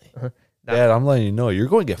 Definitely. Dad, I'm letting you know you're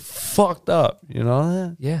going to get fucked up. You know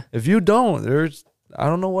that? Yeah. If you don't, I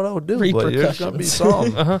don't know what I would do, but there's going to be Repercussions.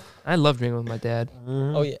 some. Uh huh. I love drinking with my dad.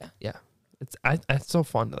 Oh yeah. It's so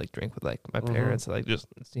fun to like drink with like my Mhm. parents. Like just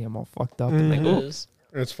see them all fucked up and like, It oh, is.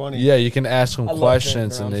 It's funny. Yeah, you can ask them I love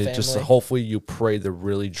questions, drinking and around they just family. hopefully you pray they're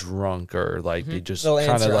really drunk or like they just They'll kind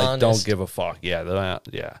of answer like don't honest. give a fuck. Yeah,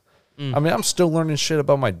 yeah. Mm. I mean, I'm still learning shit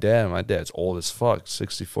about my dad. My dad's old as fuck.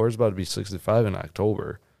 64. He's about to be 65 in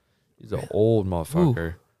October. He's an old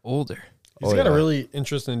motherfucker. older. He's Oh, got a yeah. really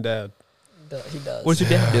interesting dad. He does. What does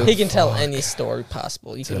your dad do? He can tell any story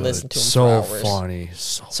possible. You can Dude, listen to him so for hours. funny.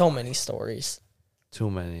 So Many stories.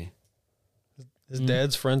 too many. His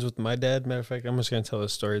dad's friends with my dad. Matter of fact, I'm just gonna tell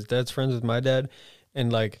this story. His dad's friends with my dad,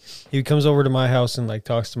 and like he comes over to my house and like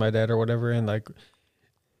talks to my dad or whatever. And like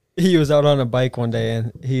he was out on a bike one day,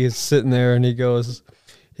 and he is sitting there, and he goes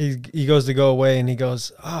to go away, and he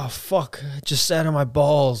goes, "Oh fuck, I just sat on my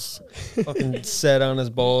balls." Fucking sat on his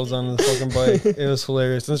balls on the fucking bike. It was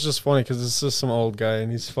hilarious. And it's just funny because it's just some old guy,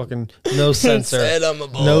 and he's fucking no censor, Said I'm a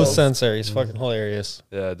no balls. censor. He's fucking hilarious.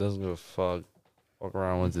 Yeah, it doesn't give a fuck. Walk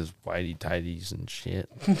around with his whitey tighties and shit.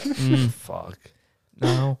 Mm. Fuck.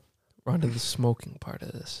 Now we're on to the smoking part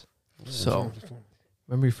of this. So,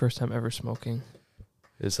 remember your first time ever smoking?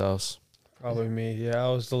 His house. Probably me. Yeah, I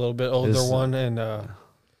was a little bit older His- one, and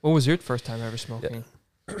What was your first time ever smoking?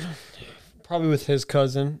 probably with his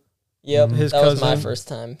cousin. Yep. His that was my cousin. first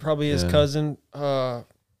time. Probably his Yeah. cousin. I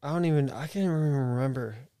can't even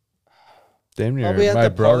remember. Damn near Probably at my the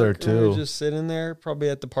brother park, and we were too. just sitting there, probably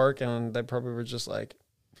at the park, and they probably were just like,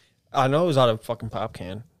 I know it was out of a fucking pop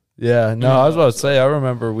can. Yeah, no, I was about to say. I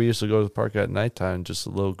remember we used to go to the park at nighttime, just a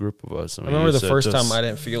little group of us. And I we remember the used to first just- time I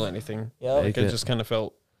didn't feel anything. Yep. Like Make it it. just kind of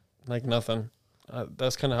felt like nothing.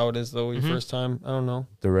 That's kind of how it is though. Your Mhm. first time, I don't know.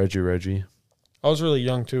 the Reggie. I was really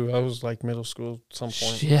young too. I was like middle school at some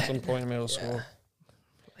point. Shit. Some point in middle school. Yeah.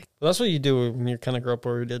 Well, that's what you do when you kind of grow up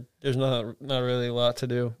where we did. There's not really a lot to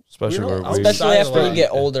do. Especially We where don't- we, Especially Outside after a you lot.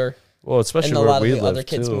 get older well, especially and a where lot of we the live other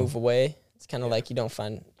kids too. move away. It's kind of like you don't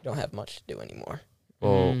have much to do anymore.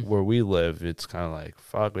 Well, Mm. where we live, it's kind of like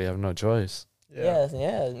fuck. We have no choice. Yeah.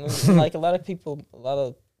 And, like a lot of people,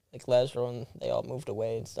 like Lazaro, and they all moved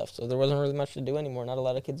away and stuff. So there wasn't really much to do anymore. Not a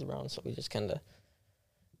lot of kids around. So we just kind of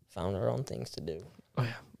found our own things to do. Oh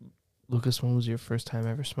yeah, Lucas, when was your first time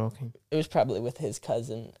ever smoking? It was probably with his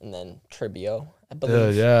cousin and then Tribio, I Yeah,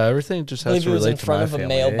 believe. yeah, everything just I has believe to it was relate in to front my of a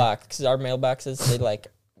family. mailbox because our mailboxes,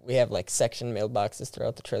 we have like section mailboxes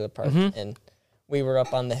throughout the trailer park, and we were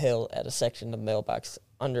up on the hill at a section of mailbox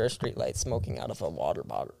under a streetlight smoking out of a water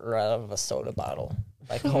bottle or out of a soda bottle,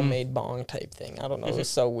 like homemade bong type thing. I don't know. It was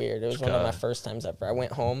so weird. It was one of my first times ever. I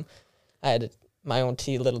went home. I had my own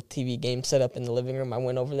little TV game set up in the living room. I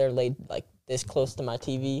went over there, laid like this close to my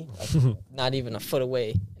TV, like not even a foot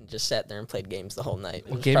away, and just sat there and played games the whole night.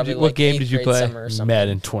 What game did you play?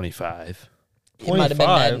 Madden 25. It might have been 25.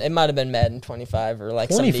 Madden. It might have been Madden 25 or like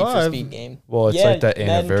some Need for 25? Speed game. Well, it's like that Madden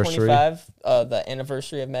anniversary. 25, the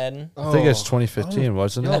anniversary of Madden. I think it's 2015,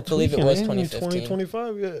 wasn't I it? believe it tweaking, was ain't 2015.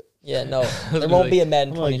 2025 yet. Yeah, no, there won't be a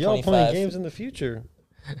Madden I'm like, y'all playing 2025. games in the future.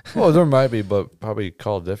 Well, there might be, but probably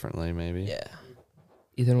called differently, maybe. Yeah,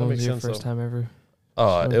 Ethan, when makes was your sense, first though. time ever?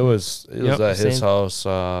 It was Yep, at his same. house.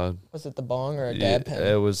 was it the bong or a dab pen?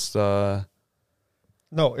 It was.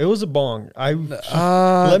 No, it was a bong.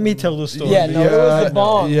 Let me tell the story. Yeah, no, it was the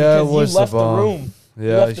bong. Yeah, it because was you left the bong. the room.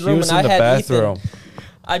 Yeah, left the he room was and in the I had Ethan. bathroom.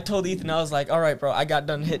 I told Ethan, I was like, all right, bro, I got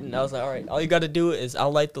done hitting. I was like, all right, all you got to do is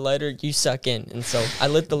I'll light the lighter, you suck in. And so I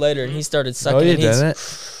lit the lighter and he started No, sucking. you and he's,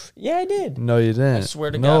 didn't. Yeah, I did. No, you didn't. I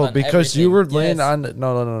swear to no, God on because you everything. were laying Yes. on.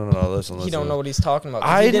 No. Listen. He don't know what he's talking about.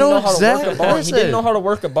 'cause I he didn't know know how to work a bong. He exactly. didn't know how to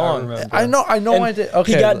work a bong. remember. I know. And I did.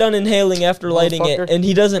 Okay. He got done inhaling after lighting it, Motherfucker. and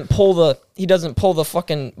he doesn't pull the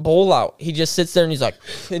fucking bowl out. He just sits there and he's like,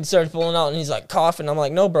 and starts pulling out, and he's like coughing. I'm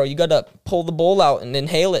like, no, bro, you gotta pull the bowl out and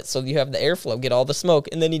inhale it so you have the airflow, get all the smoke.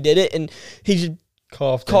 And then he did it, and he just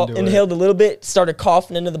inhaled a little bit, started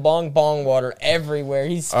coughing into the bong water everywhere.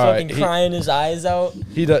 He's All right, fucking crying his eyes out.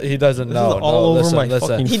 He doesn't know. all no, over listen, my listen.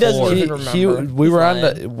 fucking He doesn't floor. even remember. We He's were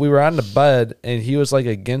lying. we were on the bed, and he was like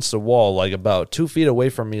against the wall, like about 2 feet away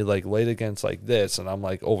from me, like laid against like this, and I'm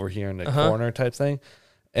like over here in the corner type thing.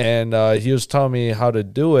 And he was telling me how to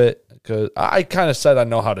do it because I kind of said I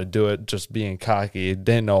know how to do it, just being cocky,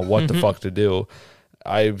 didn't know what the fuck to do.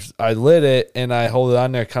 I lit it and I hold it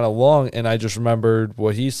on there kind of long, and I just remembered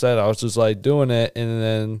what he said. I was just like doing it, and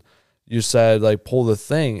then you said like pull the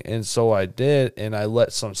thing, and so I did, and I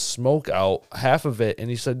let some smoke out, half of it, and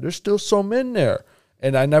he said there's still some in there,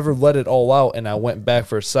 and I never let it all out, and I went back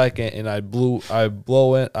for a second, and I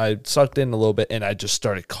sucked in a little bit, and I just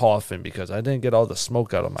started coughing because I didn't get all the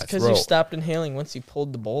smoke out of my Because throat. you stopped inhaling once you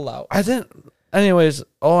pulled the bowl out. I didn't. Anyways,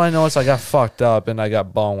 all I know is I got fucked up and I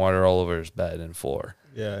got bong water all over his bed and floor.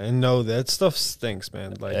 Yeah, and no, that stuff stinks,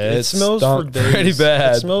 man. Like It it smells for stunk days. pretty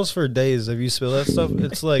bad. It smells for days. If you spill that stuff,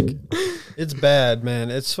 it's like, it's bad, man.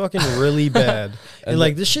 It's fucking really bad. and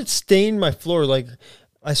like this shit stained my floor. Like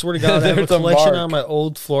I swear to God, I have a There's a collection mark. on my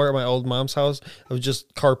old floor at my old mom's house of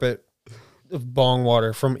just carpet of bong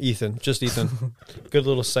water from Ethan. Just Ethan. Good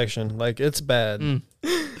little section. Like it's bad. And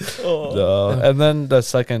then the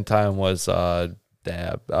second time was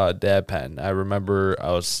dab pen. I remember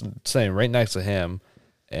I was sitting right next to him,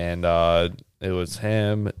 and it was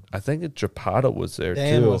him. I think Japata was there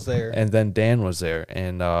Dan too. was there. And then Dan was there,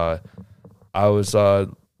 and I was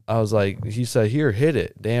like, he said, here, hit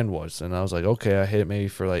it. Dan was. And I was like, okay. I hit it maybe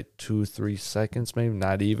for like 2-3 seconds, maybe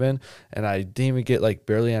not even. And I didn't even get like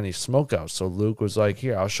barely any smoke out. So Luke was like,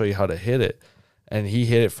 here, I'll show you how to hit it. And he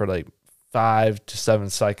hit it for like 5 to 7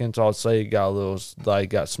 seconds. I'll say got a little, like,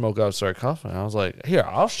 got smoke out, started coughing. And I was like, here,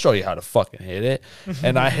 I'll show you how to fucking hit it.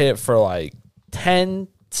 And I hit it for like 10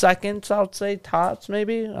 seconds, I would say, tops,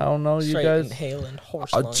 maybe. I don't know, Straight you guys. inhaling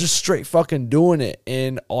horse I lungs. just straight fucking doing it.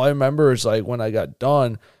 And all I remember is like when I got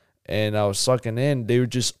done and I was sucking in, they were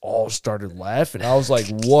just all started laughing. I was like,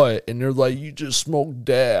 what? And they're like, you just smoked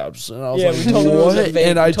dabs. And I was Yeah, like, we told them it was a what? vape.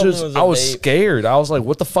 And We told them it was a I was vape. scared. I was like,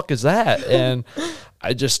 what the fuck is that? And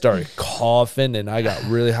I just started coughing and I got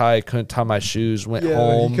really high. I couldn't tie my shoes, went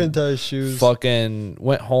home. He couldn't tie his shoes. Fucking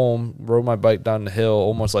went home, rode my bike down the hill,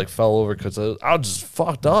 almost like fell over because I was just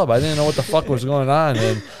fucked up. I didn't know what the fuck was going on.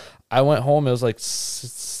 And I went home. It was like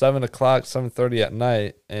 7 o'clock, 7:30 at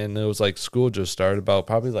night, and it was like school just started about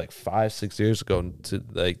probably like 5-6 years ago to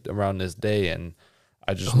like around this day. And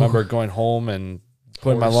I just remember going home and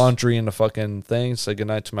putting my laundry in the fucking thing, say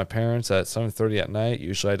goodnight to my parents at 7:30 at night.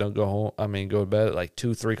 Usually I don't go home. I mean, go to bed at like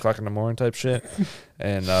 2-3 o'clock in the morning type shit.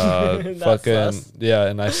 And fucking sus. yeah,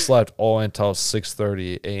 and I slept all until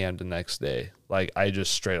 6:30 a.m. the next day. Like I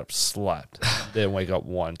just straight up slept. Didn't wake up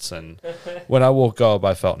once. And when I woke up,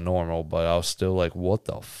 I felt normal, but I was still like, what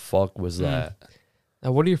the fuck was that?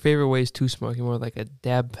 Now, what are your favorite ways to smoke? You more like a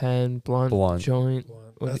dab pen, blunt, joint?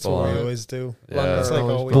 That's Blunt. what we always do. Yeah. That's like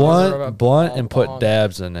all we Blunt and put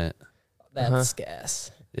dabs in it. That's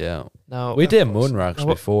gas. Yeah. Now, We did moon rocks Now,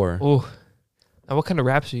 before. oh, now what kind of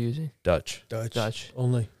wraps are you using? Dutch. Dutch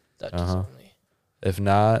only. Dutch is Uh-huh. only. If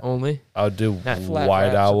not, only. I'll do Not flat White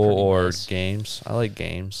wraps are Owl pretty or nice. Games. I like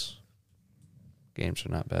Games. Games are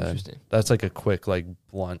not bad. Interesting. That's like a quick, like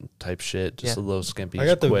blunt type shit. Just Yeah. a little skimpy. I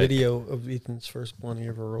got the quick. video of Ethan's first blunt he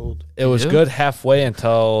ever rolled. It was You do? good halfway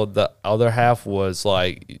until the other half was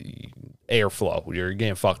like airflow. You're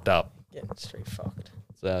getting fucked up. Getting straight fucked.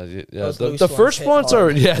 So, yeah, Those the loose first ones hit ones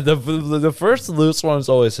are hard. the first loose ones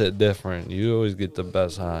always hit different. You always get the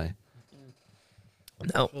best high.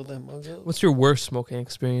 Now, Fill that mug up. what's your worst smoking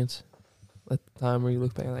experience? At the time where you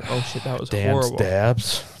look back and like, oh shit, that was Dan's horrible.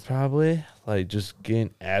 dabs, probably like just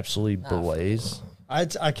getting absolutely Nah, blazed.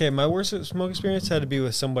 Okay, my worst smoke experience had to be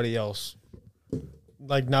with somebody else.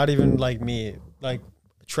 Like not even like me. Like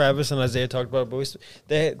Travis and Isaiah talked about it,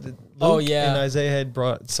 but Luke Oh, yeah. and Isaiah had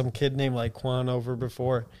brought some kid named like Quan over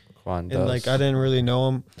before. Quan And does. like I didn't really know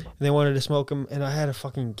him, and they wanted to smoke him, and I had a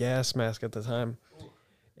fucking gas mask at the time,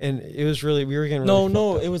 and it was really we were getting really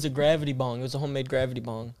No, fucked it was a gravity bong. It was a homemade gravity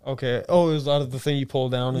bong. up. Okay. Oh, it was out of the thing you pull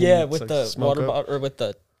down. And Yeah, it's with like the smoke water up. bottle or with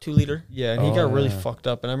the 2-liter. Yeah, and he Oh, got really yeah. fucked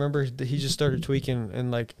up, and I remember he just started tweaking,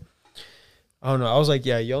 and like I don't know. I was like,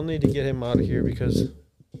 yeah, y'all need to get him out of here because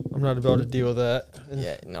I'm not about to deal with that. And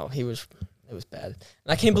Yeah, no, it was bad. And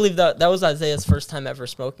I can't believe that was Isaiah's first time ever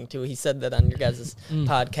smoking too. He said that on your guys'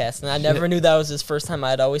 podcast, and I never knew that was his first time.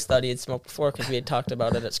 I'd always thought he had smoked before because we had talked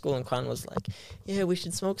about it at school, and Quan was like, "Yeah, we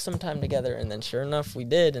should smoke sometime together." And then sure enough, we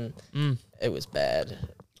did, and it was bad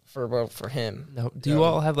for him. Now, do you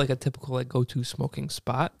all have like a typical like go-to smoking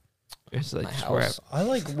spot? Or is it like My just where house. I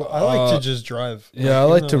like to just drive. yeah, I even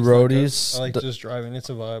like though to it's not good, roadies. I like The- just driving. It's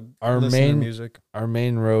a vibe. Our Listen to main- music. Our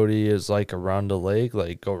main roadie is like around the lake,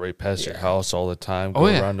 like go right past your Yeah. house all the time, Oh, go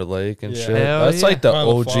yeah. around the lake and Yeah. shit. Hell That's yeah. like the By the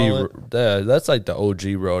OG. wallet. That's like the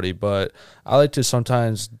OG roadie. But I like to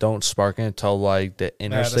sometimes don't spark it until like the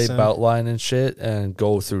interstate Madison. belt line and shit, and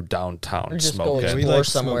go through downtown Or and just smoke go it. explore We like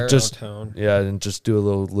somewhere. Just- downtown. Yeah, and just do a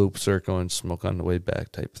little loop circle and smoke on the way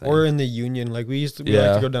back type thing. Or in the Union. Like we like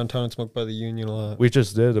Yeah. to go downtown and smoke by the Union a lot. we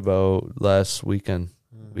just did about last weekend.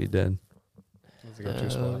 We did. That's a go-to Hell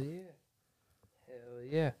spot. yeah. Hell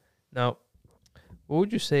yeah. Now, what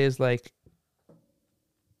would you say is like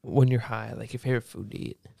when you're high, like your favorite food to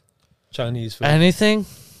eat? Chinese food. Anything,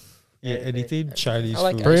 yeah, anything Chinese I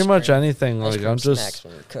like food. ice pretty much cream. anything. Ice Like cream I'm just snacks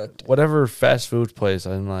when you're cooked. whatever fast food place.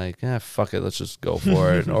 I'm like, fuck it, let's just go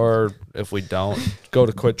for it. Or if we don't, go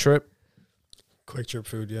to Quick Trip. Quick Trip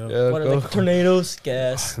food, yeah. Yeah, What are go. they? Tornadoes,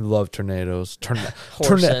 gas, I love tornadoes.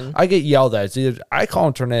 Horsen. I get yelled at. It's either, I call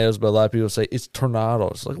them tornadoes, but a lot of people say it's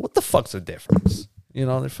tornadoes. Like, what the fuck's the difference? You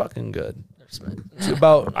know, they're fucking good. It's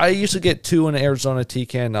about I used to get 2 in the Arizona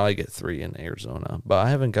T-can. Now I get 3 in Arizona, but I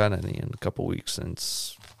haven't got any in a couple weeks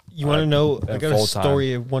since. You want to know? I at got a full-time.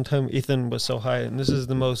 story of one time Ethan was so high, and this is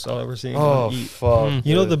the most I'll ever see anyone Oh eat. fuck!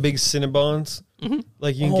 You know the big Cinnabons?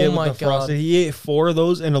 Like you can Oh get my with the God. frosted. He ate 4 of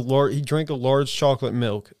those and he drank a large chocolate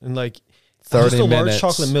milk, and like 30 just a large minutes.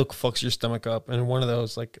 chocolate milk fucks your stomach up, and one of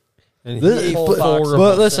those like. And This- he ate Whole 4 box. of But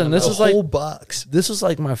them. listen, this A is like whole box. this is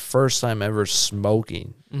like my first time ever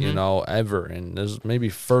smoking. You know, ever, and this is maybe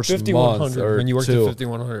first month 5100 or when you worked 2. at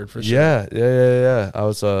 5100 for sure. Yeah. I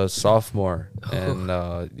was a sophomore, and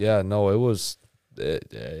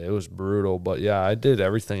it was brutal. But yeah, I did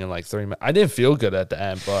everything in like 3 minutes. I didn't feel good at the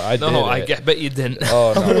end, but I did. No, it. bet you didn't.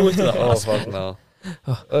 Oh no! Oh fuck no!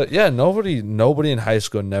 Yeah, nobody in high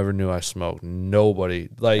school never knew I smoked. Nobody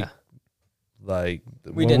like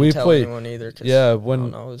We when didn't we tell played. anyone either. 'cause Yeah, I when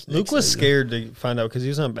don't know, it was Luke Nick was said- scared to find out because he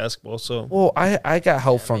was on basketball. So Well, I got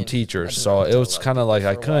help Yeah, I from mean, I teachers, didn't so it tell was a lot of kind of like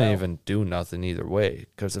I people for a couldn't while. even do nothing either way.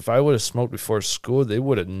 Because if I would have smoked before school, they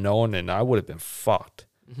would have known, and I would have been fucked.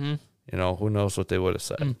 Mm-hmm. You know, who knows what they would have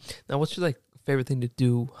said? Now, what's your like favorite thing to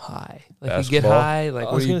do high? Like you get Basketball? high, like I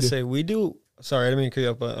what was do you gonna do? say we do. Sorry, I didn't mean to cut you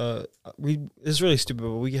up, but it's really stupid.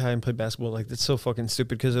 But we get high and play basketball. Like it's so fucking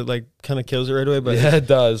stupid because it like kind of kills it right away. But Yeah, it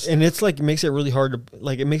does. and it's like makes it really hard to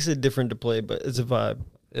like. It makes it different to play, but it's a vibe.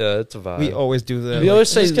 Yeah, it's a vibe. We always do that. We always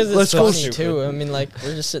say, Just because let's it's go. funny too. I mean, like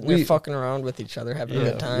we're just sitting there We- fucking around with each other, having a Yeah.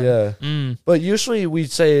 good time. Yeah. Mm. But usually we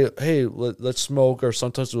say, hey, let's smoke, or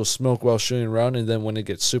sometimes we'll smoke while shooting around, and then when it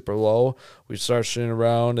gets super low, we start shooting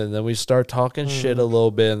around, and then we start talking shit a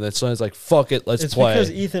little bit, and then someone's like, fuck it, let's it's play. because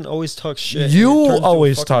Ethan always talks shit. and it You turns into a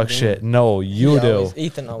always fucking talk game. shit. No, you do.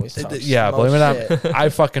 Ethan always talks. Yeah, most blame it shit. on I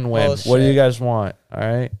fucking win. Most What do you shit. guys want? All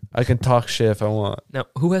right, I can talk shit if I want. Now,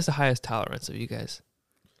 who has the highest tolerance of you guys?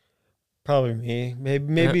 Probably me.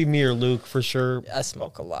 Maybe me or Luke for sure. I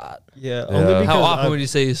smoke a lot. Yeah. Yeah. Only because How often would you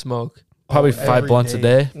say you smoke? Probably every 5 blunts a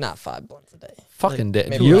day. day. Not 5 blunts a day. Fucking day.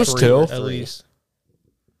 maybe Used three to. at least.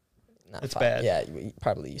 Not It's 5. bad. Yeah, we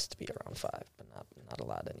probably used to be around 5, but not a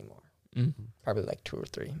lot anymore. Mm. Probably like 2 or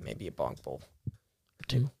 3, maybe a bong bowl or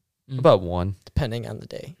 2, About 1. depending on the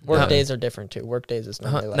day. Work Now- days are different too. Work days is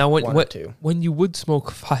normally like now, 1 or what 2. when you would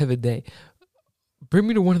smoke 5 a day, bring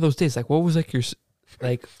me to one of those days. Like, what was like your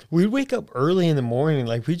like? We'd wake up early in the morning.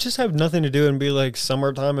 Like, we just have nothing to do and be like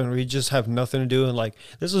summertime and we just have nothing to do. And like,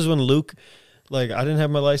 this was when Luke, like, I didn't have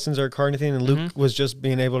my license or car or anything. And Luke was just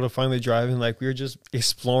being able to finally drive. And like, we were just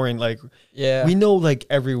exploring. Like, Yeah. we know like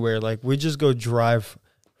everywhere. Like, we just go drive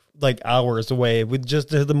like hours away. We just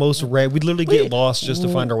the most red. We'd literally get lost just to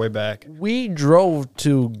find our way back. We drove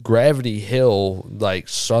to Gravity Hill, like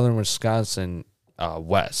southern Wisconsin, Yeah.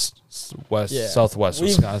 southwest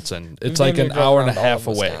We've- Wisconsin. We've It's like damn an near drove hour and a around all half of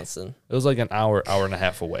away. Wisconsin. It was like an hour and a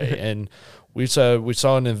half away. And we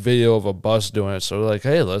saw in a video of a bus doing it. So we're like,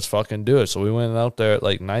 hey, let's fucking do it. So we went out there at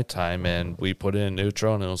like nighttime and we put it in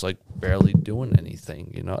neutral and it was like barely doing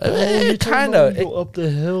anything, you know? It kind of, go up the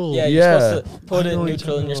hill. Yeah, Yeah. you're supposed to put I it know in what you're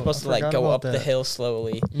neutral and you're talking about. supposed to I like forgot go about up the that. hill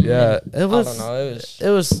slowly. yeah, it was, I don't know. it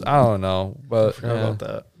was, I don't know, I but forgot yeah. about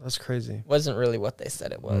that. That's crazy. Wasn't really what they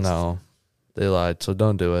said it was. No, they lied. So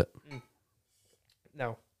don't do it.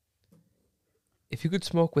 Now, if you could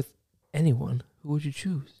smoke with anyone, who would you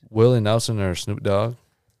choose? Willie Nelson or Snoop Dogg?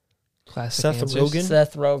 Classic Seth answers. Rogen?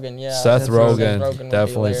 Seth Rogen, yeah. Seth Rogen, would be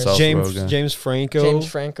definitely hilarious. Seth James Rogen. James Franco. James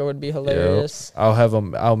Franco would be hilarious. I'll have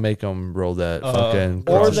him. I'll make him roll that fucking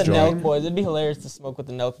Or cross the joint. Nelk Boys. It'd be hilarious to smoke with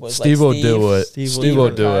the Nelk Boys. Steve will do it. Steve Steve will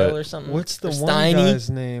do Kyle it. or something. What's the Or one Steiny. guy's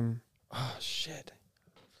name? Oh shit.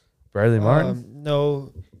 Bradley Martin.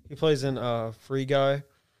 No, he plays in Free Guy.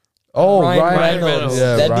 Oh, Ryan Ryan Reynolds.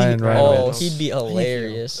 Yeah, That'd Ryan be, Reynolds. Oh, he'd be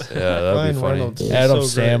hilarious. Yeah, that'd Ryan be funny. Reynolds is Adam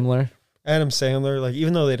so great. Sandler. Adam Sandler. Like,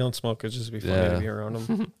 even though they don't smoke, it'd just be funny Yeah. to be around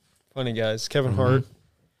them. Funny guys. Kevin Mhm. Hart.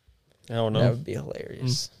 I don't That know. would be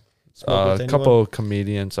hilarious. Smoke with A anyone? couple of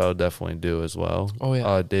comedians I would definitely do as well. Oh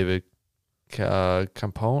yeah, David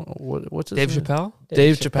Campone. What's his Dave name? Chappelle.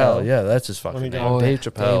 Dave Chappelle. Yeah, that's his fucking Funny name. guy. Oh, Dave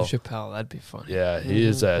yeah. Chappelle. Dave Chappelle. That'd be funny. Yeah, he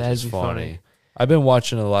is. That'd That's be funny. funny. I've been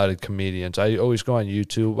watching a lot of comedians. I always go on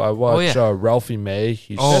YouTube. I watch yeah. Ralphie May.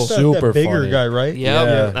 He's Oh. That's super that bigger funny. guy, right?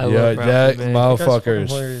 Yep. I love that Ralphie May. motherfucker fucking is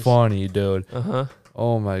hilarious. funny, dude. Uh huh.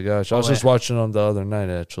 Oh my gosh, I Oh, was just yeah. watching them the other night.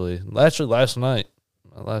 Actually, last night.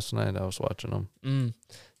 Last night I was watching them.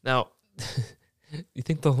 Now, you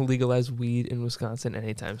think they'll legalize weed in Wisconsin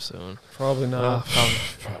anytime soon? Probably not.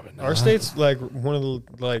 Probably not. Our state's like one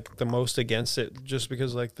of the most against it, just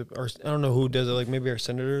because like I don't know who does it. Like maybe our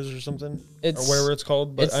senators or something, It's or whatever it's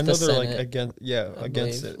called. But it's I know the they're like Senate, against. I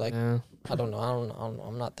Against believe. it. Like Yeah. I don't know.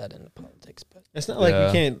 I'm not that into politics, but It's not like Yeah.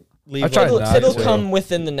 we can't leave. I tried it'll, not it'll to. come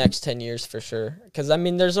within the next 10 years for sure. Because I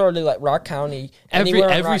mean, there's already like Rock County. Every anywhere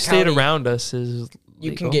in Rock state County, around us is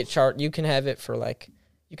you can legal. get charged. You can have it for like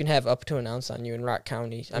you can have up to an ounce on you in Rock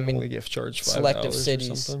County. I mean, we get charged selective $5 cities.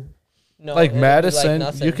 or something. no, Like it'll be Madison,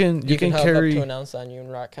 nothing. you can have carry- up to an ounce on you in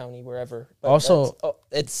Rock County wherever. But Also-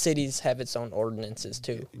 it's cities have its own ordinances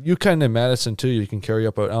too. You kind of Madison too. You can carry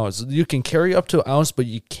up an ounce. You can carry up to an ounce, but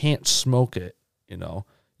you can't smoke it. You know,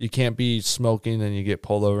 you can't be smoking and you get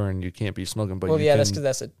pulled over, and you can't be smoking. But Well, you yeah, can, that's because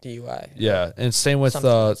that's a DUI. yeah, and same with Something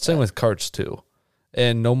like same that. with carts too,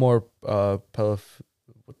 and no more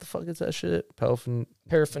what the fuck is that shit?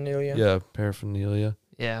 Paraphernalia. Yeah, paraphernalia.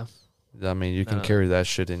 Yeah. I mean, you can Uh. carry that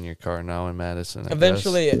shit in your car now in Madison. I guess.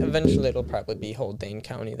 Eventually, it'll probably be Haldane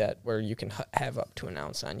County that where you can have up to an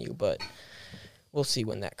ounce on you, but we'll see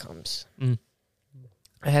when that comes.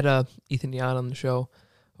 I had Ethan Yan on the show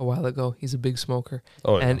a while ago. He's a big smoker,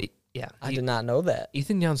 Oh, yeah. and I did not know that.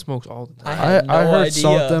 Ethan Yan smokes all the I time. had no I heard idea.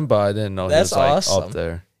 something, but I didn't know That's he was like awesome. up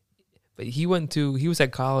there. But he was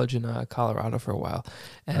at college in Colorado for a while,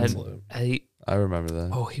 and I remember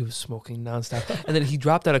that. he was smoking nonstop. And then he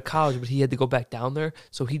dropped out of college, but he had to go back down there,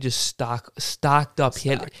 so he just stocked up. He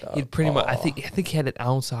had pretty much. I think he had an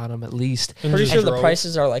ounce on him at least. And Pretty just sure the drove.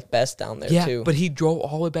 prices are like best down there Yeah, too. but he drove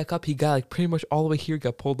all the way back up. He got like pretty much all the way here.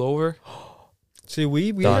 Got pulled over. See,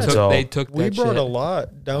 we Done. had- So- They took we that brought shit. a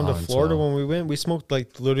lot down to Done. Florida So- when we went. We smoked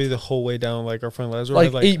like literally the whole way down. Like our friend Lazaro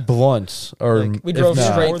Like, had, 8 blunts, or like, we if drove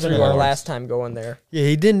not, straight more than through our hours. last time going there. Yeah,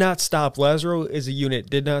 he did not stop. Lazaro is a unit.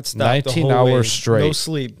 Did not stop. 19 the whole hours way. straight. No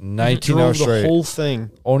sleep. 19 Drove hours the straight. whole thing.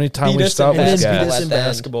 Only time Beat we us in stopped And then was beat basketball gas. us at in the end.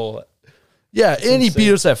 basketball. Yeah, and he insane.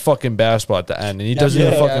 beat us at fucking basketball at the end, and he Yeah, doesn't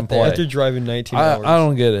even yeah, fucking out there. After play. driving 19 I hours.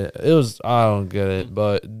 don't get it. I don't get it.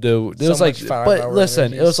 But dude, it So was like, much but 5-hour listen, it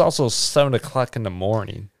energies. was also 7 o'clock in the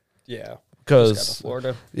morning. Yeah. because Just got to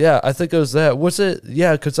Florida. yeah, I think it was that. Was it?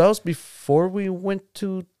 Yeah, because that was before we went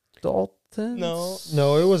to Dalton.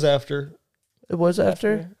 No, it was after. It was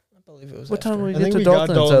after. I believe it was. What time after. did we I get think to we got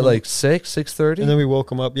Dalton? At Dalton. like 6:30. And then we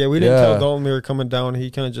woke him up. Yeah, we didn't Yeah. tell Dalton we were coming down. He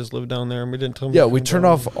kind of just lived down there, and we didn't tell him. Yeah, were we coming turned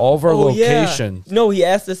down. off all of our location. No, he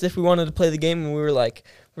asked us if we wanted to play the game, and we were like,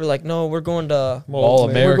 no, we're going to Mall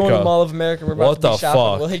of We're going to America. Mall of America. We're about What to be the shopping.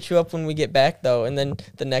 fuck? We'll hit you up when we get back, though. And then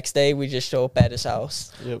the next day, we just show up at his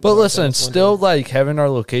house. Yep, But knocked listen, out one still day. like having our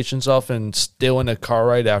locations off and still in a car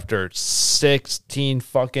ride after 16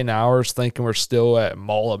 fucking hours thinking we're still at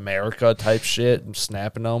Mall America type shit and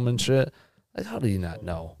snapping them and shit. Like, how do you not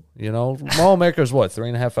know? You know, Mall America is what,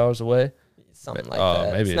 3.5 hours away? Something like Oh,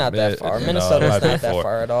 that. maybe- It's not that far. no, Minnesota's it not might be that 4.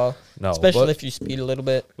 far at all. No, Especially but, if you speed a little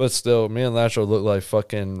bit. but still, me and Lasher look like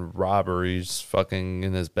fucking robberies fucking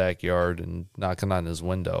in his backyard and knocking on his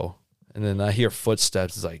window. And then I hear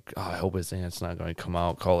footsteps. It's like, oh, I hope his aunt's not going to come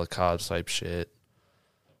out, call the cops type shit.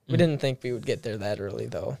 We didn't think we would get there that early,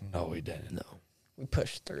 though. No, we didn't. No. We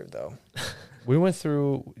pushed through, though. We went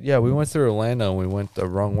through Orlando and we went the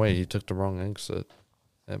wrong way. He took the wrong exit.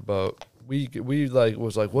 But we like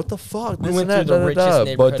was like, what the fuck? We This went and through the that, richest But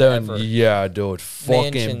neighborhood then, ever. yeah, dude,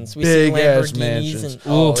 fucking Mansions. We see big ass Lamborghinis mansions. and-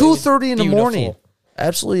 oh, it was 2:30 in the morning. beautiful.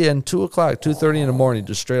 Absolutely, and 2:00, 2:30 in the morning,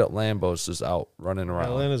 just straight up Lambos just out running around.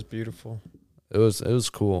 Atlanta's beautiful. It was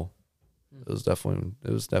cool. It was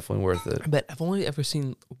definitely worth it. I bet I've only ever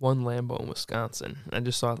seen one Lambo in Wisconsin. I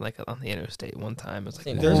just saw it like on the interstate one time. I was like,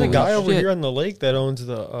 Seen it. There's a holy guy over shit. here on the lake that owns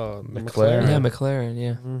the McLaren. Yeah, McLaren.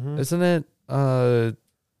 Yeah. Mm-hmm. Isn't it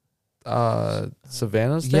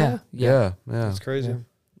Savannah's Yeah, dad? yeah. Yeah. That's crazy. Yeah.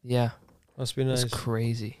 Yeah. Must be nice. It's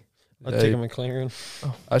crazy. I'd take a McLaren.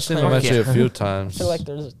 I've seen him Fuck actually yeah. a few I times. feel like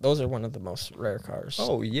those are one of the most rare cars.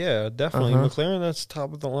 Oh yeah, definitely. Uh-huh. McLaren, that's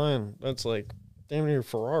top of the line. That's like damn near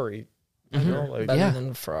Ferrari. Mhm. You know, like Better Yeah. than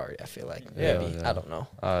the Ferrari, I feel like. Yeah. Maybe. Yeah. I don't know.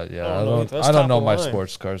 Yeah, I I don't know. don't. That's I don't top know of my line.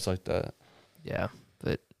 sports cars like that. Yeah,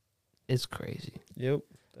 but it's crazy. Yep,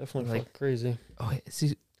 definitely Like- fuck crazy. Oh,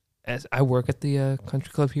 see, as I work at the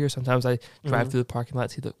country club here, sometimes I drive Mhm. through the parking lot,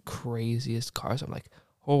 see the craziest cars. I'm like,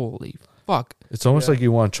 holy fuck! It's almost Yeah. like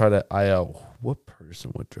you want to try to eye out what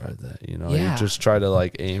person would drive that. You know, Yeah. you just try to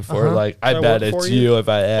like aim for it. Uh-huh. Like, I Does bet that work it's for you? you? If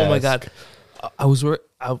I ask. Oh my god, I was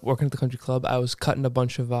working at the country club. I was cutting a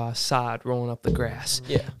bunch of sod, rolling up the grass,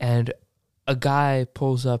 Yeah. and a guy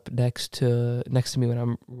pulls up next to me when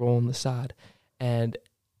I'm rolling the sod, and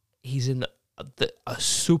he's in a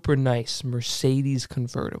super nice Mercedes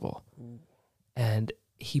convertible, and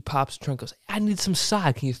he pops the trunk, goes, "I need some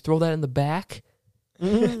sod. Can you throw that in the back?"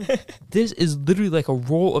 This is literally like a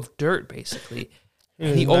roll of dirt, basically.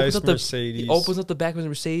 And he opens up Mercedes. He opens up the back of his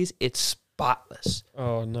Mercedes. It's spotless.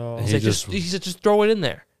 Oh no. He He's like, just- he said, just throw it in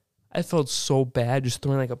there. I felt so bad just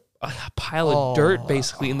throwing like a pile of dirt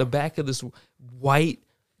basically in the back of this white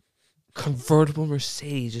convertible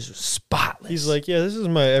Mercedes, just spotless. He's like, yeah, this is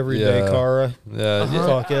my everyday Yeah. car. Yeah, Uh-huh.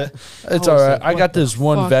 Fuck it. it's I was all right. like, I what got the this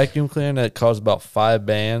one fuck? vacuum cleaner that costs about 5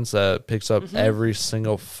 bands that picks up Mhm. every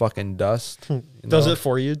single fucking dust. you Does know? it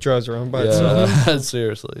for you? Drives around by itself. Yeah,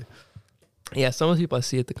 seriously. Yeah, some of the people I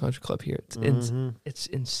see at the country club here, Mhm. it's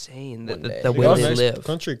insane One the day. the We way got a they nice live.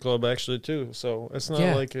 country club actually too, so it's not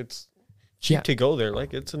Yeah. like it's cheap Yeah. to go there.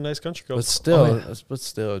 Like it's a nice country club. But still,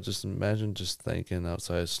 yeah. just imagine just thinking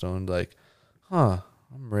outside Stone, like, huh,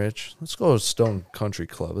 I'm rich. Let's go to Stone Country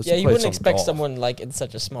Club. Let's Yeah, you play wouldn't some expect golf. someone like in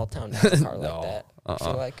such a small town to have a car No. like that. I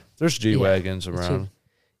feel like. There's G wagons It's around.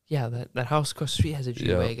 Yeah, that house across the street has a G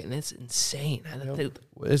Yeah. wagon. It's insane. I don't think-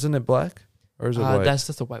 Isn't it black or is it white? that's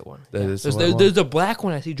the white one. That Yeah. is the there's, white one? there's a black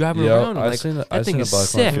one I see driving Yeah, around. I'm I've like, seen it. that I've thing seen a is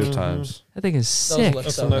black one a few sick. times. that thing is Those sick. look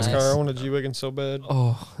That's so a nice nice. car. I want a G wagon so bad.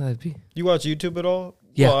 Oh, that'd be. You watch YouTube at all?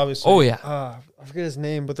 Yeah. Well, obviously. Oh, yeah. I forget his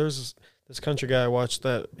name, but there's this country guy I watched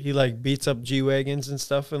that he like beats up G wagons and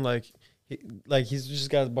stuff, and he's just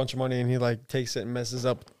got a bunch of money and he like takes it and messes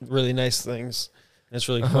up really nice things. And it's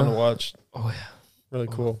really fun to watch. Oh yeah, Really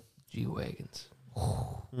cool. G wagons.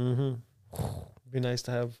 Mm-hmm. Be nice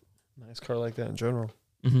to have a nice car like that in general,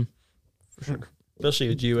 Mm-hmm. For sure. especially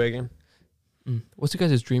a G wagon. What's your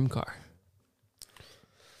guys' dream car?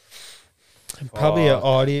 Probably an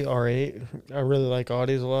Audi R8. I really like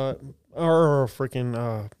Audis a lot. Or a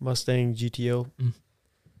freaking Mustang GTO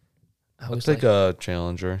I I'll was take a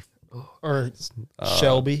Challenger. or Uh,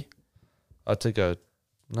 Shelby. I'll take a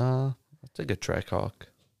I'll take a Trackhawk.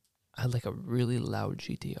 I'd like a really loud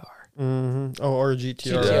GTR. Mm-hmm. Oh, or a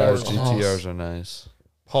GTR. GTR. GTRs are nice.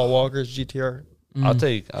 Paul Walker's GTR. I'll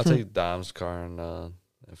Mm. I'll take Dom's car in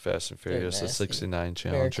Fast and Furious, the nasty. '69 American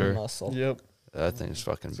Challenger. muscle. Yep. That thing's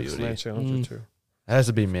fucking beauty. 69 Challenger Mm. too. It has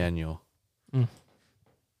to be manual.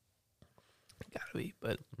 Gotta be,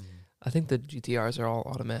 but I think the GTRs are all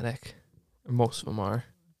automatic. Or most of them are.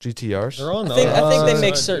 GTRs. They're on the I think they other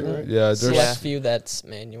make side, certain right? Yeah, select Yeah. few that's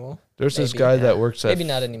manual. There's this Maybe, guy yeah. that works at Maybe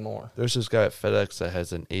not anymore. There's this guy at FedEx that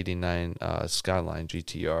has an '89 Skyline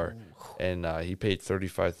GTR, and he paid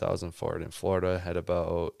 $35,000 for it in Florida. Had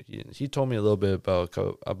about he told me a little bit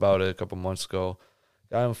about it a couple months ago.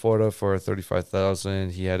 Got in Florida for $35,000.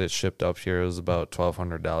 He had it shipped up here. It was about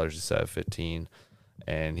 $1,200. He said 15,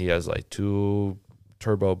 and he has like 2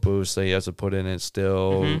 turbo boosts that he has to put in it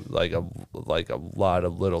still, Mhm. like a lot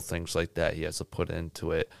of little things like that he has to put into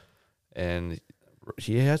it, and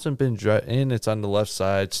he hasn't been in. It's on the left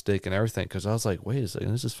side stick and everything. Because I was like, wait a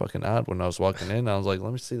second, this is fucking odd. When I was walking in, I was like,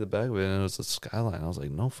 let me see the back of it, and it was a Skyline. I was like,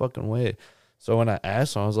 no fucking way. So when I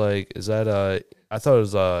asked him, I was like, is that I thought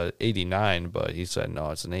it was 89, but he said no,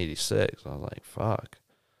 it's an 86. I was like, fuck.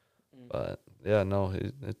 But yeah, no,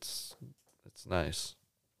 it's nice.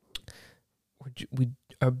 We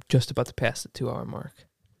are just about to pass the 2-hour mark.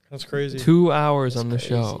 That's crazy. 2 hours That's on the crazy.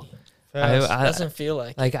 show. Fast. Doesn't feel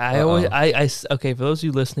like. Like I Uh-oh. always, okay, for those of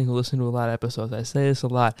you listening who listen to a lot of episodes, I say this a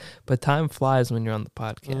lot, but time flies when you're on the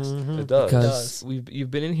podcast. Mhm. It does. Because does.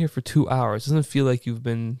 you've been in here for 2 hours. It doesn't feel like you've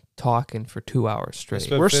been talking for 2 hours straight. It's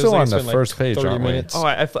been- We're feels still like on it's the been like first page, 30 aren't we? minutes. Oh,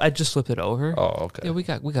 I just flipped it over. Oh, okay. Yeah, we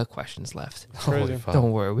got questions left. Holy Crazy. fuck.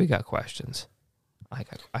 Don't worry, we got questions. I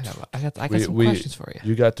got some We- questions for you.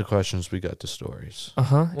 You got the questions, we got the stories.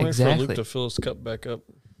 Uh-huh, Waiting for exactly. Luke to fill his cup back up.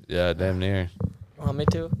 Yeah, damn near. Want me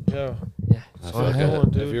to? Yeah. Yeah. I Go feel like ahead. on,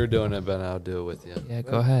 dude. if you're doing it, Ben, I'll do it with you. Yeah,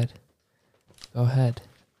 go ahead. Go ahead.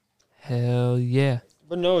 Hell yeah.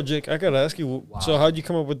 But no, Jake, I gotta ask you. So, how'd you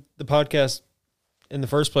come up with the podcast in the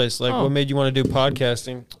first place? Like, Oh. what made you want to do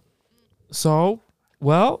podcasting? So,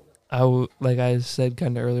 well, like I said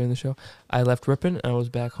kind of earlier in the show, I left Ripon. I was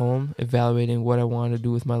back home evaluating what I wanted to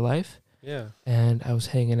do with my life, Yeah. and I was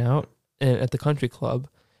hanging out at the country club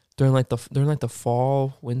during like the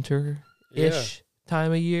fall winter ish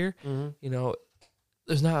time of year. Mm-hmm. You know,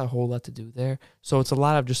 there's not a whole lot to do there, so it's a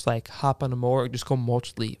lot of just like hop on a mower, just go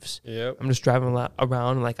mulch leaves. Yep. I'm just driving a lot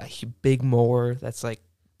around in like a big mower that's like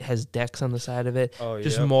has decks on the side of it, Oh,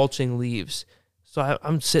 just yeah. mulching leaves. So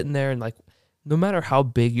I'm sitting there and like, no matter how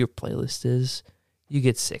big your playlist is, you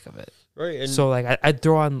get sick of it. Right. And So like I'd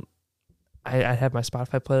throw on, I'd have my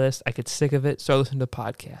Spotify playlist. I get sick of it, so I listen to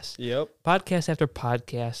podcasts, yep. podcast after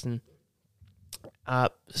podcast, and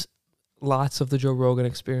lots of the Joe Rogan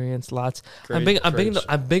Experience. Lots. I'm big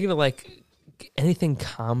into like anything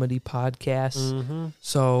comedy podcasts. Mm-hmm.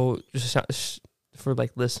 So just for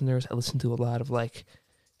like listeners, I listen to a lot of like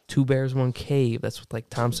Two Bears One Cave. That's with like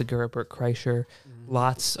Tom Segura, Bert Kreischer.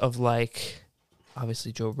 Lots of like,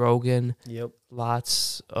 obviously Joe Rogan. Yep.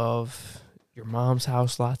 Lots of Your Mom's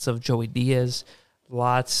House. Lots of Joey Diaz.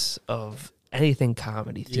 Lots of anything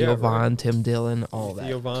comedy. Theo Yeah, Von, Tim Dillon, all that.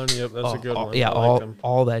 Theo Von, yep, that's a good one. Yeah, I like them.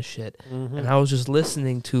 all that shit. Mhm. And I was just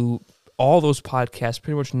listening to all those podcasts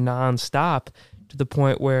pretty much nonstop to the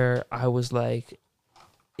point where I was like,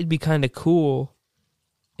 it'd be kind of cool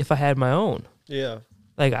if I had my own. Yeah.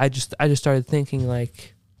 Like I just started thinking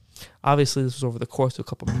like, obviously this was over the course of a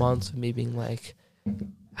couple of months of me being like,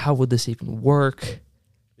 how would this even work?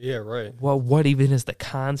 Yeah, right. Well, what even is the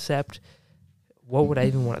concept? What would I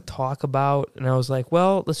even want to talk about? And I was like,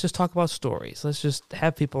 well, let's just talk about stories. Let's just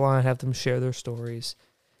have people on, have them share their stories.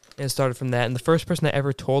 And it started from that. And the first person I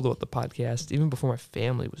ever told about the podcast, even before my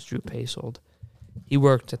family, was Drew Paysold. He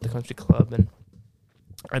worked at the country club, and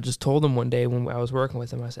I just told him one day when I was working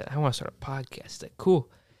with him, I said, I want to start a podcast. He's like, cool.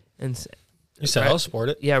 And You said I'll support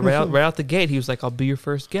it. yeah, right out the gate, he was like, I'll be your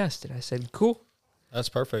first guest. And I said, cool. That's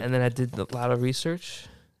perfect. And then I did a lot of research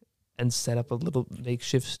and set up a little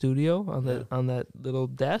makeshift studio on that little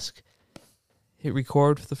desk. Hit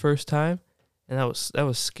record for the first time, and that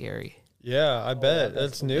was scary. Yeah, I bet.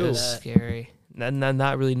 That's It new. was scary.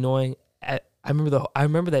 Not really knowing. I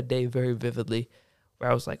remember that day very vividly, where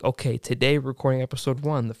I was like, okay, today we're recording episode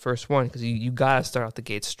 1, the first one, because you gotta start out the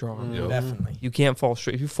gate strong. Yep. Definitely. You can't fall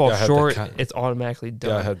short. If you fall Gotta have the short, con- it's automatically done.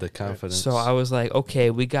 Yeah, I had the confidence. So I was like, okay,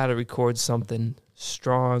 we got to record something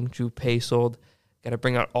strong. Drew Paysold, got to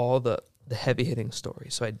bring out all the heavy hitting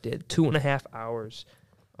stories. So I did 2.5 hours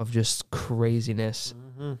of just craziness.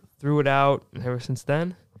 Mm-hmm. Threw it out, and ever since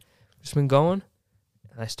then, just been going.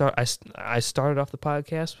 And I started off the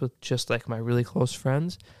podcast with just like my really close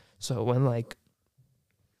friends. So when like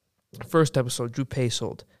first episode, Drew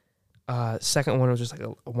Paysold. Second one was just like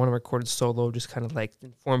a one recorded solo, just kind of like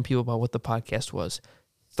inform people about what the podcast was.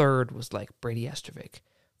 Third was like Brady Estrovic.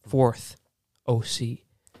 Fourth, OC.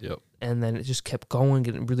 Yep. And then it just kept going,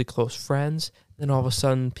 getting really close friends. Then all of a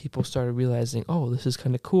sudden, people started realizing, oh, this is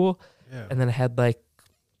kind of cool. Yeah. And then I had like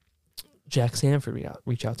Jack Sanford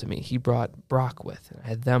reach out to me. He brought Brock with, and I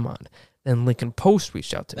had them on. Then Lincoln Post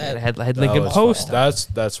reached out to me. And I had That Lincoln was Post. fun.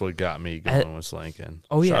 That's what got me going And- was Lincoln.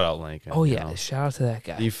 Oh, yeah. Shout out Lincoln. Oh you yeah, know. shout out to that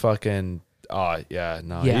guy. He fucking yeah,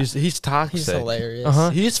 no. Yeah. He's toxic. He's hilarious. Uh-huh.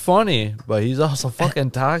 He's funny, but he's also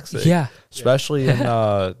fucking toxic. Yeah, Especially in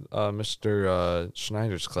Mr.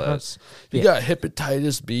 Schneider's class. You Yeah. got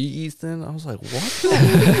hepatitis B, Ethan. I was like, what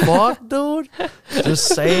the fuck, dude? Just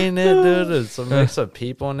saying it, dude. It's a mix of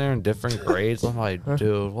people in there in different grades. I'm like,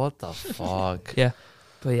 dude, what the fuck? yeah.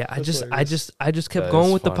 But yeah, I That's just hilarious. kept That going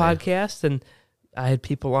is with the funny. podcast, and I had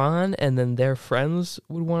people on, and then their friends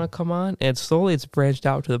would want to come on, and slowly it's branched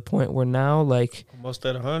out to the point where now, like, Almost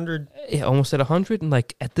at 100. almost at 100, and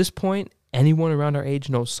like at this point, anyone around our age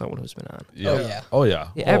knows someone who's been on. Yeah. Oh, yeah. Oh, yeah.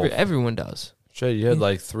 Yeah, Oh, everyone does. shit, you had Yeah.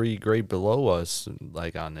 like 3 grade below us,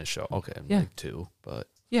 like, on this show. Okay, Yeah. like 2, but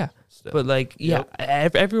Yeah, still. but like, yeah,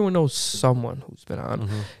 everyone knows someone who's been on.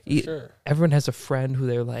 Mhm. E- Sure. Everyone has a friend who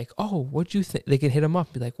they're like, "Oh, what'd you think?" They can hit them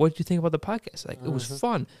up, be like, "What'd you think about the podcast?" Like, it was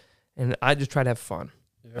fun, and I just try to have fun.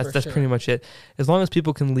 That's sure. pretty much it. As long as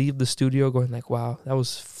people can leave the studio going like, "Wow, that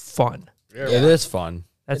was fun." It is fun.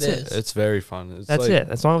 That's It it. is. It's very fun. It's That's like, it.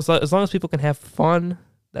 As long as people can have fun,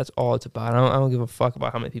 that's all it's about. I don't give a fuck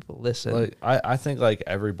about how many people listen. Like I think like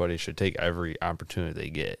everybody should take every opportunity they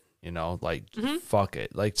get. You know, like Mm-hmm. fuck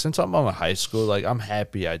it. Like since I'm in high school, like I'm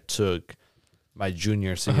happy I took my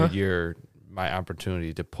junior senior Uh-huh. year my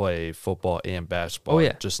opportunity to play football and basketball. Oh,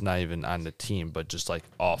 yeah. Just not even on the team, but just like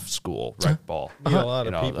off school rec ball. Meet a lot You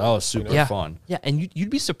of know, people. that was super Yeah. fun. Yeah, and you'd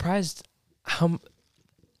be surprised how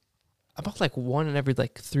about like one in every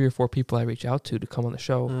like 3 or 4 people I reach out to come on the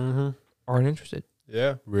show Mm-hmm. aren't interested.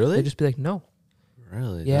 Yeah. Really? They just be like, "No."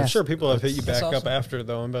 really? Yeah. I'm sure people have hit you That's back up awesome. after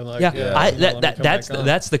though and been like, Yeah, yeah, I you know, let me come that's back on.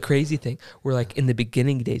 that's the crazy thing. We're like in the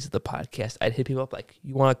beginning days of the podcast, I'd hit people up like,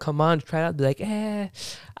 "You want to come on to try it out?" They're like,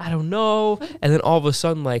 I don't know. And then all of a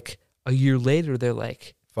sudden, like a year later, they're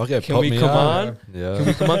like, Fuck it. "Can put we me come on? on? Yeah. Can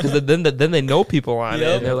we come on?" Because then they know people on it,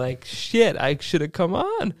 Yep. and they're like, "Shit, I should have come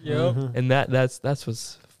on." Yep. And that's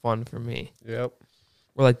what's fun for me. Yep.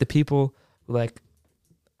 Or like the people who like,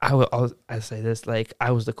 I say this, like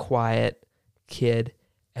I was the quiet kid.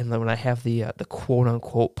 And then when I have the quote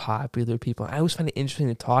unquote popular people, I always find it interesting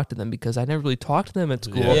to talk to them because I never really talked to them at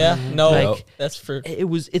school. Yeah. Yeah. No. Like- that's for.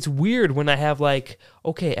 It's weird when I have like,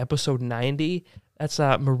 okay, episode 90, that's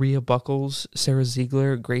Maria Buckles, Sarah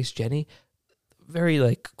Ziegler, Grace Jenny, very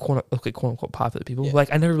like quote unquote popular people. Yeah.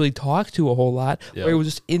 Like I never really talked to a whole lot. Yeah. Where it was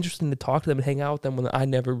just interesting to talk to them and hang out with them when I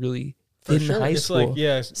never really For did sure. in high It's school. like,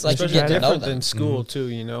 yeah, It's like you especially get to know different them. than school too,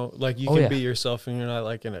 you know? Like you Oh, can yeah. be yourself and you're not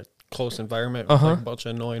like in a close environment Uh-huh. with like a bunch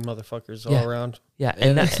of annoying motherfuckers Yeah. all around. Yeah,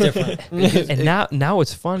 And and it's that, different. and now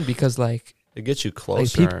it's fun because like It gets you like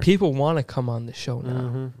closer. people want to come on the show now.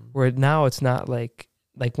 Mm-hmm. Where now it's not like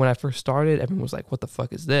when I first started, everyone was like, "What the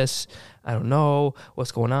fuck is this? I don't know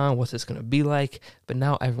what's going on. What's this gonna be like?" But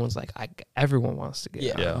now everyone's like, everyone wants to get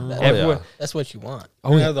Yeah. on. yeah. Mhm. Oh, Everyone- yeah. That's what you want.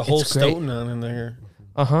 Oh, yeah, have the whole it's great. Stoughton on in there.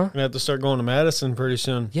 Uh huh. Gonna have to start going to Madison pretty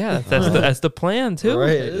soon. Yeah, that's the plan too.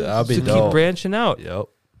 Right. That'll be To dope. keep branching out, Yep.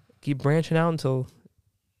 keep branching out until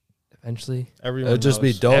eventually. Everyone It'd just be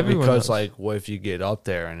knows. dope Everyone because knows. like what if you get up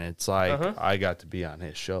there and it's like Uh-huh. I got to be on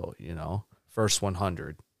his show, you know? First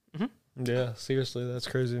 100. Yeah, seriously, that's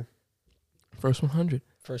crazy. First 100.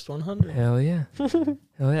 First 100. Hell yeah.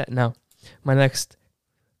 Hell yeah. Now, my next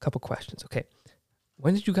couple questions. Okay,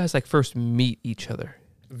 when did you guys like first meet each other?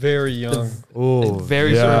 Very young. Oh,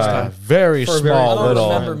 very first time. Very For a very I small don't little.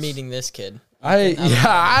 remember meeting this kid. I honestly,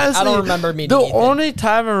 I don't remember meeting The Ethan. only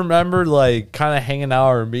time I remember like kind of hanging out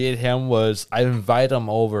or meeting him was I invite him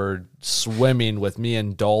over swimming with me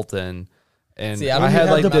and Dalton. And See, I I, don't had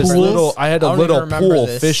even like remember this this. little, I had a I don't little even remember pool,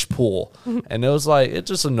 this. fish pool, and it was like it's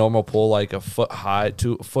just a normal pool, like a foot high,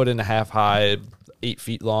 2 foot and a half high, 8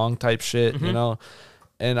 feet long type shit, you know.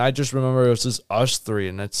 And I just remember it was just us 3,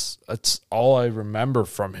 and that's all I remember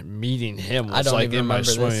from meeting him I was don't like even in my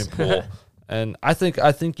remember swimming this. pool. And I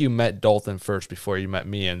think you met Dalton first before you met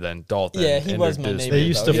me, and then Dalton. Yeah, he was my introduced neighbor, They me.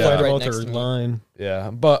 used though. to He fight lived right about next their to me. line.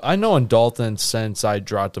 Yeah, but I know Dalton since I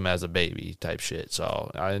dropped him as a baby type shit.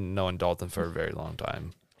 So I known Dalton for a very long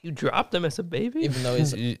time. You dropped him as a baby? Even though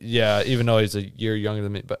he's Yeah, even though he's a year younger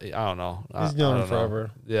than me, but I don't know. He's I known don't him know.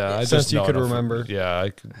 forever. Yeah, I Since just you know could enough- remember. Yeah, I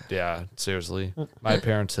could. Yeah, seriously, my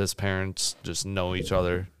parents, his parents, just know each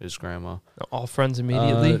other. His grandma. All friends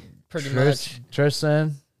immediately? pretty much.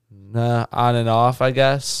 Tristan, nah, on and off, I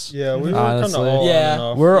guess. Yeah, we were kind of Honestly. all Yeah. on and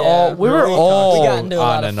off. We're Yeah, all we we were were all we got into a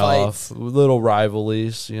lot on of and fights. off, little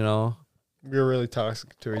rivalries, you know. We were really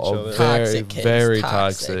toxic to each Oh, other. very, Toxic kids, very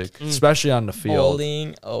toxic. toxic, especially on the field.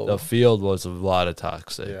 Bowling. Oh, The field was a lot of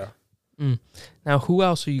toxic. Yeah. Now, who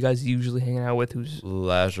else are you guys usually hanging out with? Who's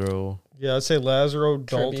Lazaro. Yeah, I'd say Lazaro,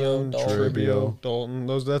 Dalton, Dalton. Trivio, Dalton.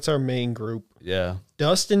 That's our main group. Yeah.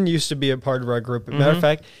 Dustin used to be a part of our group. Matter of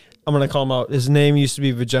fact, I'm gonna call him out. His name used to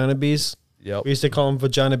be Vagina Bees. Yep. We used to call him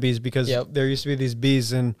Vagina Bees because there used to be these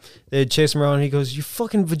bees and they'd chase him around and he goes, "You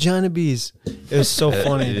fucking Vagina Bees." It was so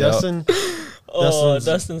funny. Yep.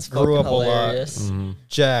 Dustin's grew fucking up a lot. hilarious.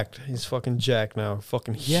 Jacked. He's fucking jacked now.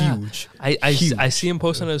 Fucking Yeah. huge. I Huge. see him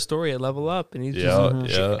posting a story at Level Up, and he's Yeah,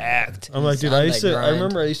 just yeah. act. I'm like, He's dude, on I used that to. I grind.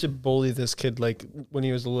 remember I used to bully this kid like when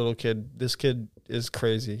he was a little kid. This kid is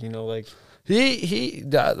crazy. You know, like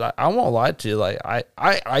I won't lie to you. Like I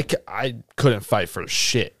couldn't fight for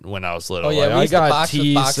shit when I was little. Oh, yeah, Like, we I used to got box with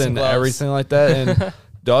teased boxing and gloves. everything like that. And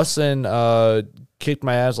Dustin kicked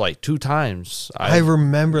my ass like 2 times. I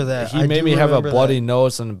remember that. He I made do me have a remember bloody that.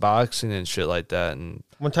 nose in boxing and shit like that. And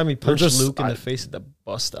One time he punched just- Luke in I- the face at the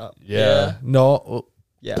bus stop. Yeah. no,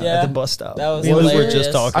 Yeah, Yeah. at the bus stop. That was Me and Luke were hilarious.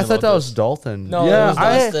 just talking. I thought about that this. was Dalton. No, yeah, it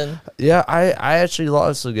was Dustin. I actually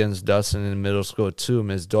lost against Dustin in middle school too.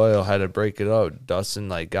 Miss Doyle had to break it up. Dustin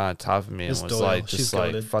like got on top of me and Miss was Doyle, like she's just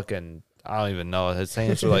like goated. fucking. I don't even know. His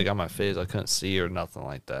hands were like on my face. I couldn't see or nothing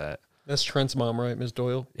like that. That's Trent's mom, right, Miss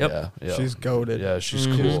Doyle? Yep. Yeah. She's goaded. Yeah, she's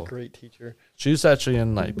She's a cool. great teacher. She's actually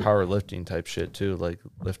in like powerlifting type shit too, like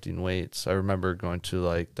lifting weights. I remember going to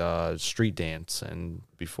like the street dance, and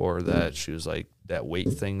before that, she was like that weight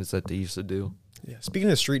things that they used to do. Yeah. Speaking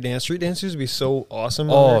of street dance used to be so awesome.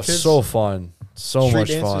 when we Oh, were kids. so fun, so street much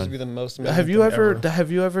dance used to be fun. the most amazing Have you thing ever?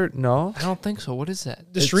 Have you ever? No. I don't think so. What is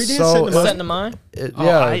that? The It's street dance so- set in the it's- Setting to mine. Oh,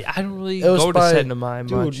 Yeah. I don't really It was go to by- Setting to Mine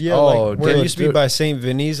Dude, much. yeah, Oh, like where it dude, used to be dude. by St.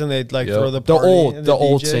 Vinny's, and they'd like Yep. throw the the party old and the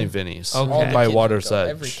old DJ. St. Vinny's Okay. All the by kids Water's would go. Edge,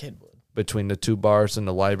 Every kid would. between the 2 bars and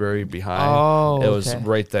the library behind. Oh, It was okay.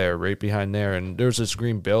 right there, right behind there. And there's this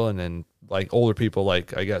green building, and like older people,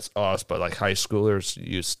 like I guess us, but like high schoolers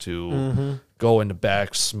used to go in the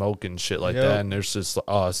back, smoke and shit like Yep. that. And there's just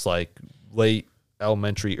us, like late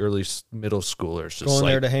elementary, early middle schoolers, just Going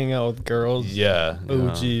like there to hang out with girls. yeah. you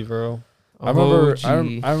know. OG, bro. I remember.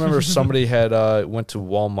 OG. I remember somebody had went to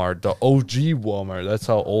Walmart, the OG Walmart. That's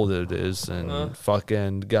how old it is, and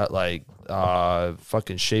fucking got like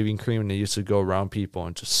fucking shaving cream, and they used to go around people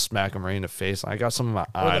and just smack them right in the face. I got some in my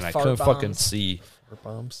eye, the and I fart couldn't fucking bombs. see. For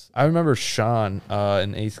bombs. I remember Sean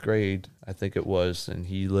in 8th grade, I think it was, and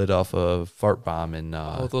he lit off a fart bomb, and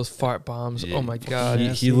Oh, those fart bombs. yeah, Oh my god.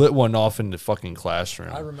 he lit one off in the fucking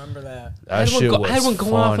classroom. I remember that. That shit was I had one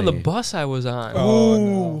going off on the funny. bus I was on. Oh,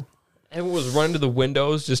 no. Everyone was running to the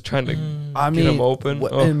windows just trying to I get mean, them open.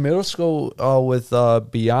 Oh. in middle school with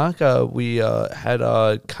Bianca, we had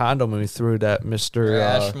a condom and we threw it at Mr.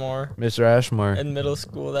 Ashmore Mr. Ashmore. in middle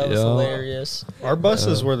school. That was Yeah. hilarious. Our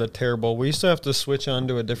buses were the terrible. We used to have to switch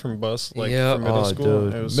onto a different bus, like Yeah. for middle Oh, school.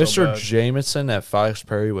 dude. It was so Mr. bad. Jameson at Fox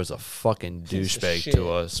Prairie was a fucking Piece of douchebag shit.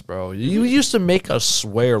 to us, bro. You used to make us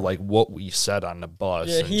swear like what we said on the bus.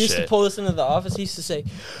 Yeah, and he used shit. to pull us into the office. He used to say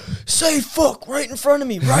fuck right in front of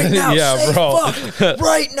me right now. Yeah, say bro. fuck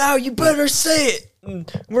right now. You better say it.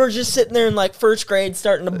 And we're just sitting there in like first grade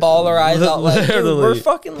starting to bawl our eyes out like, dude, we're Literally.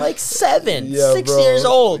 fucking like 7, Yeah, 6 bro. years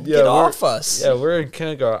old. Yeah, Get we're- off us. Yeah, we're in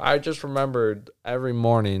kindergarten. I just remembered every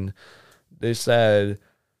morning they said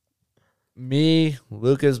me,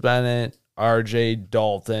 Lucas Bennett, RJ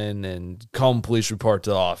Dalton, and come police report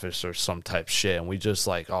to the office or some type shit. And we just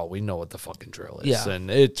like, oh, we know what the fucking drill is. Yeah. And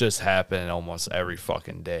it just happened almost every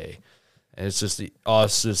fucking day. And it's just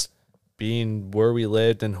us just being where we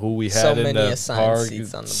lived and who we had So in many the assigned park.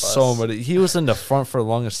 seats on the So bus. many. He was in the front for the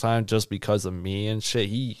longest time just because of me and shit.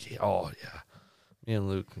 Oh yeah. Me and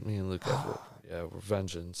Luke we're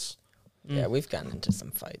vengeance. Yeah, we've gotten into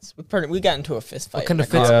some fights. We got into a fist fight. What kind in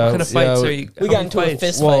of the car fights? Yeah, What kind of yeah, fights we- are you? We how got many into a fights?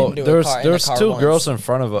 fist Well, fight into there's a car. there's in a car two once. girls in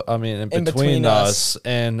front of in between between us,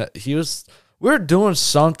 and we were doing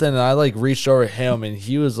something, and I like reached over him, and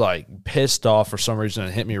he was like pissed off for some reason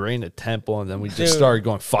and hit me right in the temple, and then we just Dude. started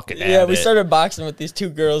going fucking at Yeah, it. we started boxing with these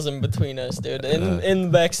 2 girls in between us, dude. In the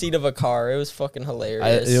back seat of a car. It was fucking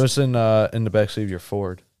hilarious. It was in the backseat of your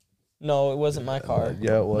Ford. No, it wasn't my car.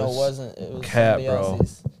 Yeah, it was. No, it wasn't. It was Cat, somebody bro.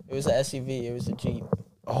 else's. It was an SUV. It was a Jeep.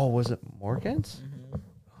 Oh, was it Morgan's?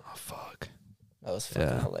 Oh fuck, That was fucking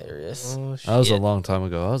Yeah. hilarious. Oh, that was a shit. long time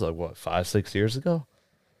ago. That was like what 5-6 years ago.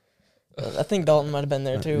 I think Dalton might have been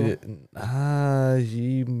there too.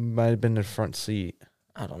 He might have been in the front seat.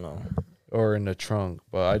 I don't know. Or in the trunk,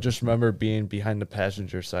 but I just remember being behind the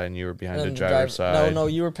passenger side and you were behind the And driver's driver- side. No,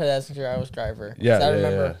 you were passenger. I was driver. 'Cause Yeah, I yeah,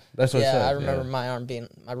 remember. yeah. That's what I said. I remember yeah.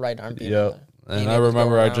 my right arm being. Yep. being And I able to go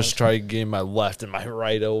remember I around. just tried getting my left and my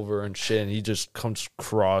right over and shit, and he just comes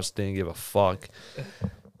across, didn't give a fuck. No,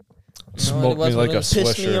 it Smoked me wasn't like a really- Pissed me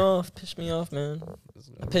swisher. off. Pissed me off, man.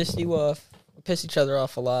 I pissed you off. We piss each other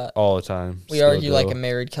off a lot. all the time. We Still argue do. like a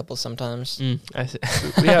married couple sometimes. I see.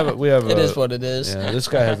 We have. It is what it is. Yeah, this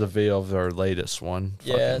guy has a video of our latest one.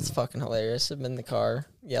 Yeah, it's fucking hilarious. I'm in the car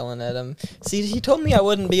yelling at him. See, he told me I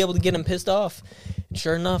wouldn't be able to get him pissed off. And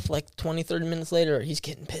sure enough, like 20, 30 minutes later, he's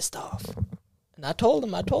getting pissed off. And I told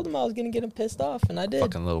him I was going to get him pissed off, and I did.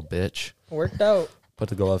 fucking little bitch. It worked out. Put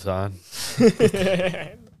the gloves on.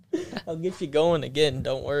 I'll get you going again.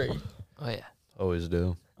 Don't worry. Oh yeah. Always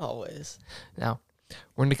do. Always. Now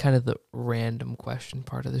we're into kind of the random question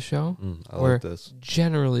part of the show. I We're like this.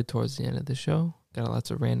 generally towards the end of the show. Got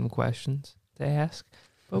lots of random questions to ask,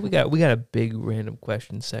 but we got a big random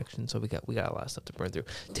question section, so we got a lot of stuff to burn through.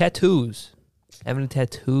 Tattoos. Have any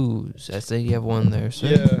tattoos? I say you have one there,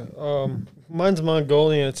 sir. Yeah, mine's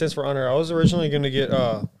Mongolian. It stands for honor. I was originally going to get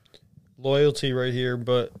loyalty right here,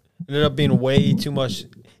 but ended up being way too much.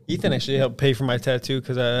 Ethan actually helped pay for my tattoo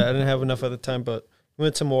because I didn't have enough at the time, but we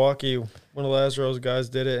went to Milwaukee. One of Lazaro's guys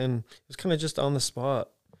did it, and it was kind of just on the spot.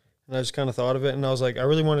 And I just kind of thought of it, and I was like, I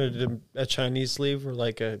really wanted a Chinese sleeve or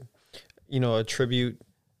like a tribute.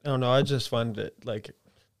 I don't know. I just find it like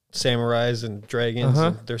samurais and dragons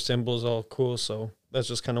and their symbols all cool. So that's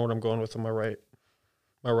just kind of what I'm going with on my right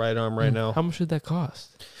arm right now. How much did that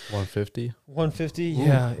cost? 150. 150.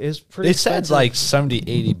 Yeah, it's pretty. They said expensive. like 70,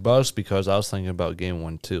 80 bucks because I was thinking about getting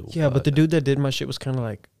one too. Yeah, but the dude that did my shit was kind of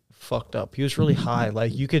like fucked up. He was really high.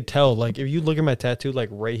 Like you could tell. Like if you look at my tattoo, like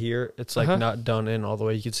right here, it's like not done in all the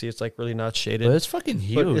way. You can see it's like really not shaded. But it's fucking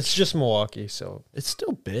huge. But it's just Milwaukee, so it's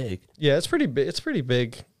still big. yeah, it's pretty big. It's pretty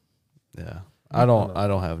big. Yeah, I don't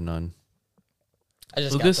have none. I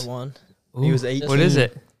just Lucas? got the one. He was Ooh, 18. What is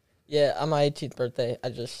it? Yeah, on my 18th birthday,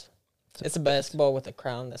 it's a basketball with a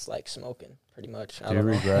crown that's like smoking, pretty much. I Do you don't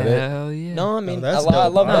know. regret it? Hell yeah. No, I mean, that's I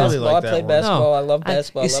dope. love I really basketball. like I that played one. basketball. I love I-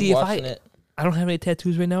 basketball. you I love see, if watching it. I don't have any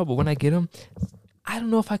tattoos right now, but when I get them, I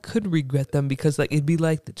don't know if I could regret them because like it'd be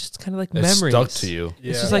like just kind of like It's memories. stuck to you.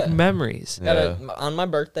 Yeah. It's just like memories. Got Yeah. it on my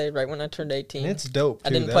birthday, right when I turned 18. And it's dope. I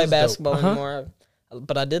too. didn't That play was dope. basketball Uh-huh. anymore,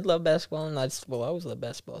 but I did love basketball, and I always loved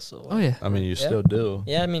basketball. So Oh yeah. I mean, you Yeah. still do.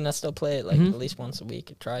 yeah, I mean, I still play it like Mhm. at least once a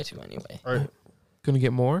week. I try to anyway. All right. Gonna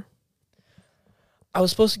get more? I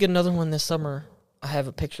was supposed to get another one this summer. I have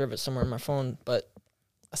a picture of it somewhere on my phone, but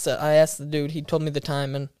I asked the dude. He told me the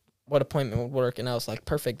time and what appointment would work, and I was like,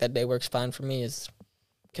 perfect. That day works fine for me.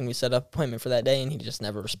 Can we set up an appointment for that day? And he just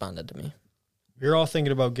never responded to me. You're all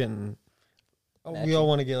thinking about getting. Oh, we Matching. all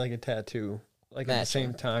want to get like a tattoo, like at the Matching.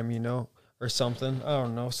 same time, or something. I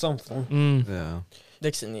don't know, something. Yeah.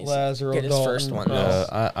 Dixon needs Lazaro, get his Dalton. first one.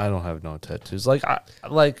 Yeah, I don't have no tattoos. Like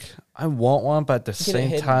I want one, but at the Get it same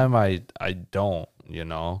hidden. time I don't, you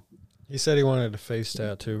know. He said he wanted a face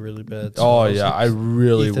tattoo really bad. so Oh I was yeah, like, I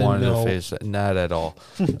really Ethan, wanted no. a face. Not at all.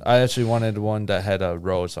 I actually wanted one that had a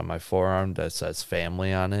rose on my forearm that says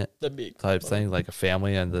family on it, The big type thing, like a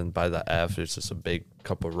family, and then by the F it's just a big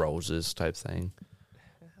cup of roses type thing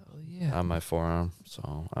Hell yeah. on my forearm.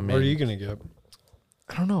 So I mean, What are you gonna get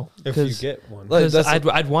I don't know. if you 'cause- get one? Like, 'cause that's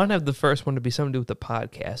I'd want to have the first one to be something to do with the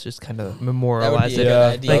podcast, just kind of That would memorialize be a it. good Yeah,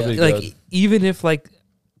 idea. that'd be Like good. even if like,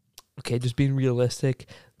 okay, just being realistic,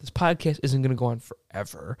 this podcast isn't gonna go on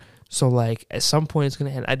forever. So like at some point it's gonna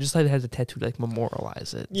end. I just like to have the tattoo to like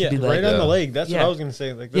memorialize it. To Yeah, be right like, on the Yeah. leg. That's what Yeah. I was gonna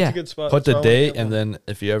say. Like that's Yeah. a good spot. put That's the why I wanna date, get and one. then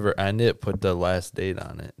if you ever end it, put the last date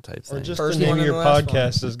on it, type or thing. just First the name one of and your the last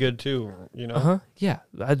podcast is good too. You know. Yeah.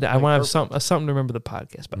 I want to have perfect. something to remember the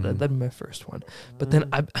podcast, but Mhm. that'd be my first one. But then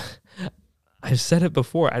I've said it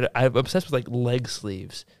before. I'm obsessed with like leg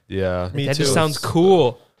sleeves. Yeah, Me That just too. sounds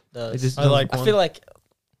cool. does. It just I like I one. feel like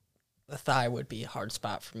the thigh would be a hard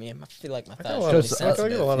spot for me. I feel like my I thigh got a is lot really of- I feel like I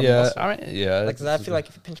sensitive. get a lot of yeah, muscle. I mean, yeah. Like, 'cause I feel like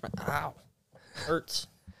if you pinch my ow, hurts.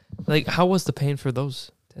 Like, how was the pain for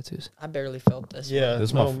those tattoos? I barely felt this. Yeah,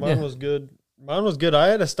 This no, month. mine Yeah. was good. Mine was good. I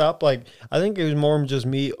had to stop. Like, I think it was more just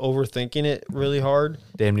me overthinking it really hard.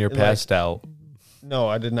 damn near like- passed out. No,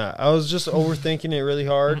 I did not. I was just overthinking it really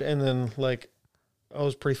hard, and then like I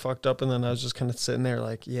was pretty fucked up, and then I was just kind of sitting there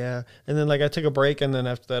like, yeah. And then like I took a break, and then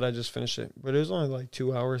after that I just finished it. But it was only like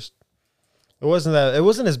 2 hours. It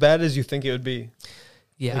wasn't as bad as you think it would be.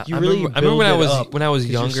 Yeah, Like, you I really remember, I remember when I build it was up when I was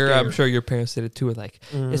 'cause you're younger. I'm scared. sure your parents did it too. Like,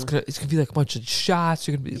 it's gonna be like a bunch of shots.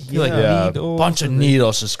 You're gonna be like Yeah. needles. Bunch of and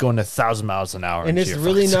needles just going 1,000 miles an hour, And it's you're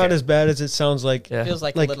really fucking not scared. as bad as it sounds like. Yeah. Feels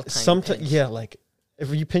like, a Like little tiny sometimes, pinch. yeah, like if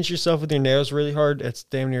you pinch yourself with your nails really hard, it's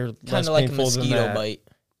damn near less Kind of like a painful than mosquito that. bite.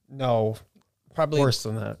 No, Probably worse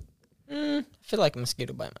than that. I feel like a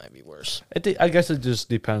mosquito bite might be worse. I guess it just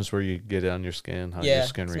depends where you get it on your skin, how Yeah, your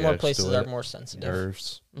skin 'cause reacts more places to are it. more sensitive.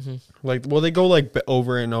 Nerves. Like, well, they go like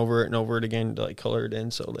over it and over it and over it again to like color it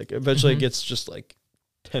in. So like eventually Mhm. it gets just like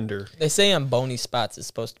tender. They say on bony spots it's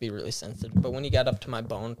supposed to be really sensitive, but when he got up to my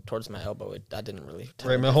bone towards my elbow, I didn't really. Tell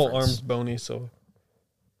Right, the my whole difference. arm's bony, so.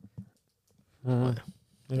 It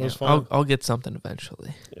Yeah, was fun. I'll get something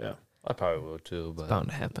eventually. Yeah. I probably will too, It's but bound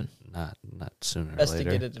to happen. not sooner or Best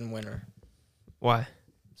later. to get it in winter, Why?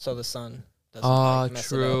 so the sun doesn't Ah,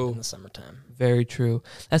 mess it true. up in the summertime. Very true.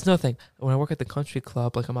 That's another thing. When I work at the country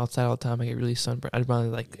club, like I'm outside all the time, I get really sunburned. I'd rather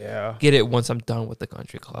like Yeah. get it once I'm done with the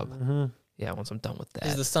country club. Mm-hmm. Yeah, once I'm done with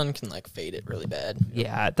Because that. the sun can like fade it really bad.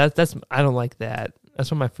 Yeah, that's I don't like that. That's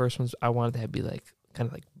one of my first ones. I wanted to have be like kind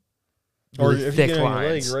of like Or really if you thick get it on your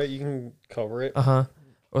leg, lines. right, you can cover it.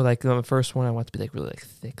 Or like the first one, I want to be like really like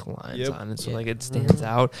thick lines Yep. on it, so Yeah. like it stands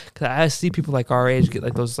out. Cause I see people like our age get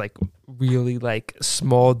like those like really like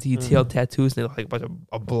small detailed tattoos, and they look like a bunch of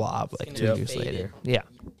a blob like It's 2 gonna years fade later. it. Yeah,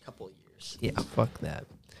 Couple years. yeah, fuck that.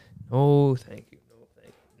 Oh, thank you. No,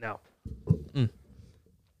 thank you. Now,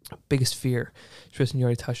 biggest fear. Tristan, you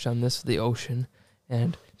already touched on this: the ocean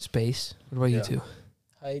and space. What about you Yeah. two?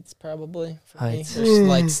 Heights probably. For Heights. Me. There's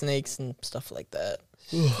like snakes and stuff like that.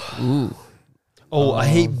 Ooh. Oh, I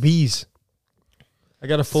hate bees. I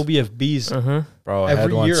got a phobia of bees. Uh-huh. Bro, I had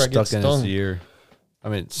Every one year I get stuck in his stung. ear. I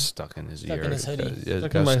mean, stuck in his Stuck ear. in his hoodie. Yeah,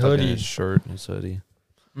 Stuck got in my stuck in hoodie. his shirt and his hoodie.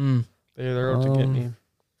 Mm. They're out to get me.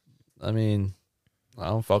 I mean, I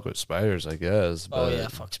don't fuck with spiders, I guess. Oh But yeah,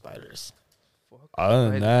 fuck spiders.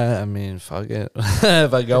 other than that, I mean, fuck it.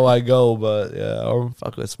 If I go, I go. But yeah, I don't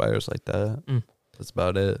fuck with spiders like that. Mm. That's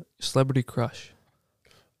about it. Celebrity crush.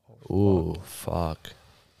 Ooh, fuck.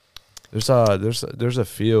 There's a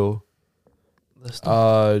few. List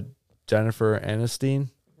them. Jennifer Aniston.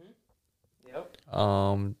 Yep.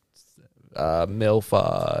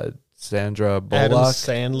 MILF, Sandra Adam Bullock.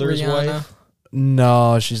 Sandler's Rihanna. wife.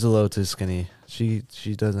 No, she's a little too skinny. She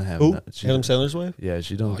doesn't have. Who? no- she, Adam Sandler's wife? yeah,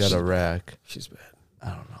 she don't Oh, got she's a rack. She's bad. I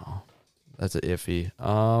don't know. That's a iffy.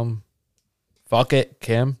 Fuck it,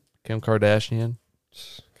 Kim Kardashian.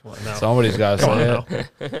 Come on now. Somebody's got to Come say on it.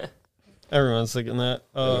 now. Everyone's thinking that.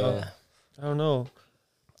 Yeah. I don't know.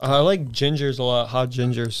 I like gingers a lot. Hot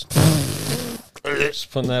gingers. Just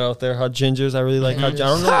putting that out there. Hot gingers. I really like hot. I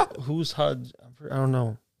don't know who's hot. I don't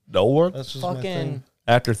know. No one. That's just my Fucking. thing.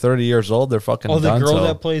 After 30 years old, they're fucking Oh, the done. girl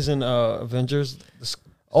that plays in Avengers,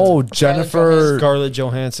 Oh, Jennifer. Scarlett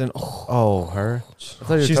Johansson. Oh, Oh, her. I thought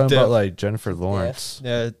you were She's talking diff. about like Jennifer Lawrence.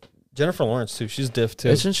 yeah, Jennifer Lawrence too. She's diff too.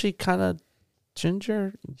 Isn't she kind of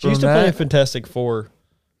ginger? She used to play in brunette? Fantastic Four.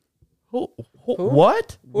 What?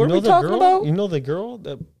 What are know we the talking girl? about? You know the girl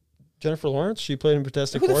that Jennifer Lawrence? She played in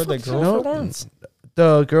Fantastic Who the Four. That fuck's girl. Jennifer No. Lawrence?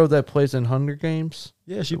 The girl that plays in Hunger Games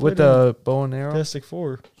Yeah, she with played in the bow and arrow. Fantastic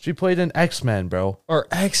Four She played in X-Men, bro. or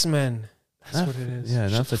X-Men. That's Not- what it is. Yeah,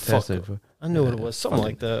 not Shut the Fantastic fuck Four. up. I knew what it Yeah, was. Something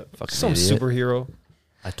fucking- like that. fucking Some idiot. superhero.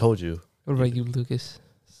 I told you. What about you, Lucas?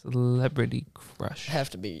 Celebrity crush. Have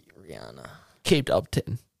to be Rihanna. Kate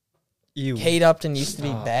Upton. You. Kate Upton used to be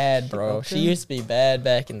Oh, bad, Kate bro. She Upton? used to be bad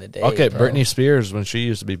back in the day. Okay, bro. Britney Spears when she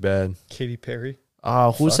used to be bad. Katy Perry.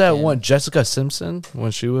 Who's that Fucking- one? Jessica Simpson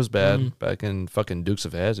when she was bad Mm. back in fucking Dukes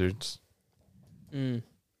of Hazzards.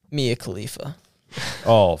 Mia Khalifa.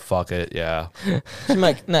 Oh, fuck it. Yeah. She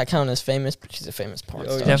might not count as famous, but she's a famous porn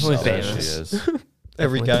Oh, star. Definitely so- famous. She is.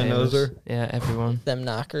 Every Definitely guy knows famous. her. Yeah, everyone. Them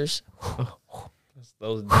knockers,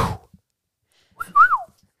 Those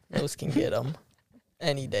those can get them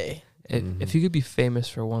any day. If you could be famous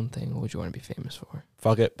for one thing, what would you want to be famous for?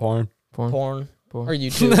 Fuck it. Porn. Porn? Porn Porn? or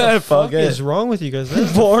YouTube. fuck is wrong with you guys?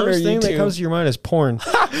 That's Porn the or first thing that YouTube? comes to your mind is porn.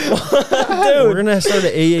 We're gonna start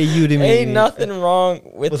an AAU to me. Ain't nothing wrong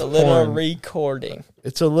with With a little porn. recording.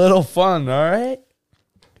 It's a little fun, all right?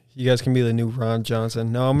 You guys can be the new Ron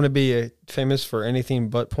Johnson. No, I'm gonna be famous for anything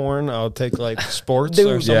but porn. I'll take like sports or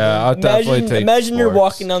Dude, something. Yeah, I'll definitely take Imagine you're sports.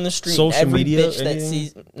 walking down the street. Social and every media, bitch that anything?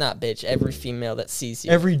 sees, not bitch, every female that sees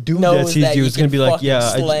you. Every dude knows that sees that you you is gonna can be like, fucking yeah,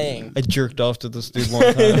 slang. I jerked off to this dude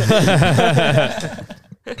one time.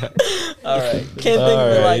 All right, can't think All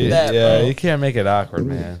of it right, like that, yeah, bro. you can't make it awkward,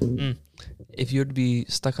 man. If you were to be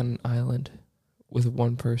stuck on an island with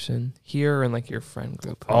one person here and like your friend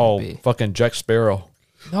group, who Oh, would it be? fucking Jack Sparrow.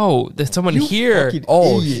 No, there's someone here. fucking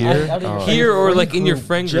Oh, idiot. here? How do you- Oh. Here or like in your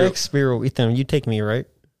friend Jack group. Sparrow, Ethan, you take me, right?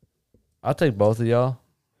 I'll take both of y'all.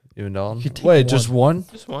 Even Dalton. You take Wait, one. just one?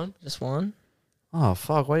 Just one. Just one. Oh,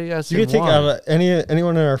 fuck. Why you guys You take can take one? out of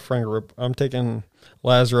anyone in our friend group. I'm taking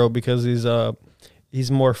Lazaro because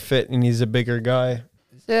he's more fit and he's a bigger guy.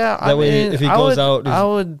 Yeah, That way, if he goes out,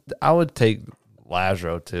 I would take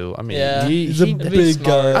Lazaro too. I mean, Yeah. He's a It'd be big smart.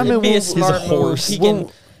 guy. I mean, It'd be a he's a smart horse. move.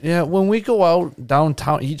 He can, when we go out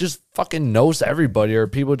downtown, he just fucking knows everybody, or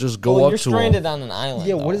people just go well, up you're to him. stranded on an island.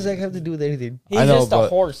 Yeah, what though. does that have to do with anything? He's I know, just a but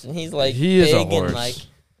horse, and he's like he is a big and horse. like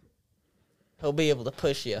He'll be able to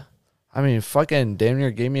push you. I mean, fucking damn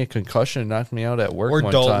near gave me a concussion and knocked me out at work Or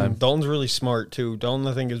one Dalton. time. Dalton's really smart too. Dalton,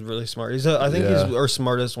 I think, is really smart. I think Yeah. he's our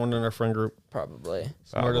smartest one in our friend group. Probably.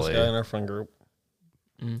 Smartest Probably. guy in our friend group.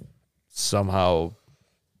 Somehow,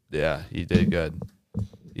 yeah, he did good.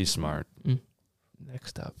 He's smart.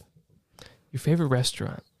 Next up, your favorite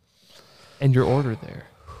restaurant and your order there.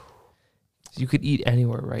 You could eat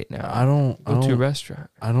anywhere right now. I don't Go to a restaurant.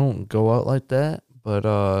 I don't go out like that, but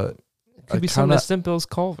It could be something as simple as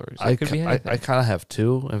Culver's. It could be anything. I kind of have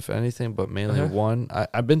two, if anything, but mainly Uh-huh. one.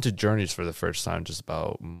 I've been to Journey's for the first time just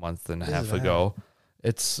about a month and a What is half that? ago.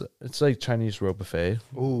 It's like Chinese roll buffet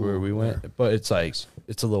where we went, but it's like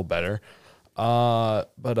it's a little better.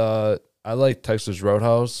 But I like Texas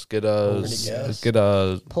Roadhouse. Get a Pretty gas. get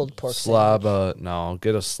a Pulled pork slab sandwich.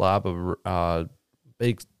 get a slab of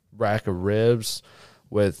baked rack of ribs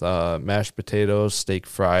with mashed potatoes, steak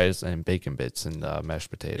fries, and bacon bits and mashed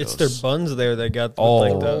potatoes. It's their buns there that got Oh,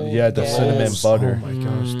 like the yeah, the Yes. cinnamon butter. Oh my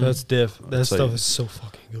gosh, that's diff. That It's stuff like- is so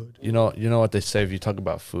fucking good. You know what they say, if you talk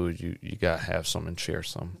about food, you gotta have some and share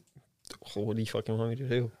some. What do you fucking want me to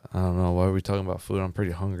do? I don't know. Why are we talking about food? I'm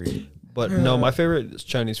pretty hungry. But no, my favorite is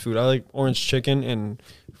Chinese food. I like orange chicken and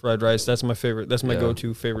fried rice. That's my favorite. That's my Yeah.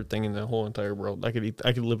 go-to favorite thing in the whole entire world. I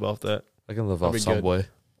could live off that. I can live That'd off be good. Subway.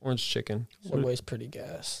 Orange chicken. Subway's pretty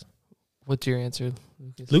gas. What's your answer,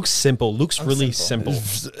 Lucas? Luke's simple. Luke's I'm really simple.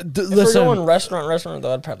 simple. If we're going restaurant,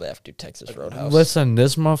 though, I'd probably have to do Texas Roadhouse. Listen,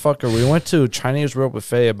 this motherfucker. We went to Chinese roll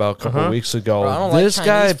buffet about a couple weeks ago. Bro, I don't like This guy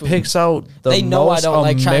Chinese food. picks out the They know I most don't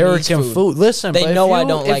like Chinese American food. food. Listen, They but know I if you-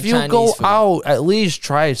 don't like If you Chinese go food. out, at least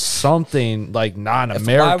try something like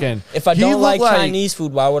non-American. If I He don't looked like Chinese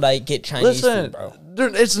food, why would I get Chinese listen, food, bro?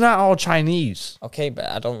 it's not all Chinese. Okay, but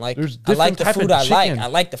I don't like. There's I like different the type of food I like. chicken. I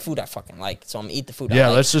like the food I fucking like. So I'm gonna eat the food I Yeah,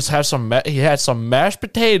 like. let's just have some. He had some mashed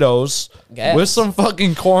potatoes Gas. with some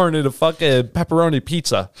fucking corn and a fucking pepperoni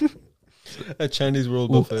pizza A Chinese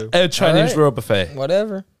world buffet. at a Chinese Alright. roll buffet.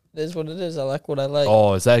 Whatever. It is what it is. I like what I like.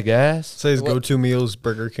 Oh, is that gas? Say his What- go-to meals: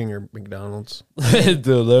 Burger King or McDonald's. Dude,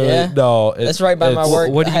 literally, Yeah. no. That's right by my it's- work.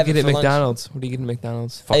 What do I you have get it at for lunch. McDonald's? What do you get at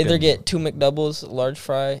McDonald's? I either fucking- get 2 McDoubles, a large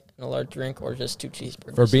fry, and a large drink, or just 2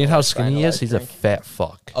 cheeseburgers. For being a how large fry and skinny he a is, large he's a drink. fat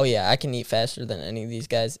fuck. Oh yeah, I can eat faster than any of these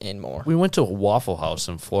guys and more. We went to a Waffle House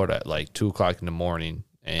in Florida at like 2:00 in the morning.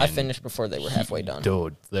 And I finished before they were halfway done.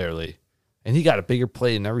 Dude, literally. And he got a bigger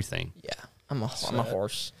plate and everything. Yeah, I'm a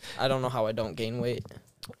horse. I don't know how I don't gain weight.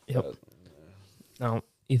 Yep. Now,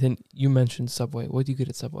 Ethan, you mentioned Subway. What do you get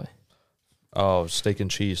at Subway? Oh, steak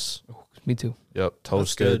and cheese. Me too. Yep,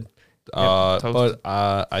 toasted. toasted. But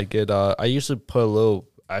I get I usually put a little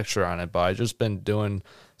extra on it, but I just been doing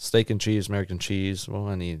steak and cheese, American cheese. Well,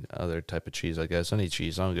 any other type of cheese, I guess. Any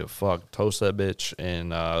cheese, I don't give a fuck. Toast that bitch,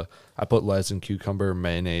 and I put lettuce and cucumber,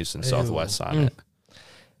 mayonnaise, and Southwest on it.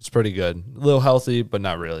 It's pretty good. A little healthy, but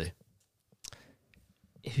not really.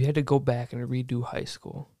 If you had to go back and redo high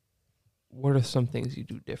school, what are some things you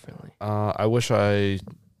do differently? I wish I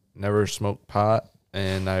never smoked pot,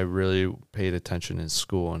 and I really paid attention in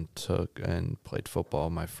school and played football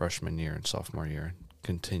my freshman year and sophomore year.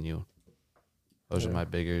 Continue. Those are my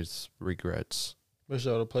biggest regrets. Wish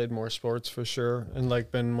I would have played more sports for sure, and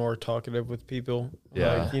like been more talkative with people.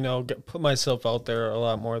 Yeah. Like, put myself out there a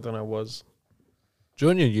lot more than I was.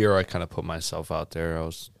 Junior year, I kind of put myself out there. I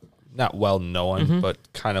was not well known, but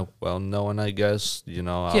kind of well known, I guess. I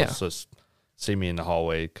was just see me in the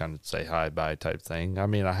hallway, kind of say hi, bye type thing. I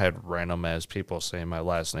mean, I had random ass people saying my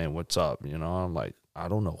last name, what's up? I'm like, I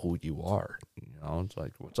don't know who you are. It's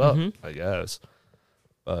like, what's up? I guess.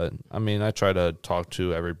 But I mean, I try to talk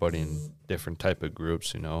to everybody in different type of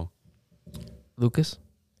groups. Lucas?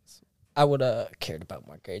 I would have cared about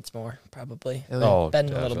my grades more, probably. Oh, Been a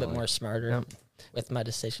little bit definitely. more smarter Yep. with my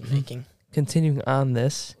decision making. Continuing on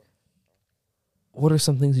this, what are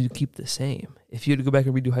some things you keep the same? If you had to go back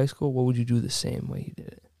and redo high school, what would you do the same way you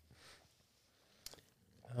did it?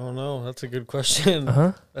 I don't know. That's a good question.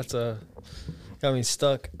 Uh-huh. That's got me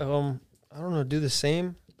stuck. I don't know. Do the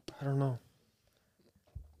same? I don't know.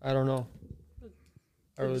 I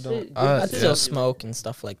really don't. I'd still yeah. smoke and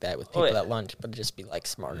stuff like that with people at lunch, but just be like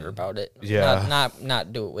smarter about it. Yeah.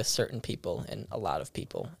 Not do it with certain people and a lot of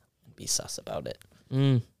people. Be sus about it.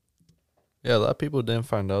 Mm. Yeah, a lot of people didn't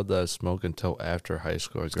find out that I smoked until after high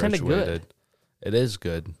school. I kinda good. graduated. It is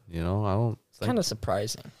good. I don't think. Kind of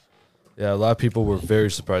surprising. Yeah, a lot of people were very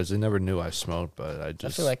surprised. They never knew I smoked, but I I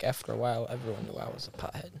just. feel like after a while, everyone knew I was a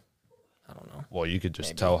pothead. I don't know. Well, you could just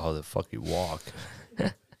Maybe. tell how the fuck you walk.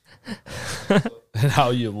 And how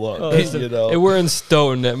you look. Hey, we're in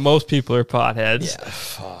Stoughton that most people are potheads. Yeah.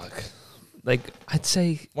 Fuck. Like, I'd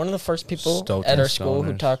say, One of the first people Stoughton at our school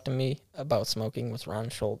who stoners. talked to me about smoking was Ron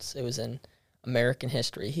Schultz. It was in American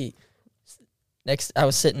history. I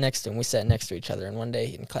was sitting next to him. We sat next to each other, and one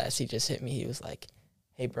day in class, he just hit me. He was like,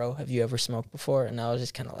 "Hey, bro, have you ever smoked before?" And I was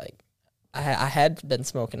just kind of like, I had been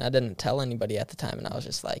smoking. I didn't tell anybody at the time, and I was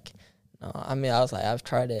just like, no. I mean, I was like, I've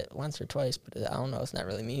tried it once or twice, but I don't know. It's not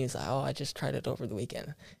really me. He's like, oh, I just tried it over the weekend.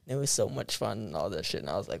 And it was so much fun and all that shit. And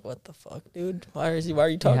I was like, what the fuck, dude? Why are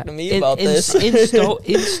you talking to me about this?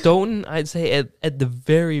 In Stoughton, I'd say at the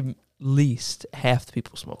very least, half the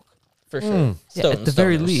people smoke. For sure. Yeah, at the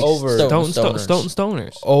very least. Stoughton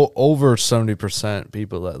Stoners. Oh, over 70%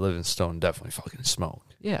 people that live in Stoughton definitely fucking smoke.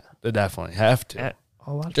 Yeah. They definitely have to.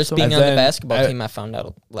 A lot just of being And on the then basketball team, I found out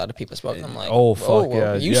a lot of people smoke. I'm like, oh fuck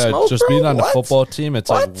yeah, you yeah. smoke, Just bro? being on the What? football team, it's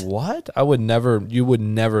What? like what? You would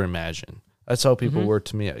never imagine. That's how people were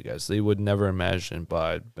to me. I guess they would never imagine. But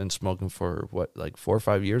I've been smoking for like 4 or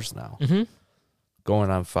 5 years now, going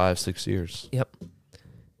on 5-6 years. Yep.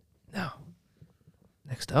 Now,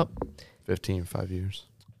 next up, 5 years.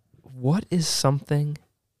 what is something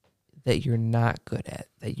that you're not good at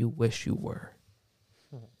that you wish you were?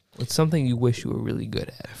 What's something you wish you were really good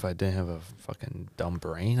at? If I didn't have a fucking dumb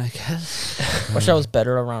brain, I guess. wish I was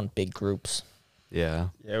better around big groups. Yeah,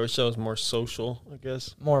 Yeah, I wish I was more social, I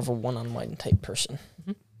guess. More of a one-on-one type person.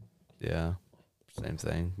 yeah. Same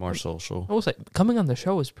thing. More social. I will say, coming on the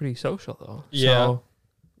show is pretty social, though. Yeah. So,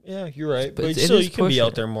 Yeah, you're right. But But it still, is you can be pushing out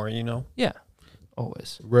it. there more, you know? yeah,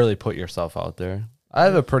 always. Really put yourself out there. I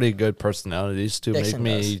have a pretty good personality to Dixon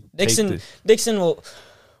make does. me. Dixon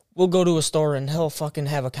will go to a store and he'll fucking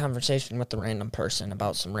have a conversation with a random person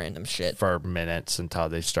about some random shit. for minutes until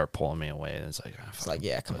they start pulling me away, and it's like, It's like,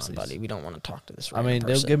 yeah, come on, pussies. buddy. We don't want to talk to this I random mean,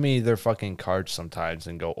 person. they'll give me their fucking cards sometimes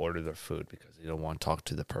and go order their food because they don't want to talk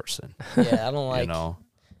to the person. Yeah, I don't like. You know,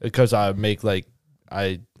 because I make like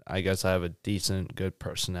I guess I have a decent, good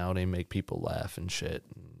personality, make people laugh and shit.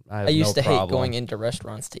 I have I used no to hate problem. going into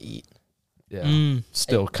restaurants to eat. Yeah,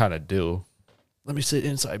 still kind of do. Let me sit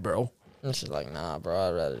inside, bro. And it's just like, nah, bro.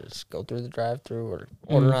 I'd rather just go through the drive-through or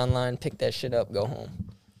order online, pick that shit up, go home.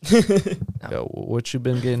 Yo, what you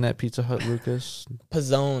been getting at Pizza Hut, Lucas?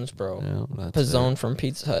 Pizzones, bro. Yeah, that's Pizzone from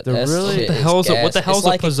Pizza Hut. They're That really- shit What the is hell's gas. what the hell's It's a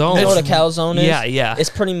like pizzone? You know what a calzone is? Yeah, yeah. It's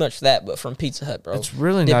pretty much that, but from Pizza Hut, bro. It's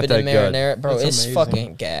really Dip not it that in good. marinara, bro. That's It's amazing.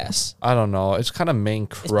 fucking gas. I don't know. It's kind of main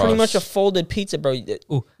crust. It's pretty much a folded pizza, bro. You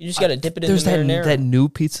Ooh, just gotta dip it in There's the marinara. that new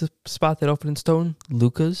pizza spot that opened in Stoughton,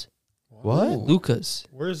 Luca's. what? Ooh. Luca's.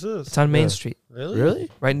 Where's this? It's on Main Yeah. Street, Really?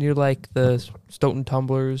 Really? right near like the Stoughton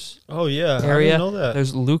Tumblers Oh, yeah. area. I didn't know that.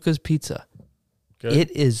 There's Luca's Pizza. Good.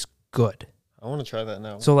 It is good. I want to try that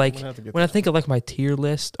now. So, like, I'm gonna have to get when I that. think of like my tier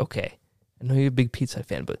list, okay, I know you're a big Pizza Hut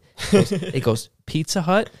fan, but it goes Pizza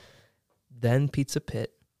Hut, then Pizza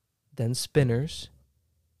Pit, then Spinners,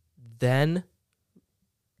 and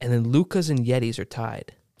then Luca's and Yeti's are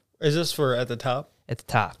tied Is this for at the top? at the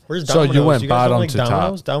top. Where's So you Domino's? went guys don't bottom like to top.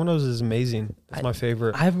 Domino's? Domino's is amazing. That's I- my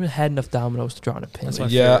favorite. I haven't had enough Domino's to draw an opinion. That's my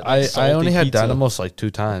Yeah, favorite, like, I only salty had pizza. Dynamos like 2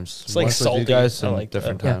 times. It's like Once with you salty. guys I and like that.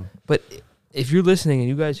 different Yeah, time. but if you're listening and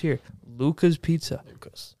you guys hear Luca's Pizza,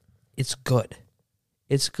 it's good.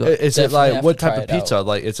 It's good. Is it Definitely like have what to try type of it out. pizza?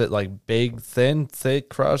 Like, is it like big, thin, thick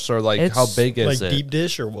crust, or like how It's big Like is it? deep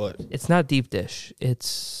dish or what? It's not deep dish.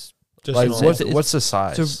 It's Just Like normal? what's the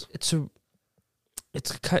size?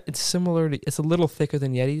 it's similar to, it's a little thicker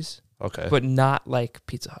than Yeti's, Okay, but not like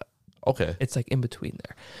Pizza Hut. okay. It's like in between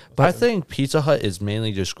there. I think Pizza Hut is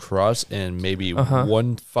mainly just crust and maybe Uh-huh.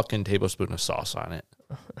 1 fucking tablespoon of sauce on it.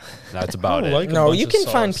 That's I about don't it. like a No, bunch you of can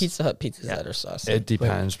find sauce. Pizza Hut pizzas Yeah. that are saucy. It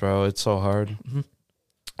depends, bro. It's so hard.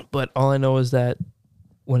 But all I know is that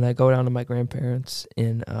when I go down to my grandparents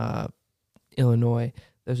in Illinois,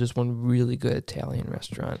 there's this one really good Italian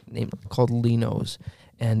restaurant called Lino's,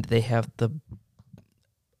 and they have the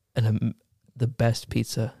best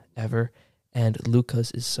pizza ever. And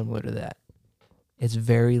Luca's is similar to that. It's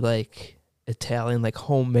very like Italian, like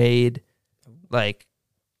homemade, like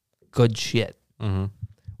good shit. Mm-hmm.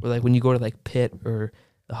 Where like when you go to like Pit or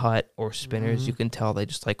the Hut or Spinners, you can tell they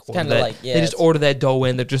just like order kinda that. like, yeah, they just it's- order that dough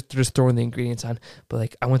in. They're just throwing the ingredients on. But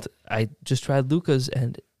like I just tried Luca's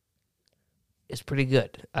and it's pretty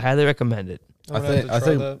good. I highly recommend it. I'm gonna have to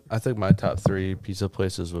try that. I think my top 3 pizza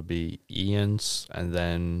places would be Ian's, and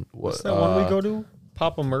then What's that one we go to?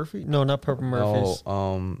 Papa Murphy? No, not Papa Murphy's.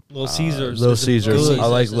 Little Caesars. Little Is it Caesars. good? I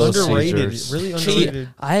like Little Underrated. Caesars. Really Cheap. underrated.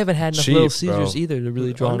 I haven't had enough Cheap, Little Caesars bro. either to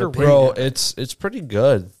really draw an Underrated. opinion. Bro, it's pretty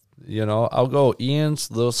good. You know, I'll go Ian's,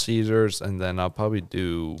 Little Caesars, and then I'll probably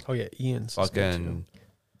do Oh yeah, Ian's. is good, fucking.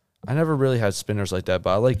 I never really had Spinners like that,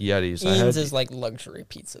 but I like Yetis. Ian's is like luxury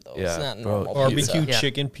pizza though. Yeah, It's not bro. normal too. pizza. Barbecue Yeah.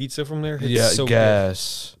 chicken pizza from there. It's yeah, so good.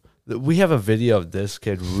 guess. We have a video of this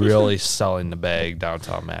kid really selling the bag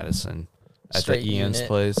downtown Madison at Straight the Ian's unit.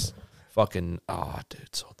 place. Fucking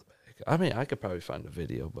dude, sold the bag. I mean, I could probably find a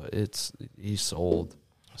video, but he sold.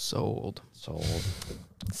 Sold.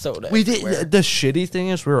 Soda. We everywhere. did. The shitty thing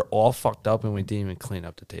is, we were all fucked up, and we didn't even clean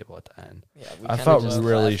up the table at the end. Yeah, we I kinda felt just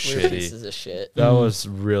really left. We were shitty. Pieces of shit. That was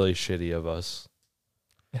really shitty of us.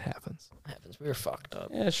 It happens. Happens. We were fucked up.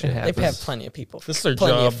 Yeah, shit They've happens. had plenty of people. This is their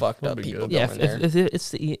plenty job. of fucked That'll up be people good. Yeah, going there.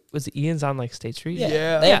 was it Ian's on like State Street? Yeah,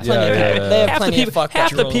 Yeah. they have plenty. Yeah, of, yeah, They have half the plenty people, of fucked half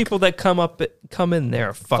up. the drunk. people that come in there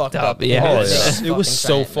are fucked up. Yeah, Oh, it's- yeah. It was so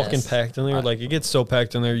giant fucking mess. packed in there. Like it gets so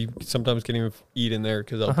packed in there, you sometimes can't even eat in there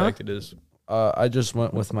because how Uh-huh. packed it is. I just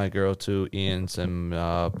went with my girl to Ian's and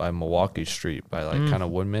by Milwaukee Street, by like kind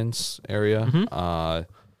of Woodman's area.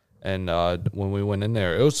 And when we went in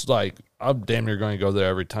there, it was like I'm damn near going to go there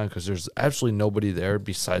every time because there's absolutely nobody there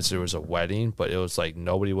besides there was a wedding, but it was like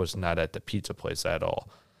nobody was not at the pizza place at all.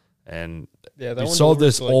 And Yeah, we saw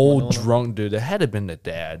this old drunk dude. It had to have been the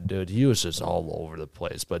dad, dude. He was just all over the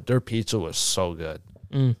place, but their pizza was so good.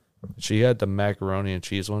 She had the macaroni and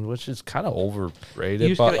cheese one, which is kind of overrated. You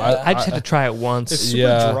just But gotta- I just had to try it once. It's super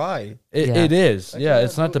Yeah. dry. It, Yeah. it is. Yeah, can't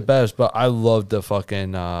it's not the do it. best, but I love the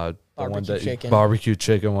fucking the one Barbecue that chicken. barbecue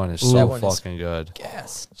chicken one is Ooh. so That one is fucking good.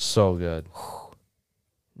 Gas. So good.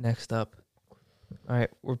 Next up. All right,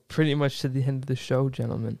 we're pretty much to the end of the show,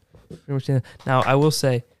 gentlemen. Pretty much the end. Now, I will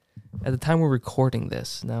say, at the time we're recording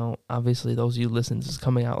this, now, obviously, those of you listening, this is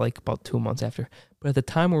coming out like about 2 months after. But at the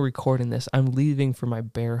time we're recording this, I'm leaving for my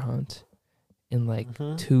bear hunt in like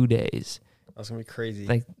 2 days. That's gonna be crazy.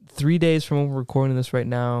 Like 3 days from when we're recording this right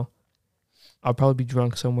now, I'll probably be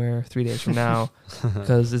drunk somewhere 3 days from now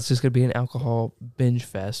because it's just going to be an alcohol binge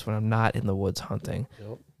fest when I'm not in the woods hunting.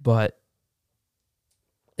 Yep. But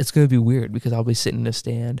it's going to be weird because I'll be sitting in a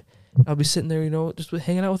stand. I'll be sitting there, just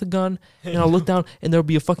hanging out with a gun. And I'll look down and there'll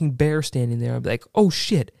be a fucking bear standing there. I'll be like, oh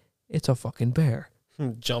shit, it's a fucking bear.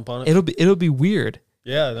 Jump on it. It'll be weird.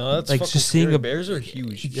 Yeah, no, that's Like, fucking just seeing scary. a- bears are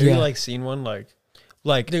huge. Have Yeah. you like seen one like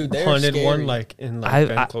Dude, they're hunted one scary. like in like I've-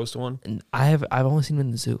 been I- close to one? And I've only seen them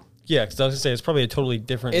in the zoo. Yeah, because I was gonna say it's probably a totally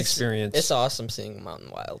different experience. It's awesome seeing Mountain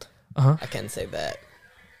Wild. Uh-huh. I can say that.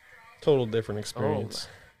 Total different experience.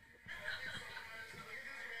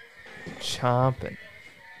 Chomping.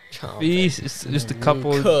 Chomping. Feast. It's just a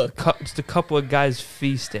couple Cook. just a couple of guys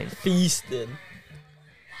feasting. Feasting.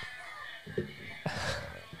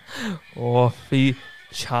 Oh,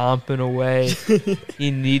 chomping away.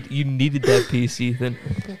 you needed that piece, Ethan.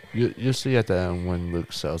 You'll see at the end when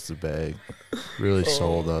Luke sells the bag. Really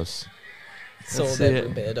sold us. Sold it.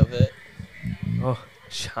 every bit of it. Oh,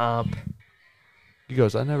 chomp. He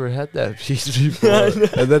goes, I never had that piece before.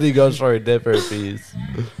 And then he goes for a different piece.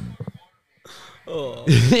 Oh.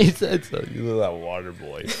 He said so. You look like water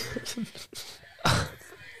boy.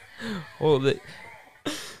 Oh,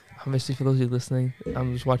 obviously, for those of you listening,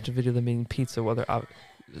 I'm just watching a video of them eating pizza while they're out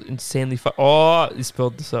insanely Oh, he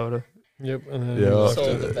spilled the soda. Yep. And then Yeah,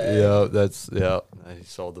 Sold the bag. He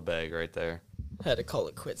sold the bag right there. Had to call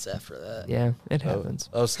it quits after that. Yeah, it happens.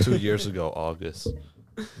 That was 2 years ago, August.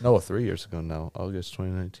 No, 3 years ago now, August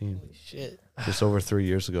 2019. Holy shit. Just over 3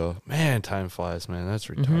 years ago. Man, time flies, man. That's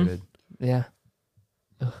retarded. Yeah.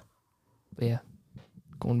 Ugh. But yeah,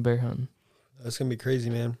 going bear hunting. that's gonna be crazy,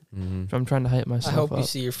 man. Mm-hmm. So I'm trying to hype I myself hope up. you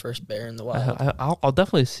see your first bear in the wild. I'll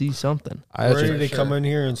definitely see something. I I'm ready actually, to sure. come in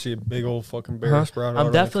here and see a big old fucking bear Uh-huh. sprout out I'm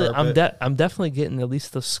on definitely the carpet. I'm definitely getting at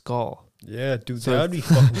least the skull. Yeah, dude, So- that'd be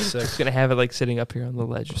fucking sick. Just gonna have it like sitting up here on the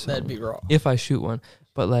ledge or something. That'd be raw. if I shoot one.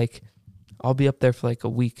 But like, I'll be up there for like a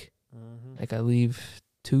week. Like I leave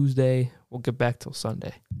Tuesday, we'll get back till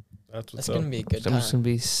Sunday. That's what's That's up. gonna be a good So I'm just time.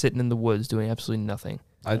 gonna be sitting in the woods doing absolutely nothing.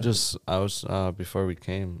 I was before we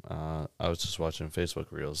came, I was just watching Facebook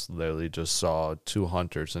reels. Literally just saw two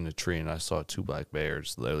hunters in a tree, and I saw two black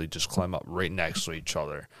bears literally just climb up right next to each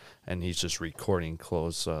other, and he's just recording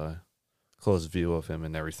close view of him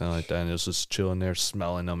and everything like that. And it was just chilling there,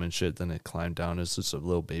 smelling them and shit. Then it climbed down. It's just a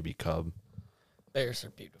little baby cub. Bears are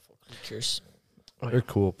beautiful creatures. They're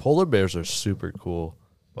cool. Polar bears are super cool,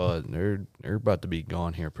 but they're about to be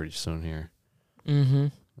gone here pretty soon. Here, Mm-hmm.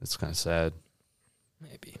 it's kind of sad.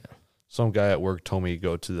 Maybe. Some guy at work told me to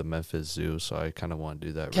go to the Memphis Zoo, so I kind of want to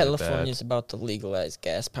do that. Really California's about to legalize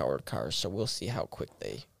gas-powered cars, so we'll see how quick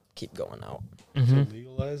they keep going out. Mm-hmm. To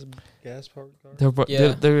legalize gas powered cars? They're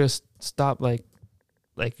gonna stop like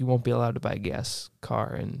you won't be allowed to buy a gas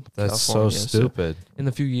car in That's so California. stupid. In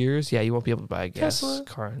a few years, yeah, you won't be able to buy a gas Tesla.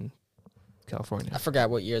 car in California. I forgot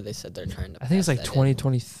what year they said they're trying to. I think it's pass like that in.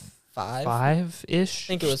 2025 ish. I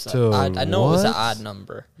think it was. Still, I know it was an what? odd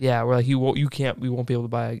number. Yeah, where like we won't be able to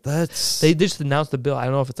buy. That's They just announced the bill. I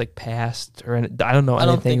don't know if it's like passed or I don't know I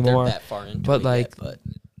don't anything think more. they're that far into but, it like, yet, but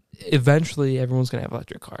eventually everyone's gonna have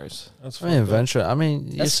electric cars. That's I mean, eventually. I mean,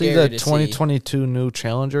 you That's see scary the to see. 2022 new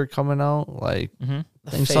Challenger coming out. Like, Mm-hmm.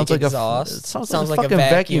 The thing fake sounds like exhaust. it sounds, Sounds like a like fucking a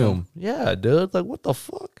vacuum. vacuum. Yeah, dude. Like, what the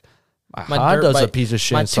fuck? My My Honda's dirt a bike- piece of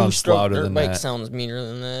shit. My And sounds two-stroke louder dirt than bike that. sounds meaner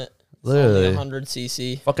than that. It's Literally. only 100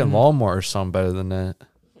 cc. Fucking Mhm. Walmart sound better than that.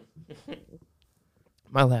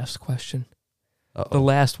 My last question. The Uh-oh.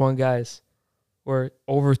 last one, guys. We're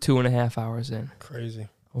over 2.5 hours in. crazy.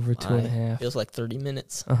 Over two and a half. Feels like 30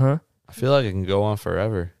 minutes. Uh huh. I feel like it can go on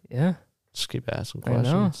forever. Yeah. Just keep asking I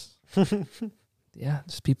know. questions. Yeah.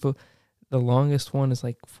 Just people. The longest one is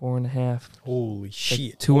like 4.5. Holy Like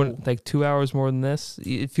shit. like 2 hours more than this.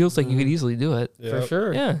 It feels like you could Mhm. easily do it. For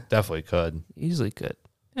sure. Yeah. Definitely could. Easily could.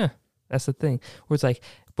 Yeah. That's the thing. Where it's like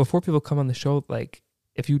before people come on the show, like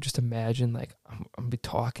if you just imagine like I'm gonna be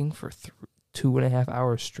talking for 2.5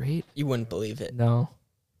 hours straight. You wouldn't believe it. No.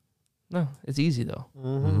 No. It's easy though.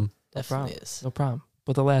 Mm-hmm. Mhm. Definitely problem. is. No problem.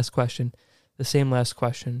 But the last question, the same last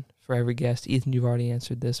question for every guest. Ethan, you've already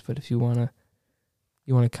answered this, but if you wanna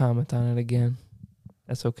comment on it again,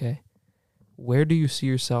 that's okay. Where do you see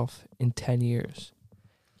yourself in 10 years?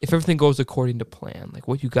 If everything goes according to plan, like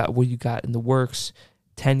what you got in the works,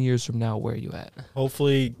 10 years from now, where are you at?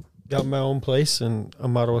 Hopefully, got my own place, and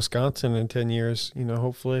I'm out of Wisconsin in 10 years.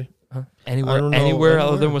 Hopefully. Anywhere, don't know, anywhere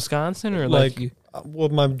other than anywhere. Wisconsin, or like you? Well,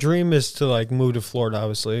 my dream is to like move to Florida.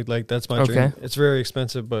 Obviously, like that's my dream. Okay. It's very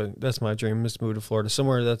expensive, but that's my dream is to move to Florida,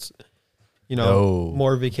 somewhere that's, No.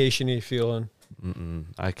 more vacation-y feeling.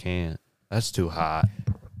 I can't. That's too hot.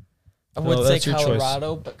 I No, would say that's your choice.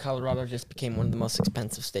 Colorado, but Colorado just became one of the most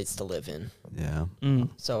expensive states to live in. Yeah.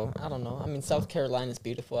 So I don't know. I mean, South Carolina is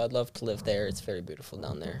beautiful. I'd love to live there. It's very beautiful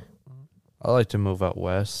down there. I like to move out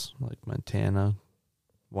west, like Montana,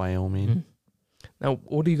 Wyoming. Mhm. Now,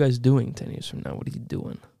 what are you guys doing 10 years from now? What are you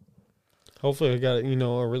doing? Hopefully, I got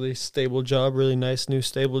a really stable job, really nice new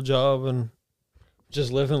stable job, and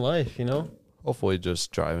just living life. Hopefully,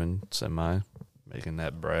 just driving semi, making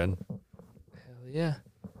that bread. Hell yeah.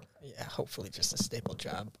 Yeah, hopefully just a stable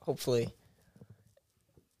job. Hopefully.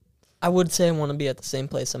 I would say I want to be at the same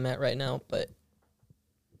place I'm at right now, but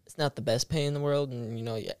it's not the best pay in the world, and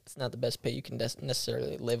it's not the best pay you can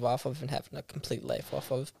necessarily live off of and have a complete life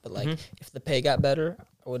off of. But like, if the pay got better,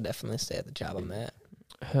 I would definitely stay at the job I'm at.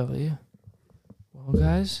 Hell yeah. Well,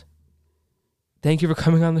 guys, thank you for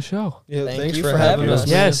coming on the show. Yeah, Thank thanks you for for having having us. us.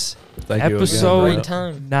 man. Yes. Thank you Episode- again. Great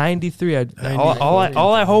time. 93.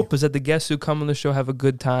 All I hope is that the guests who come on the show have a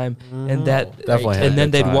good time, and that Definitely have and a then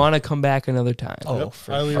good they'd time. want to come back another time. Oh, Yep,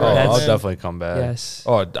 for highly sure. Oh, I'll That's- definitely come back. Yes.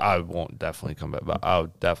 Oh, I won't definitely come back, but I'll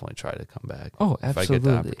definitely try to come back Oh, if I get the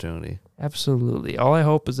absolutely. opportunity. Absolutely. All I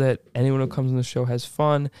hope is that anyone who comes on the show has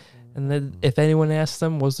fun. And then if anyone asks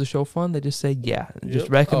them, was the show fun? They just say, yeah. And just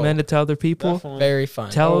Yep. recommend Oh, it to other people. Definitely. Very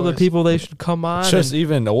fun. Tell other Always. people they should come on. Just and-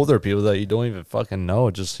 even older people that you don't even fucking know,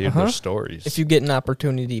 just hear Uh-huh. their stories. If you get an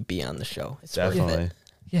opportunity, be on the show. It's worth Definitely. it.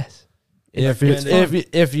 yes.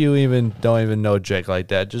 If you even don't even know Jake like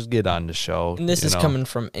that, just get on the show. And this you is know. coming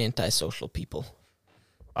from antisocial people.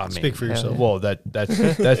 I mean, Speak for hell yourself. yeah. Well,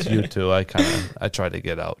 that's you too. I try to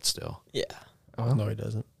get out still. Yeah. Well, No, he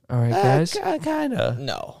doesn't. all right, guys. Kind of.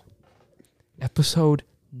 No. Episode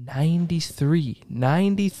 93.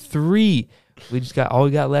 93. We just got all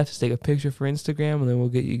we got left is take a picture for Instagram, and then we'll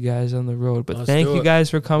get you guys on the road. But Let's thank do you it.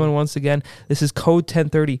 guys for coming once again. This is Code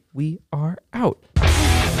 1030. We are out.